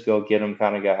just go get him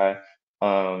kind of guy.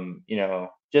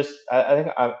 Just I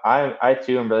think I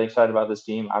too am really excited about this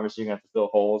team. Obviously, you're gonna have to fill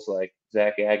holes like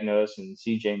Zach Agnos and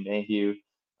CJ Mayhew.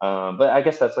 But I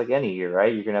guess that's like any year,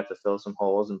 right? You're gonna have to fill some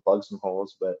holes and plug some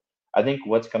holes. But I think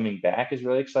what's coming back is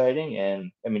really exciting.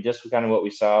 And I mean, just kind of what we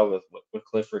saw with what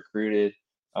Cliff recruited,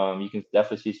 you can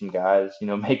definitely see some guys,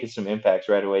 making some impacts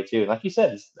right away too. And like you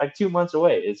said, it's like 2 months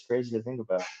away. It's crazy to think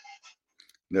about.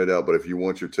 No doubt. But if you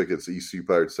want your tickets,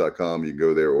 ECUPirates.com, you can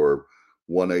go there, or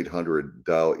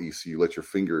 1-800-DIAL-ECU. Let your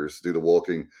fingers do the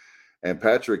walking. And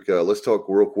Patrick, let's talk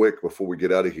real quick before we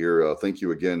get out of here. Thank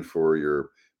you again for your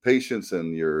patience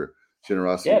and your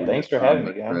generosity. Yeah, thanks for having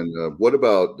me, guys. And what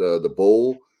about the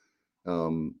bowl?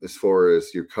 As far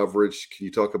as your coverage, can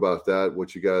you talk about that?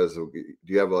 What you guys do?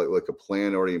 You have like a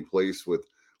plan already in place with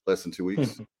less than 2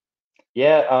 weeks?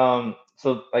 Yeah.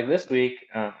 So like this week,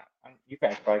 you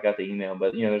guys probably got the email,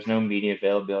 but there's no media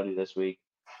availability this week.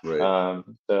 Right.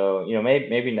 So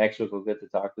maybe next week we'll get to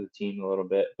talk to the team a little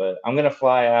bit. But I'm gonna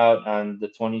fly out on the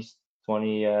 26th,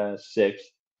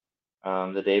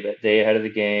 the day ahead of the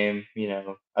game.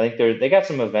 I think they got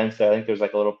some events there. I think there's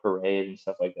like a little parade and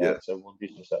stuff like that. Yeah. So we'll do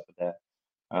some stuff with that.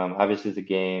 Obviously the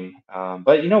game.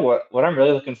 But what I'm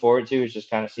really looking forward to is just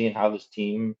kind of seeing how this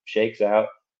team shakes out.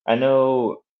 I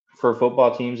know for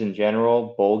football teams in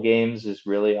general, bowl games is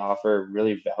really offer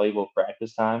really valuable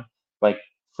practice time. Like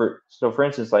for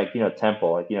instance, like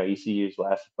Temple, like ECU's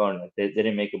last opponent, like they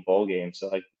didn't make a bowl game, so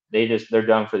like they're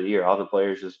done for the year. All the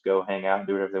players just go hang out and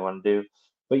do whatever they want to do.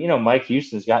 But Mike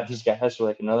Houston's got these guys for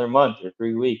like another month or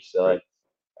 3 weeks, so like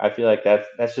I feel like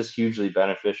that's just hugely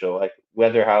beneficial. Like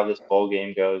whether how this bowl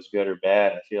game goes, good or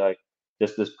bad, I feel like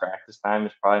just this practice time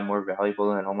is probably more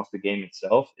valuable than almost the game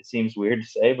itself. It seems weird to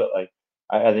say, but like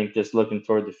I think just looking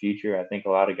toward the future, I think a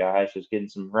lot of guys just getting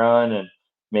some run and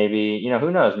maybe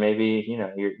who knows, maybe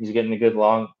he's getting a good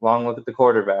long look at the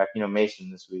quarterback, Mason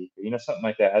this week, or something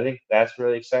like that. I think that's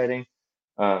really exciting.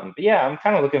 But yeah, I'm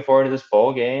kind of looking forward to this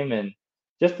bowl game and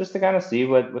just to kind of see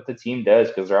what the team does,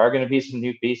 because there are going to be some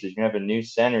new pieces. You're going to have a new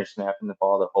center snapping the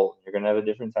ball to Holton. You're going to have a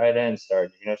different tight end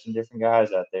starting. You're going to have some different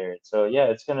guys out there. So yeah,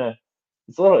 it's a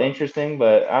little interesting,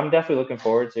 but I'm definitely looking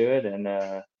forward to it. And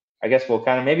I guess we'll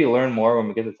kind of maybe learn more when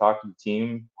we get to talk to the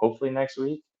team, hopefully next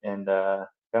week. And I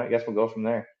guess we'll go from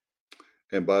there.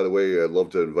 And by the way, I'd love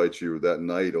to invite you that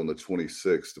night on the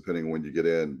 26th, depending on when you get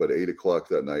in. But 8 o'clock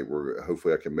that night,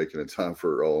 hopefully I can make it in time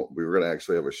for all. We were going to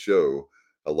actually have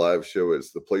a live show.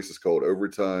 The place is called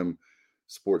Overtime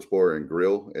Sports Bar and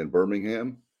Grill in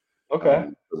Birmingham. Okay.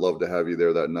 I'd love to have you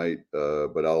there that night.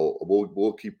 But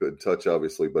we'll keep in touch,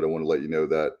 obviously. But I want to let you know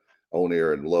that on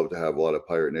air, and love to have a lot of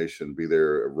Pirate Nation be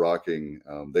there rocking.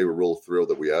 They were real thrilled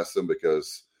that we asked them,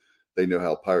 because they know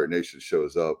how Pirate Nation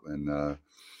shows up and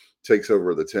takes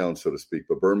over the town, so to speak.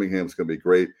 But Birmingham's going to be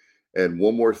great. And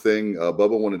one more thing,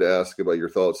 Bubba wanted to ask about your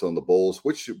thoughts on the bowls.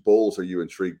 Which bowls are you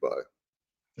intrigued by?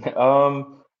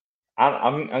 I'm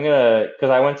gonna, because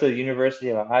I went to the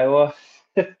University of Iowa.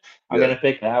 I'm gonna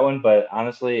pick that one. But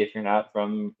honestly, if you're not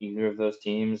from either of those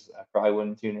teams, I probably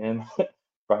wouldn't tune in.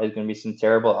 Probably going to be some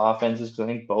terrible offenses, because I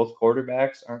think both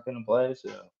quarterbacks aren't going to play. So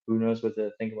who knows what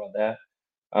to think about that.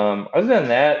 Other than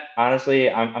that, honestly,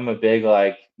 I'm a big,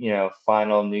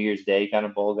 final New Year's Day kind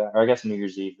of bowl guy, or I guess New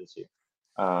Year's Eve this year.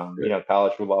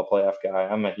 College football playoff guy.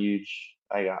 I'm a huge.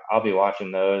 I'll be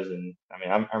watching those, and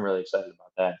I'm really excited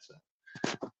about that. So.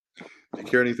 Do you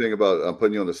care anything about? I'm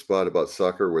putting you on the spot about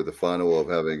soccer, where the final of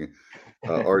having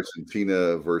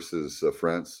Argentina versus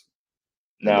France.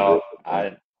 No,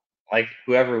 I like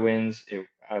whoever wins.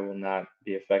 I will not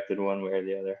be affected one way or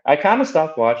the other. I kind of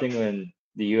stopped watching when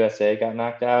the USA got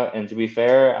knocked out, and to be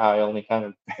fair, I only kind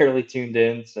of barely tuned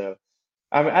in. So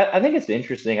I think it's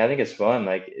interesting. I think it's fun.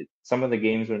 Some of the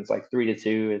games when it's 3-2,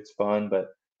 it's fun, but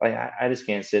I just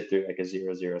can't sit through a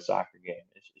 0-0 soccer game.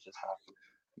 It's just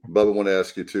not. Bubba, I want to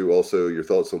ask you too, also your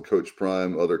thoughts on Coach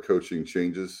Prime, other coaching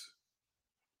changes.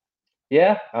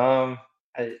 Yeah, I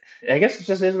guess it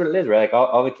just is what it is, right?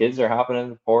 All the kids are hopping in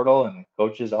the portal, and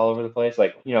coaches all over the place.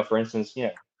 For instance,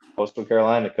 Coastal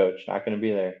Carolina coach not going to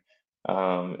be there.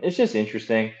 It's just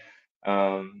interesting.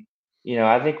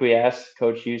 I think we asked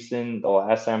Coach Houston the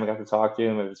last time we got to talk to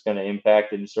him if it's going to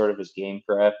impact in sort of his game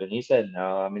prep, and he said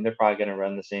no. They're probably going to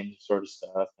run the same sort of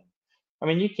stuff.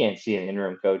 You can't see an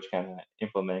interim coach kind of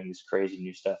implementing this crazy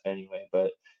new stuff anyway,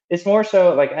 but it's more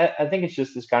so I think it's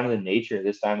just this kind of the nature of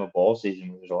this time of bowl season,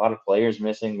 where there's a lot of players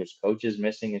missing, there's coaches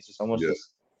missing. It's just almost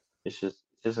it's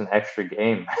just an extra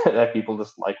game that people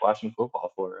just like watching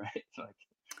football for, right?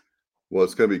 Well,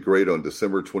 it's going to be great on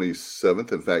December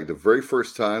 27th. In fact, the very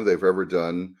first time they've ever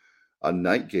done a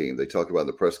night game. They talked about in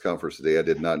the press conference today. I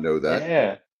did not know that.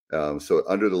 Yeah. So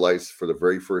under the lights for the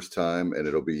very first time, and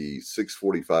it'll be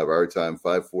 6:45 our time,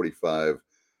 5:45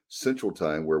 Central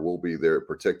Time, where we'll be there at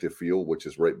Protective Field, which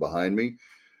is right behind me.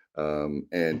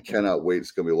 And cannot wait.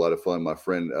 It's going to be a lot of fun, my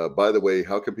friend. By the way,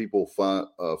 how can people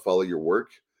follow your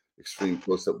work? Extreme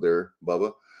close up there,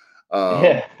 Bubba.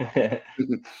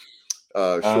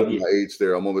 Showing my age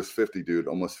there. I'm almost 50, dude.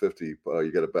 Almost 50.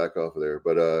 You got to back off of there.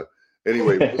 But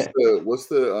anyway,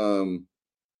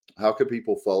 how can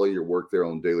people follow your work there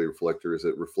on Daily Reflector? Is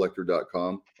it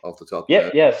reflector.com off the top of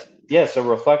that? Yes. So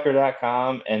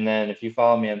reflector.com. And then if you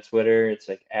follow me on Twitter, it's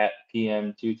at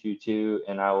PM222.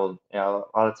 And I will, a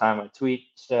lot of time I tweet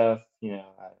stuff, I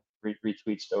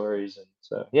retweet stories. And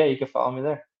so, you can follow me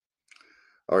there.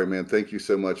 All right, man. Thank you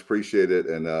so much. Appreciate it.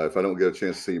 And if I don't get a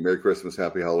chance to see you, Merry Christmas,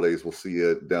 Happy Holidays. We'll see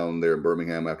you down there in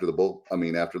Birmingham after the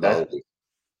holidays.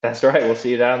 That's right. We'll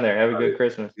see you down there. Have a good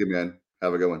Christmas. See you, man.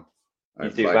 Have a good one. All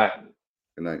right, you too. Bye.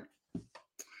 Good night.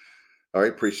 All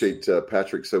right. Appreciate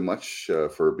Patrick so much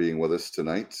for being with us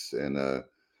tonight. And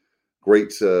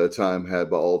great time had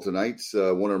by all tonight.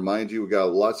 I want to remind you, we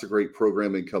got lots of great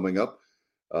programming coming up.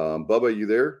 Bubba, you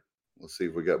there? Let's see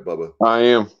if we got Bubba. I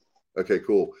am. Okay,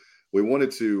 cool. We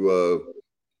wanted to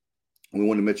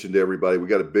mention to everybody, we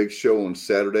got a big show on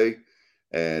Saturday,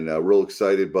 and real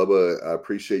excited. Bubba, I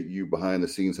appreciate you behind the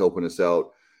scenes helping us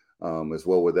out as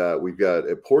well with that. We've got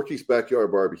a Porky's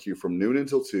Backyard Barbecue from noon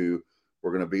until 2.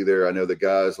 We're going to be there. I know the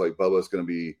guys like Bubba's going to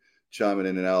be chiming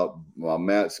in and out.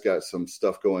 Matt's got some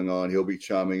stuff going on. He'll be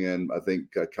chiming in. I think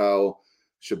Kyle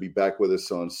should be back with us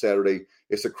on Saturday.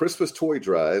 It's a Christmas toy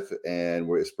drive, and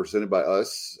it's presented by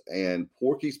us and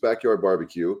Porky's Backyard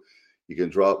Barbecue. You can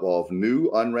drop off new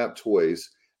unwrapped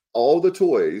toys. All the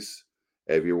toys,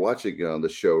 if you're watching on the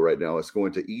show right now, it's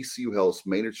going to ECU Health's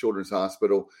Maynard Children's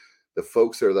Hospital. The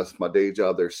folks there, that's my day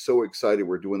job. They're so excited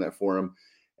we're doing that for them.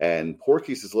 And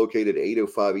Porky's is located at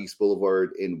 805 East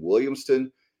Boulevard in Williamston.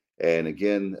 And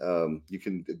again, you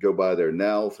can go by there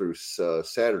now through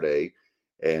Saturday.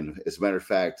 And as a matter of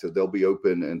fact, they'll be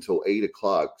open until 8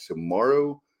 o'clock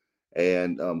tomorrow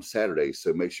and Saturday.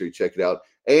 So make sure you check it out.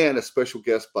 And a special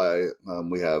guest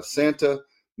we have Santa,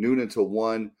 noon until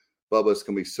 1. Bubba, it's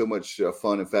going to be so much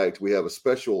fun. In fact, we have a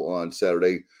special on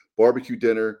Saturday, barbecue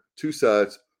dinner, 2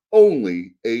 sides,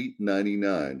 only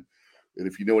 $8.99. And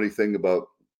if you know anything about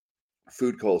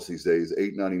food costs these days.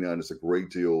 $8.99 is a great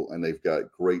deal, and they've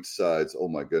got great sides. Oh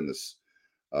my goodness,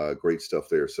 great stuff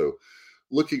there. So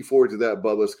looking forward to that,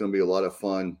 Bubba. It's going to be a lot of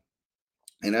fun.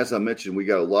 And as I mentioned, we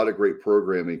got a lot of great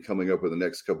programming coming up in the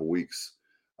next couple weeks.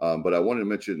 But I wanted to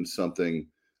mention something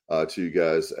to you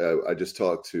guys. I just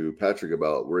talked to Patrick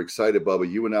about. We're excited,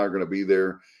 Bubba. You and I are going to be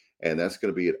there, and that's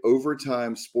going to be at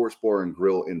Overtime Sports Bar and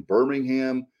Grill in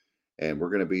Birmingham. And we're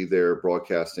going to be there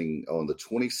broadcasting on the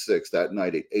 26th that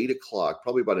night at 8 o'clock,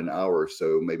 probably about an hour or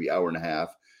so, maybe hour and a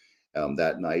half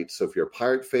that night. So if you're a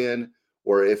Pirate fan,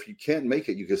 or if you can't make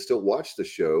it, you can still watch the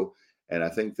show. And I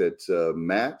think that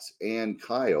Matt and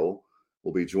Kyle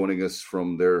will be joining us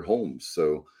from their homes.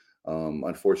 So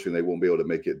unfortunately, they won't be able to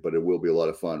make it, but it will be a lot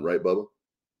of fun. Right, Bubba?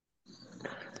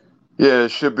 Yeah, it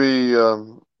should be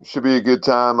a good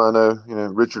time. I know,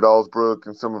 Richard Alsbrook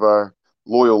and some of our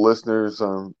loyal listeners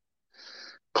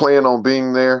plan on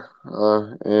being there.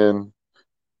 And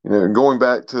going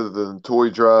back to the toy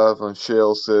drive,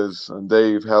 Shell says,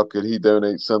 Dave, how could he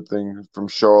donate something from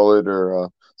Charlotte or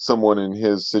someone in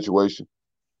his situation?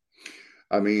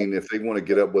 I mean, if they want to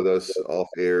get up with us off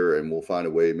air, and we'll find a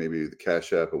way, maybe the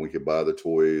Cash App, and we could buy the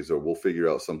toys, or we'll figure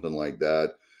out something like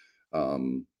that.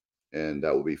 And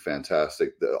that would be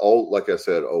fantastic. Like I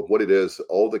said, what it is,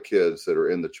 all the kids that are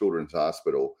in the children's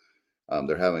hospital,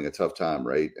 they're having a tough time,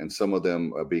 right? And some of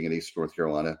them, being in Eastern North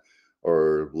Carolina,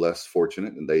 are less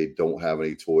fortunate, and they don't have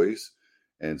any toys.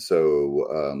 And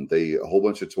so a whole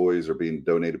bunch of toys are being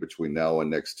donated between now and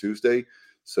next Tuesday.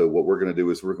 So what we're going to do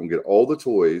is we're going to get all the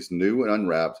toys new and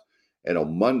unwrapped. And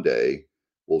on Monday,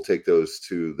 we'll take those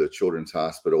to the Children's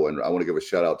Hospital. And I want to give a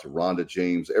shout out to Rhonda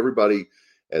James, everybody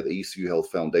at the ECU Health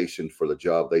Foundation for the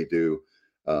job they do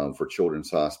for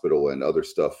Children's Hospital and other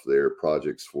stuff there,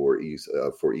 projects for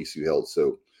ECU Health.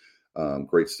 So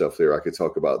great stuff there. I could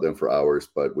talk about them for hours,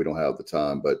 but we don't have the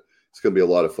time. But it's going to be a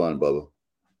lot of fun, Bubba.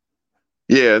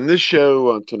 Yeah, and this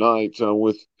show tonight,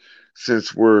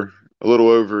 since we're a little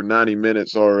over 90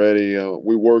 minutes already,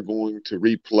 we were going to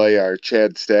replay our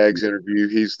Chad Staggs interview.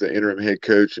 He's the interim head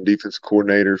coach and defense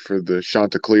coordinator for the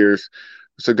Chanticleers.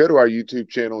 So go to our YouTube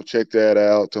channel, check that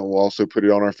out. And we'll also put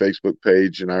it on our Facebook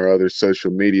page and our other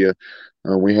social media.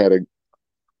 We had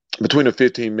between a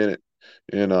 15-minute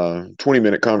and a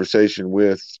 20-minute conversation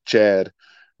with Chad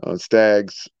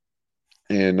Staggs.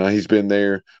 And he's been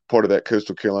there, part of that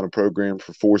Coastal Carolina program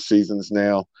for 4 seasons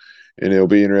now. And it'll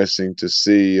be interesting to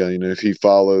see, if he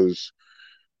follows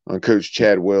Coach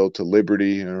Chadwell to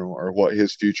Liberty or what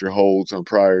his future holds.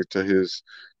 Prior to his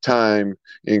time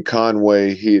in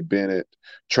Conway, he had been at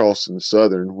Charleston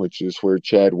Southern, which is where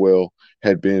Chadwell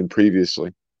had been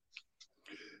previously.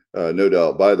 No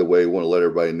doubt. By the way, I want to let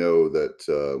everybody know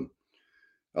that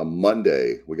on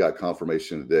Monday, we got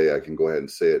confirmation today. I can go ahead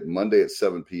and say it. Monday at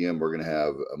 7 p.m., we're going to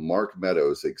have Mark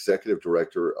Meadows, executive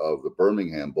director of the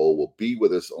Birmingham Bowl, will be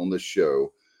with us on the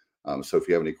show. So if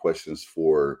you have any questions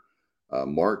for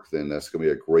Mark, then that's going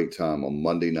to be a great time on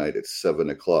Monday night at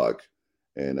 7 o'clock.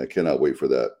 And I cannot wait for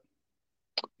that.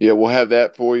 Yeah, we'll have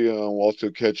that for you. We'll also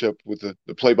catch up with the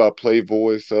play-by-play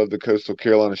voice of the Coastal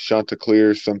Carolina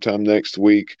Chanticleers sometime next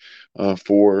week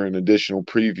for an additional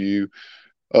preview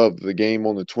of the game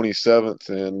on the 27th,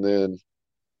 and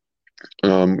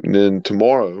then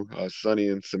tomorrow, Sonny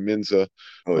and Semenza,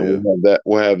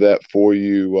 we'll have that for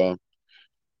you.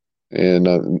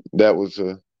 And that was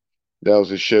a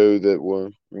show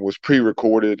that was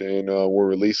pre-recorded, and we're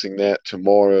releasing that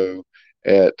tomorrow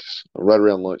at right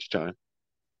around lunchtime.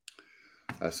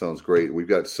 That sounds great. We've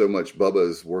got so much.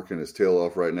 Bubba's working his tail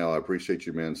off right now. I appreciate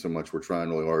you, man, so much. We're trying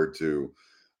really hard to.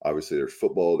 Obviously, there's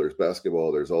football, there's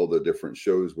basketball, there's all the different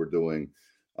shows we're doing.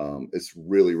 It's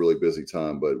really, really busy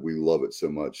time, but we love it so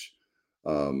much.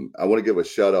 I want to give a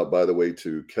shout out, by the way,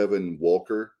 to Kevin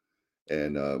Walker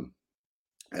and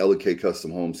LK Custom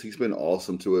Homes. He's been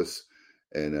awesome to us,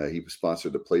 and he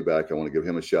sponsored the playback. I want to give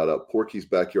him a shout out. Porky's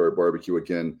Backyard Barbecue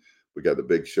again. We got the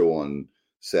big show on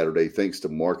Saturday. Thanks to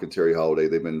Mark and Terry Holiday.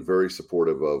 They've been very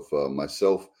supportive of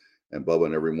myself and Bubba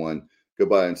and everyone. Go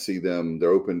by and see them.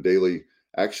 They're open daily.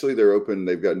 Actually, they're open.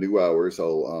 They've got new hours.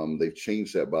 They've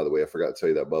changed that, by the way. I forgot to tell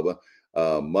you that, Bubba.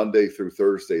 Monday through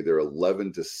Thursday, they're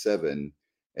 11 to 7,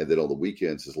 and then on the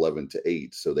weekends is 11 to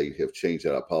 8. So they have changed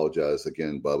that. I apologize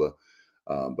again, Bubba.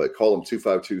 But call them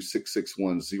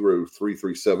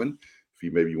 252-661-0337 if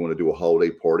you want to do a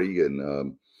holiday party.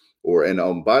 And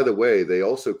by the way, they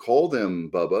also call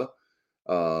them, Bubba.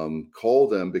 Call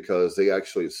them because they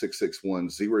actually at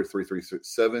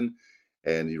 661-0337.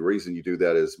 And the reason you do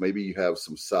that is maybe you have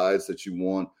some sides that you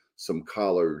want, some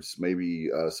collards,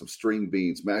 maybe some string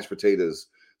beans, mashed potatoes,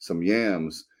 some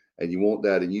yams, and you want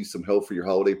that and you need some help for your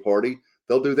holiday party.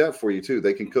 they'll do that for you too.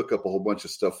 They can cook up a whole bunch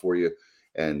of stuff for you,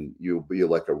 and you'll be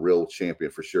like a real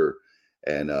champion for sure.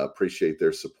 And appreciate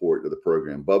their support of the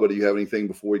program. Bubba, do you have anything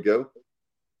before we go?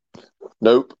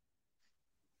 Nope.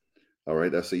 All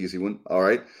right, that's the easy one. All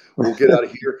right, we'll get out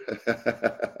of here.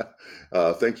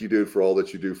 Thank you, dude, for all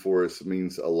that you do for us. It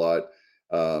means a lot.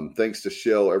 Thanks to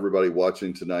Shell, everybody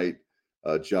watching tonight,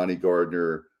 Johnny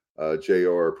Gardner,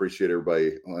 JR, appreciate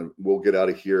everybody. We'll get out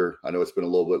of here. I know it's been a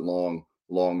little bit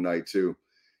long night too.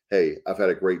 Hey, I've had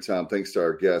a great time. Thanks to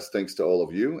our guests. Thanks to all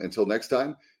of you. Until next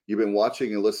time, you've been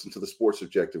watching and listening to the Sports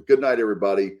Objective. Good night,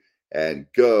 everybody, and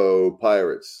go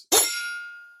Pirates.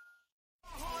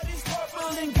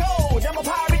 I'm a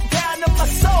pirate down to my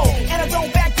soul, and I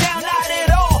don't back down, not at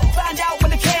all. Find out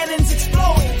when the cannons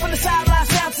explode, from the sidelines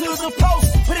down to the post.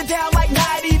 Put it down like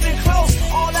not even close,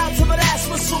 all out to my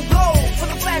last whistle blow. From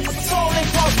the flag with the soul and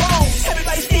bones.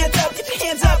 Everybody stand up, get your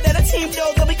hands up, let a team know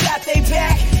that we got they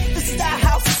back. This is our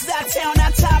house, this is our town,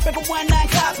 our top, everyone not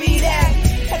copy that.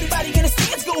 Everybody in the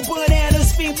stands go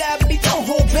bananas, scream loud, but they don't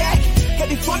hold back.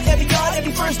 Every foot, every yard,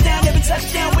 every first down, every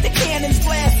touchdown with the cannons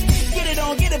blast. Get it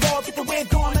on, get it all, get the wave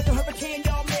going like a hurricane.